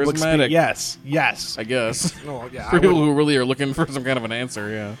good public Charismatic. speaker. Yes. I guess. Oh, yeah, For I people would- who really are looking for some kind of an answer,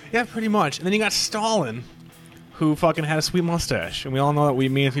 yeah. Yeah, pretty much. And then you got Stalin, who fucking had a sweet mustache, and we all know that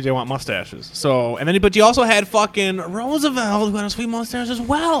me and TJ want mustaches. So, and then but you also had fucking Roosevelt, who had a sweet mustache as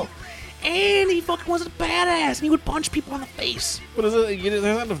well. And he fucking was a badass, and he would punch people in the face. But is it, there's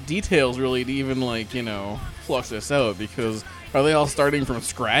not enough details really to even like flush this out because are they all starting from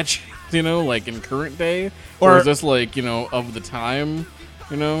scratch? Like in current day, or Or- is this like of the time?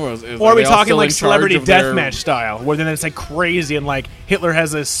 Or, Or are we they all talking still like in charge celebrity of their- deathmatch style, where then it's like crazy and like Hitler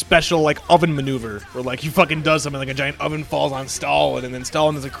has a special like oven maneuver, where like he fucking does something like a giant oven falls on Stalin, and then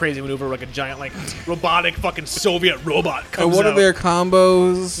Stalin does a crazy maneuver like a giant like robotic fucking Soviet robot comes And what out. are their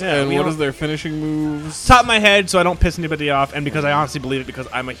combos? Yeah, and we what don't- is their finishing moves? Top of my head, so I don't piss anybody off, and because I honestly believe it, because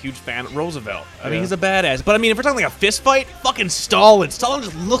I'm a huge fan of Roosevelt. I mean, Yeah. he's a badass. But I mean, if we're talking like a fist fight, fucking Stalin. Stalin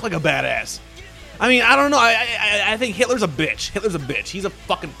just looked like a badass. I mean, I don't know. I think Hitler's a bitch. Hitler's a bitch. He's a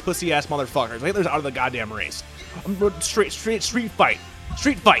fucking pussy ass motherfucker. Hitler's out of the goddamn race. Street fight.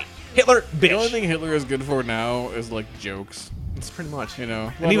 Street fight. Hitler, bitch. The only thing Hitler is good for now is like jokes. It's pretty much. A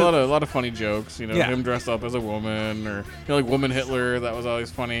And even- lot of funny jokes. Yeah. Him dressed up as a woman, or like woman Hitler. That was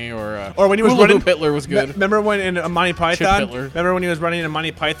always funny. Or Or when he was Hula running, Hoop Hitler was good. Remember when in Monty Python? Hitler. Remember when he was running in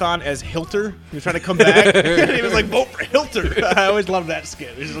Monty Python as Hilter? He was trying to come back, and he was like, "Vote for Hilter." I always loved that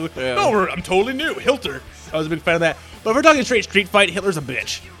skit. He just looked, Yeah. "No, I'm totally new, Hilter." I was a big fan of that. But if we're talking straight street fight, Hitler's a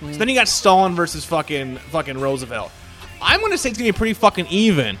bitch. So then you got Stalin versus fucking Roosevelt. I'm gonna say it's gonna be pretty fucking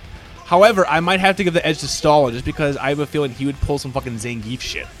even. However, I might have to give the edge to Stalin just because I have a feeling he would pull some fucking Zangief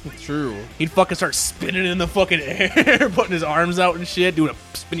shit. True. He'd fucking start spinning in the fucking air, putting his arms out and shit, doing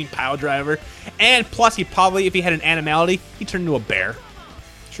a spinning pile driver. And plus, he probably, if he had an animality, he'd turn into a bear.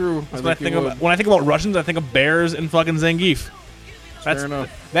 True. When I think about Russians, I think of bears and fucking Zangief. Fair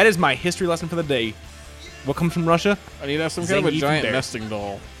enough. That is my history lesson for the day. What comes from Russia? I need to have some kind of a Zangief giant bear. nesting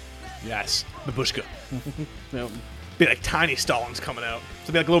doll. Yes, babushka. Yep. Be like tiny Stalins coming out.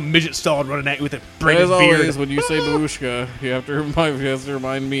 So be like a little midget Stalin running at you with a But braided as beard. always, when you say babushka, you have to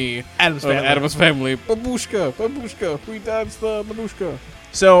remind me Addams of Family. Addams Family. Babushka, babushka, we dance the babushka.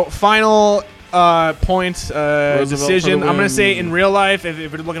 So final point decision. for the I'm gonna win. say in real life, if you're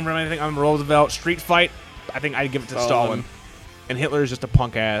looking for anything, I'm Roosevelt. Street fight, I think I'd give it to Stalin. Stalin. And Hitler is just a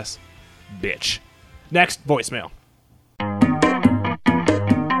punk ass bitch. Next voicemail.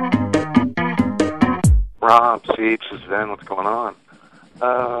 Rob, Siege, this is Ben. What's going on?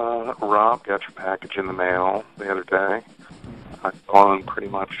 Rob, got your package in the mail the other day. I've gone pretty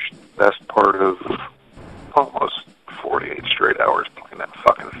much the best part of almost 48 straight hours playing that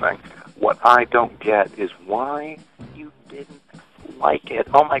fucking thing. What I don't get is why you didn't like it.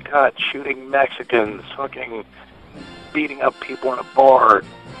 Oh my God, shooting Mexicans, fucking beating up people in a bar,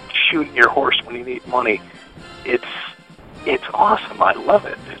 shooting your horse when you need money. It's awesome. I love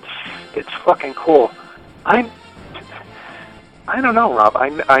it. It's fucking cool. I don't know, Rob.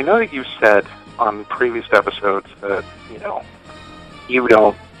 I know that you said on previous episodes that, you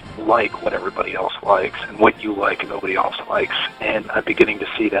don't like what everybody else likes, and what you like and nobody else likes, and I'm beginning to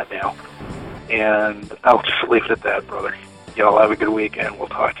see that now. And I'll just leave it at that, brother. Y'all have a good weekend. We'll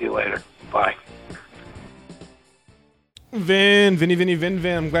talk to you later. Bye. Vin.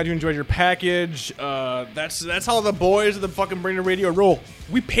 I'm glad you enjoyed your package. That's how the boys of the fucking Brain Dead Radio roll.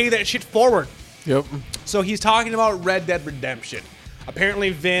 We pay that shit forward. Yep. So he's talking about Red Dead Redemption.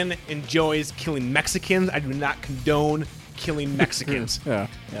 Apparently Vin enjoys killing Mexicans. I do not condone killing Mexicans Yeah.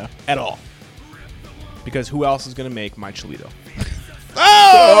 at all. Because who else is going to make my Cholito?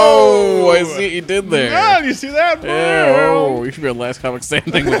 Oh, I see what you did there. Yeah, you see that? Yeah, oh, you should be on Last Comic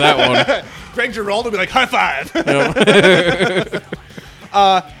Standing with that one. Greg Giraldo will be like, high five. Yep.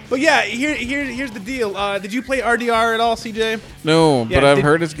 But yeah, here's the deal. Did you play RDR at all, CJ? No, Yeah, but I've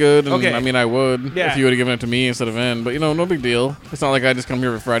heard it's good, and Okay. I mean, I would Yeah. if you would have given it to me instead of N. But, no big deal. It's not like I just come here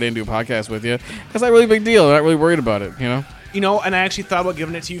every Friday and do a podcast with you. That's not really a big deal. I'm not really worried about it, And I actually thought about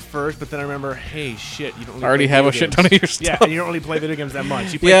giving it to you first, but then I remember, hey, shit, you don't really I already play have a video shit ton of games. your stuff. Yeah, and you don't really play video games that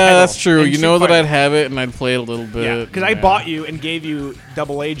much. You play Yeah, Peggle that's true. and You Street know that Fighter. I'd have it, and I'd play it a little bit. Yeah, because I bought you and gave you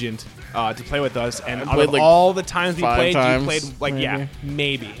Double Agent to play with us, and out played, of like, all the times we 5 played, times, you played like maybe.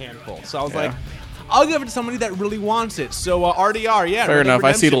 maybe a handful. So I was Yeah. like, I'll give it to somebody that really wants it. So RDR, yeah, Fair Red Dead enough.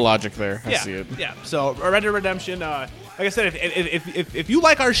 I see the Redemption. logic there. I see it. Yeah. So Red Dead Redemption. Like I said, if you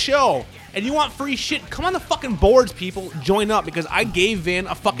like our show and you want free shit, come on the fucking boards, people. Join up because I gave Vin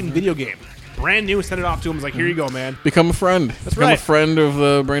a fucking video game, brand new. Sent it off to him. I was like, here you go, man. Become a friend. Become right. a friend of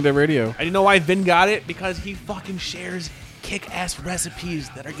the Brain Dead Radio. And you know why Vin got it? Because he fucking shares kick-ass recipes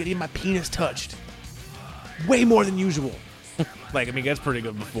that are getting my penis touched. Way more than usual. That's pretty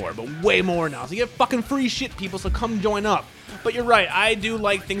good before, but way more now. So you get fucking free shit, people, so come join up. But you're right, I do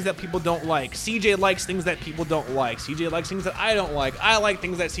like things that people don't like. CJ likes things that people don't like. CJ likes things that I don't like. I like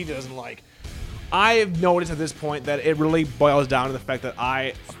things that CJ doesn't like. I've noticed at this point that it really boils down to the fact that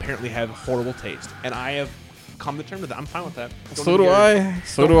I apparently have horrible taste. And I have come to terms with that. I'm fine with that. So do I.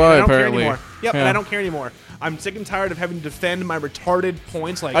 So do I, don't care apparently. anymore. Yep, Yeah. and I don't care anymore. I'm sick and tired of having to defend my retarded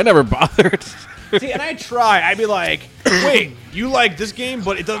points. Like, I never bothered. see, and I try. I'd be like, wait, you like this game,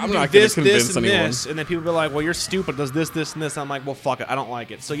 but it doesn't I'm do not gonna this, convince this, and anyone. this. And then people be like, well, you're stupid. It does this, this, and this. I'm like, well, fuck it. I don't like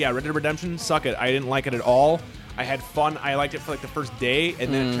it. So yeah, Red Dead Redemption, suck it. I didn't like it at all. I had fun. I liked it for like the first day,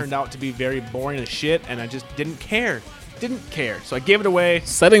 and then it turned out to be very boring as shit, and I just didn't care. So I gave it away.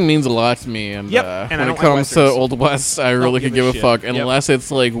 Setting means a lot to me, and, Yep, and I when don't it like comes to Westerns. Old West, I really give could give a a shit. fuck, Yep. unless it's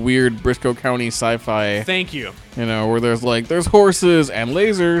like weird Briscoe County sci-fi, Thank you. where there's horses and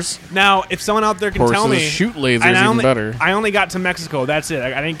lasers. Now, if someone out there can tell Horses me, shoot lasers and I even only, better. I only got to Mexico. That's it.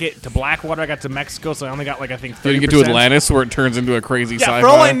 I didn't get to Blackwater. I got to Mexico, so I only got like I think 30%. Then you get to Atlantis, where it turns into a crazy Yeah, sci-fi. for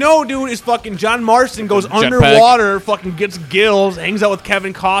all I know, dude, is fucking John Marston goes Jetpack. underwater, fucking gets gills, hangs out with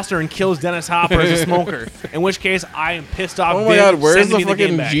Kevin Costner, and kills Dennis Hopper as a smoker. In which case, I am pissed off. Oh my god, where's Send the me fucking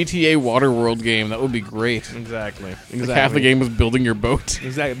game back. GTA Waterworld game? That would be great. Exactly. Like half the game was building your boat.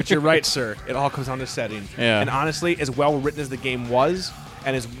 Exactly. But you're right, sir. It all comes down to setting. Yeah. And honestly, as well written as the game was,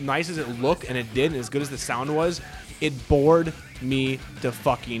 and as nice as it looked, and it did, and as good as the sound was, it bored me to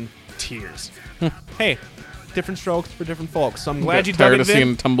fucking tears. Hey, different strokes for different folks. So I'm glad you dug tired it, of Vin.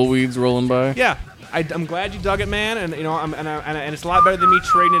 seeing tumbleweeds rolling by. Yeah, I'm glad you dug it, man, and and it's a lot better than me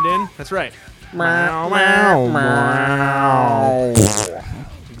trading it in. That's right.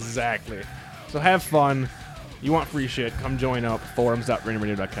 Exactly. So have fun. You want free shit? Come join up.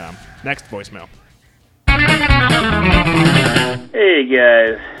 Forums.brainradio.com. Next voicemail. Hey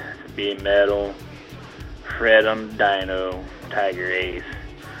guys, B Metal, Fred on the Dino, Tiger Ace.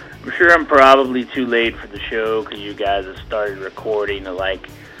 I'm sure I'm probably too late for the show because you guys have started recording at like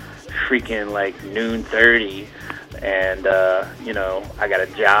freaking like noon 30, and I got a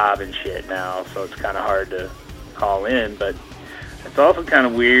job and shit now, so it's kind of hard to call in. But it's also kind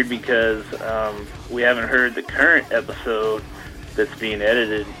of weird because we haven't heard the current episode that's being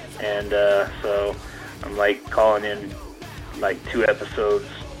edited, and so I'm like calling in like 2 episodes,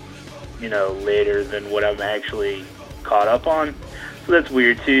 later than what I'm actually caught up on. So that's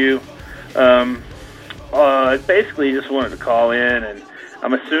weird too. Basically just wanted to call in, and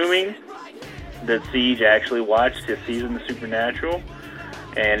I'm assuming that Siege actually watched his season of Supernatural,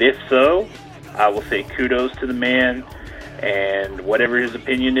 and if so, I will say kudos to the man, and whatever his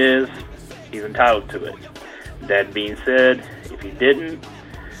opinion is, he's entitled to it. That being said, if he didn't,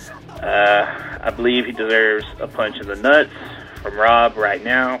 I believe he deserves a punch in the nuts from Rob right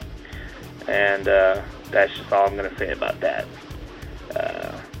now, and that's just all I'm going to say about that.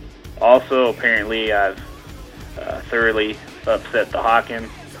 Also, apparently, I've thoroughly upset the Hawken.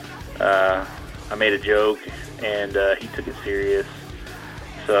 I made a joke, and he took it serious.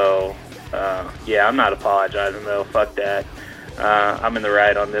 So Yeah, I'm not apologizing though. Fuck that. I'm in the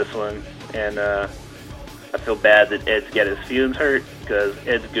right on this one, and I feel bad that Ed's got his feelings hurt because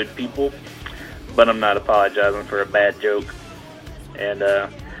Ed's good people, but I'm not apologizing for a bad joke, and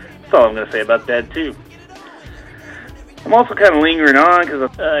that's all I'm gonna say about that too. I'm also kind of lingering on because,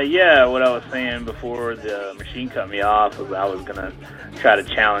 what I was saying before the machine cut me off was I was gonna try to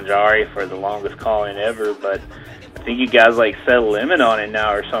challenge Ari for the longest call-in ever, but I think you guys like set a limit on it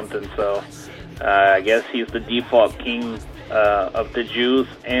now or something. So I guess he's the default king of the Jews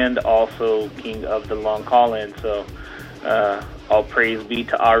and also king of the long call-in. So all praise be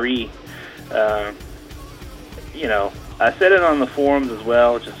to Ari. I said it on the forums as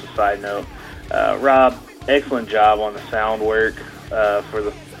well. Just a side note, Rob. Excellent job on the sound work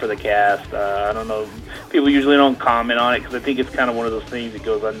for the cast. I don't know, people usually don't comment on it because I think it's kind of one of those things that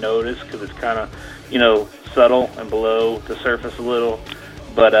goes unnoticed because it's kind of, subtle and below the surface a little.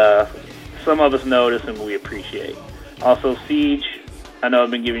 But some of us notice and we appreciate. Also, Siege, I know I've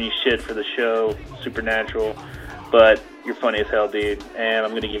been giving you shit for the show, Supernatural, but you're funny as hell, dude, and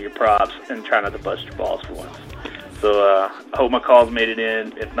I'm going to give you props and try not to bust your balls for once. So I hope my calls made it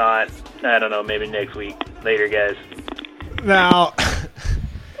in. If not, I don't know, maybe next week. Later, guys. Now,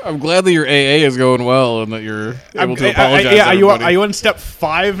 I'm glad that your AA is going well and that you're able to apologize. To are everybody. you on step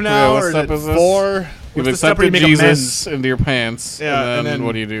 5 now, Yeah, what or step is is it this? 4? You've What's the step where accepted you make Jesus amends? into your pants. Yeah, and then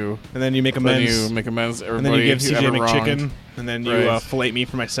what do you do? And then you make Then amends. you make amends to And everybody. then you give you CJ ever McChicken, wronged. and then you Right. fillet me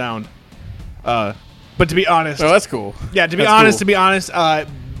for my sound. But to be honest, Oh, that's cool. yeah, to be That's honest, cool.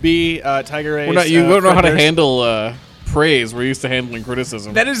 Tiger Ace. We're not, you don't know how to Fred Durst. handle praise. We're used to handling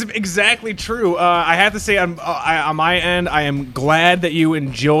criticism. That is exactly true. I have to say, on my end, I am glad that you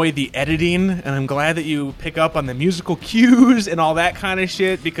enjoy the editing, and I'm glad that you pick up on the musical cues and all that kind of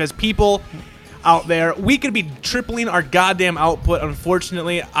shit, because people out there, we could be tripling our goddamn output.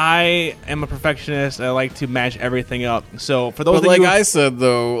 Unfortunately, I am a perfectionist. I like to match everything up. So for those But that like you, I said,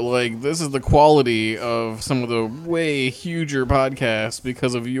 though, like this is the quality of some of the way huger podcasts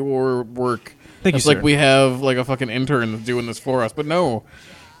because of your work. Thank you, it's like sir. we have like a fucking intern that's doing this for us. But no,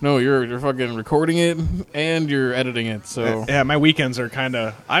 you're fucking recording it and you're editing it. So yeah, my weekends are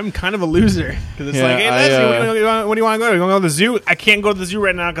I'm kind of a loser, because it's Yeah, like, hey, I, Leslie, where do you want to go? You want to go to the zoo? I can't go to the zoo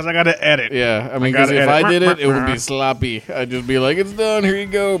right now because I got to edit. yeah, I mean, gotta because if edit. I did it, it would be sloppy. I'd just be like, it's done. Here you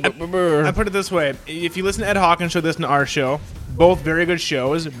go. I put it this way: if you listen to Ed Hawkins' show, listen to our show. Both very good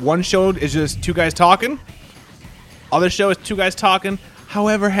shows. One show is just two guys talking. Other show is two guys talking.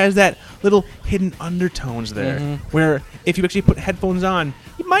 However, has that little hidden undertones there, where if you actually put headphones on,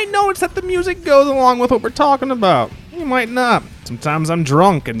 you might notice that the music goes along with what we're talking about. You might not. Sometimes I'm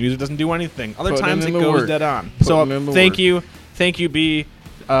drunk and music doesn't do anything. Other Putting times in it the goes work. dead on. Putting So in the thank work. you, B.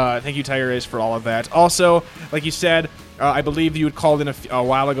 Thank you, Tiger Ace, for all of that. Also, like you said, I believe you had called in a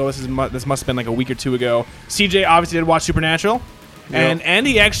while ago. This must have been like a week or two ago. CJ obviously did watch Supernatural, and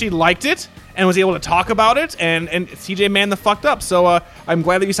he actually liked it and was able to talk about it. And CJ man the fucked up. So I'm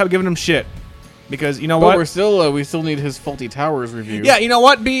glad that you stopped giving him shit, because you know But what? we still need his Faulty Towers review. Yeah, you know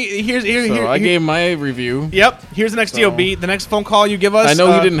what? B, So I gave my review. Yep. Here's the next deal. B, the next phone call you give us. I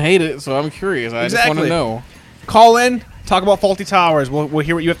know you didn't hate it, so I'm curious. I just want exactly. to know. Call in. Talk about Faulty Towers. We'll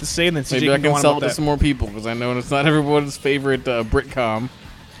hear what you have to say, and then CJ Maybe I can go can on sell about it to that. some more people because I know it's not everyone's favorite Britcom.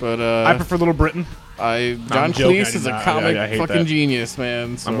 But I prefer Little Britain. John I'm joking, Cleese I is do a not. comic I hate fucking that. genius,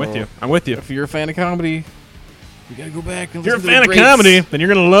 man. So I'm with you. I'm with you. If you're a fan of comedy, you gotta go back and If you're a listen to fan the of greats. comedy, then you're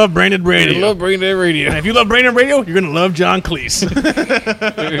gonna love Branded Radio. You love Brain Dead Radio. And if you love Branded Radio, you're gonna love John Cleese.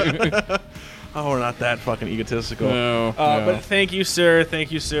 Oh, we're not that fucking egotistical. No, But thank you, sir.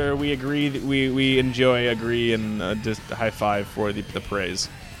 Thank you, sir. We agree. We agree, and just a high five for the praise.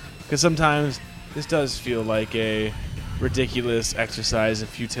 Because sometimes this does feel like a ridiculous exercise of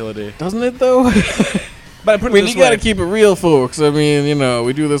futility. Doesn't it though? But I put it I mean, this you gotta way. keep it real, folks. I mean,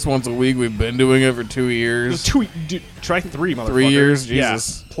 we do this once a week. We've been doing it for 2 years. Try 3, motherfucker. 3 years? Yeah,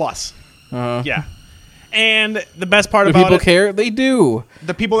 Jesus. plus. Uh, Yeah. And the best part Do about people it, care? They do.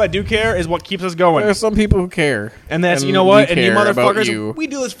 the people that do care is what keeps us going. There are some people who care. And that's, And you know what? we And you care about motherfuckers, you. we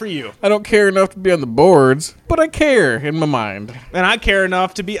do this for you. I don't care enough to be on the boards, but I care in my mind. And I care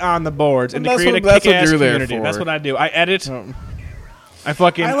enough to be on the boards and to that's create what- a that's what kick-ass you're there community. for. That's what I do. I edit. I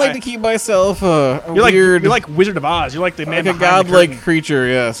fucking. I like to keep myself a You're like weird, you're like Wizard of Oz. You're like the man like a behind the godlike curtain. creature.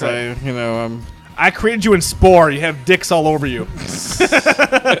 Yes, Right. I'm. I created you in Spore. You have dicks all over you.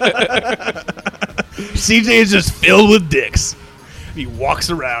 CJ is just filled with dicks. He walks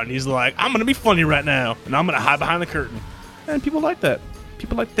around. He's like, I'm gonna be funny right now, and I'm gonna hide behind the curtain. And people like that.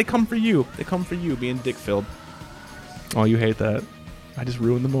 They come for you. They come for you being dick filled. Oh, you hate that. I just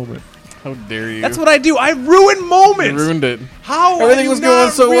ruined the moment. How dare you? That's what I do. I ruin moments. You ruined it. How? Everything do was you going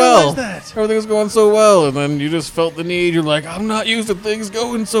not so realize well. That? Everything was going so well, and then you just felt the need. You're like, I'm not used to things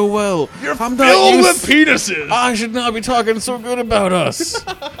going so well. I'm not Filled used. with penises. I should not be talking so good about us.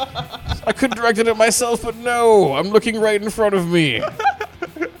 I could direct it myself, but no, I'm looking right in front of me.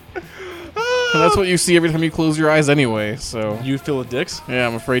 And that's what you see every time you close your eyes anyway, so... You fill with dicks? Yeah,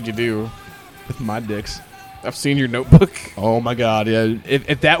 I'm afraid you do. With my dicks. I've seen your notebook. Oh my god, yeah.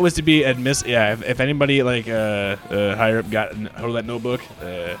 If that was to be if anybody like higher up got hold of that notebook,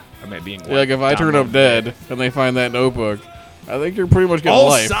 I might be in Yeah, like if I turn up dead and they find that notebook, I think you're pretty much getting all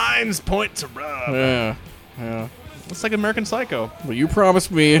life. signs point to Rob. Yeah. It's like American Psycho. But you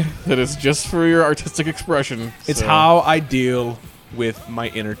promised me that it's just for your artistic expression. It's so- how I deal with my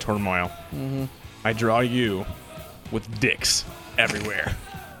inner turmoil. Mm-hmm. I draw you with dicks everywhere.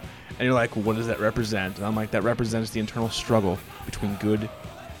 And you're like, what does that represent? And I'm like, that represents the internal struggle between good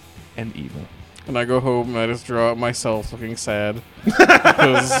and evil. And I go home and I just draw myself looking sad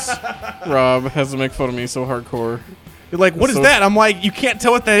because Rob has to make fun of me so hardcore. You're like, what is So- that? I'm like, you can't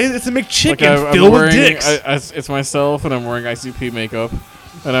tell what that is. It's a McChicken I'm filled with wearing, dicks. it's myself, and I'm wearing ICP makeup,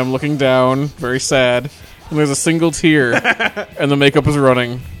 and I'm looking down, very sad, and there's a single tear, and the makeup is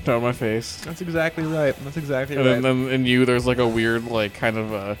running down my face. That's exactly right. That's exactly And then in you, there's like a weird, like kind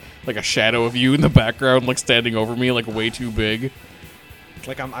of like a shadow of you in the background, like standing over me, like way too big.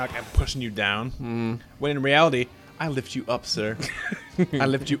 Like I'm pushing you down. When in reality, I lift you up, sir. I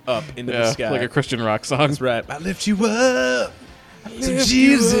lift you up into the Yeah, sky. like a Christian rock song. That's right. I lift you up. So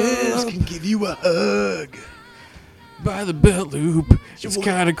Jesus can give you a hug. By the belt loop, it's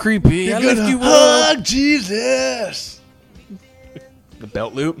kind of creepy. I You're lift gonna you hug up. Jesus. The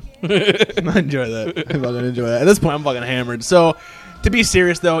belt loop. I enjoy that. I fucking enjoy that. At this point, I'm fucking hammered. So, to be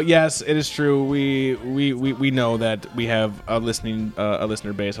serious though, yes, it is true. We know that we have a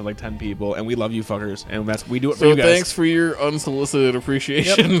listener base of like 10 people, and we love you fuckers, and we do it for So you guys. thanks for your unsolicited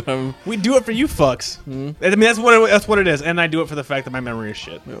appreciation. We do it for you fucks. I mean, that's what it is, and I do it for the fact that my memory is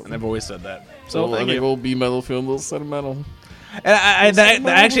shit, and I've always said that. So I thank think you. we'll be metal feeling a little sentimental. And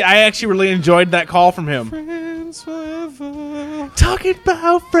I actually really enjoyed that call from him. Friends forever. Talking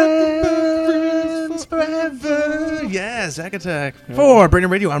about friends forever. Yeah, Zack Attack. For Brain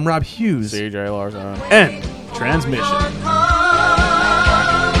Radio, I'm Rob Hughes. CJ Larson. End transmission.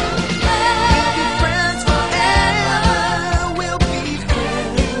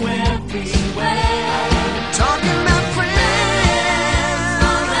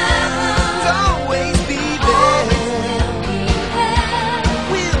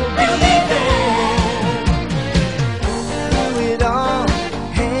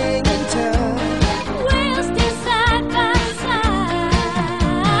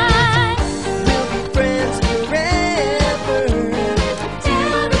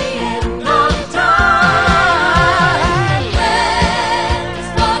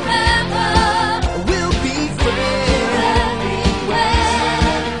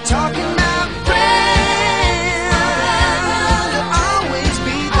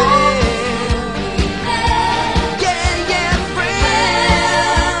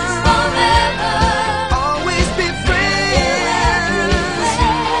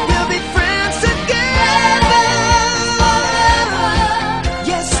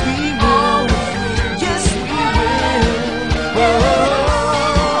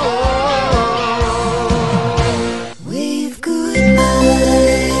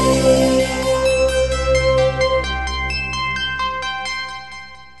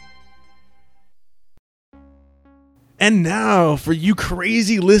 And now, for you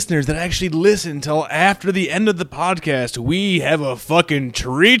crazy listeners that actually listen till after the end of the podcast, we have a fucking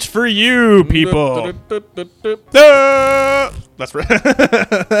treat for you, people. That's right.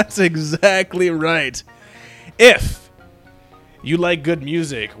 That's exactly right. If you like good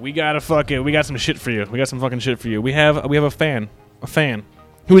music, we got some shit for you. We got some fucking shit for you. We have a fan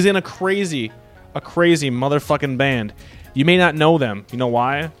who is in a crazy motherfucking band. You may not know them. You know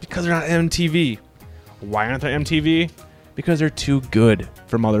why? Because they're not MTV. Why aren't they MTV? Because they're too good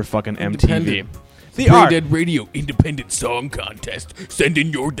for motherfucking MTV. They are. Dead Radio Independent Song Contest. Send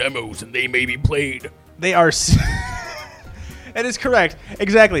in your demos and they may be played. They are. That is correct.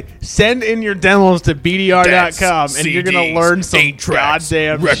 Exactly. Send in your demos to BDR.com and you're going to learn some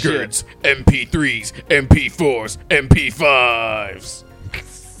goddamn records, shit. MP3s, MP4s, MP5s.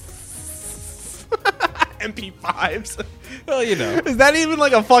 MP5s. Well, you know. Is that even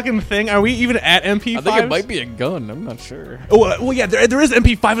like a fucking thing? Are we even at MP5s? I think it might be a gun. I'm not sure. Oh, well, yeah, there is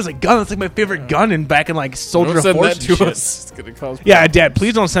MP5 as a gun. It's like my favorite gun in back in like Soldier Don't of send Force that and to shit. us. It's gonna cause Yeah, problems. Dad,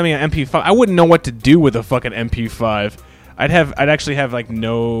 please don't send me an MP5. I wouldn't know what to do with a fucking MP5. I'd actually have like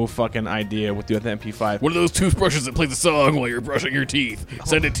no fucking idea what to do with the MP5. One of those toothbrushes that plays a song while you're brushing your teeth.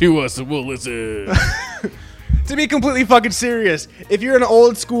 Send it to us and we'll listen. To be completely fucking serious, if you're an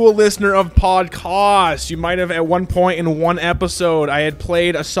old school listener of podcasts, you might have at one point in one episode I had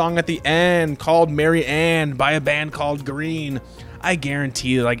played a song at the end called Mary Ann by a band called Green. I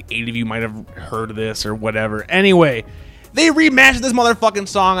guarantee that like 8 of you might have heard of this or whatever. Anyway, they remastered this motherfucking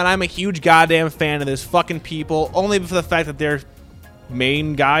song, and I'm a huge goddamn fan of this fucking people, only for the fact that their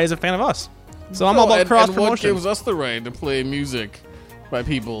main guy is a fan of us. So I'm all about cross and what promotion. gives us the right to play music by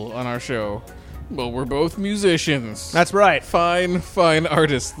people on our show? Well, we're both musicians. That's right. Fine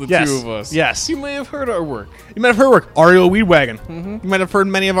artists, the Yes. two of us. Yes. You may have heard our work. You might have heard work. Ariel Weedwagon. You might have heard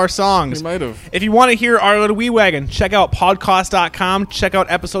many of our songs. You might have. If you want to hear Ariel Weedwagon, check out podcast.com. Check out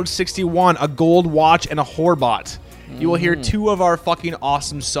episode 61, A Gold Watch and a Whorebot. You will hear 2 of our fucking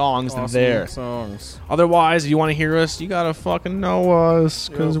awesome songs there. Songs. Otherwise, if you want to hear us, you gotta fucking know us,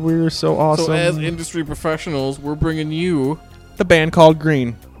 because we're so awesome. So as industry professionals, we're bringing you the band called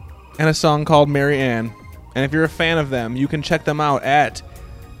Green and a song called Mary Ann. And if you're a fan of them, you can check them out at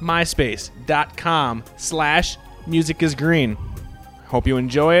myspace.com/musicisgreen. Hope you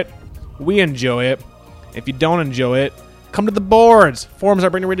enjoy it. We enjoy it. If you don't enjoy it, come to the boards.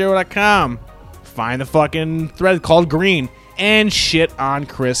 Forums@brainradio.com. Find the fucking thread called Green and shit on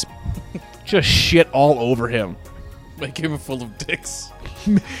Chris. Just shit all over him. make him full of dicks.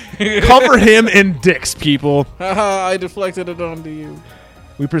 Cover him in dicks, people. Haha, I deflected it onto you.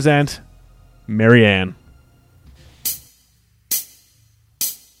 We present Mary Ann.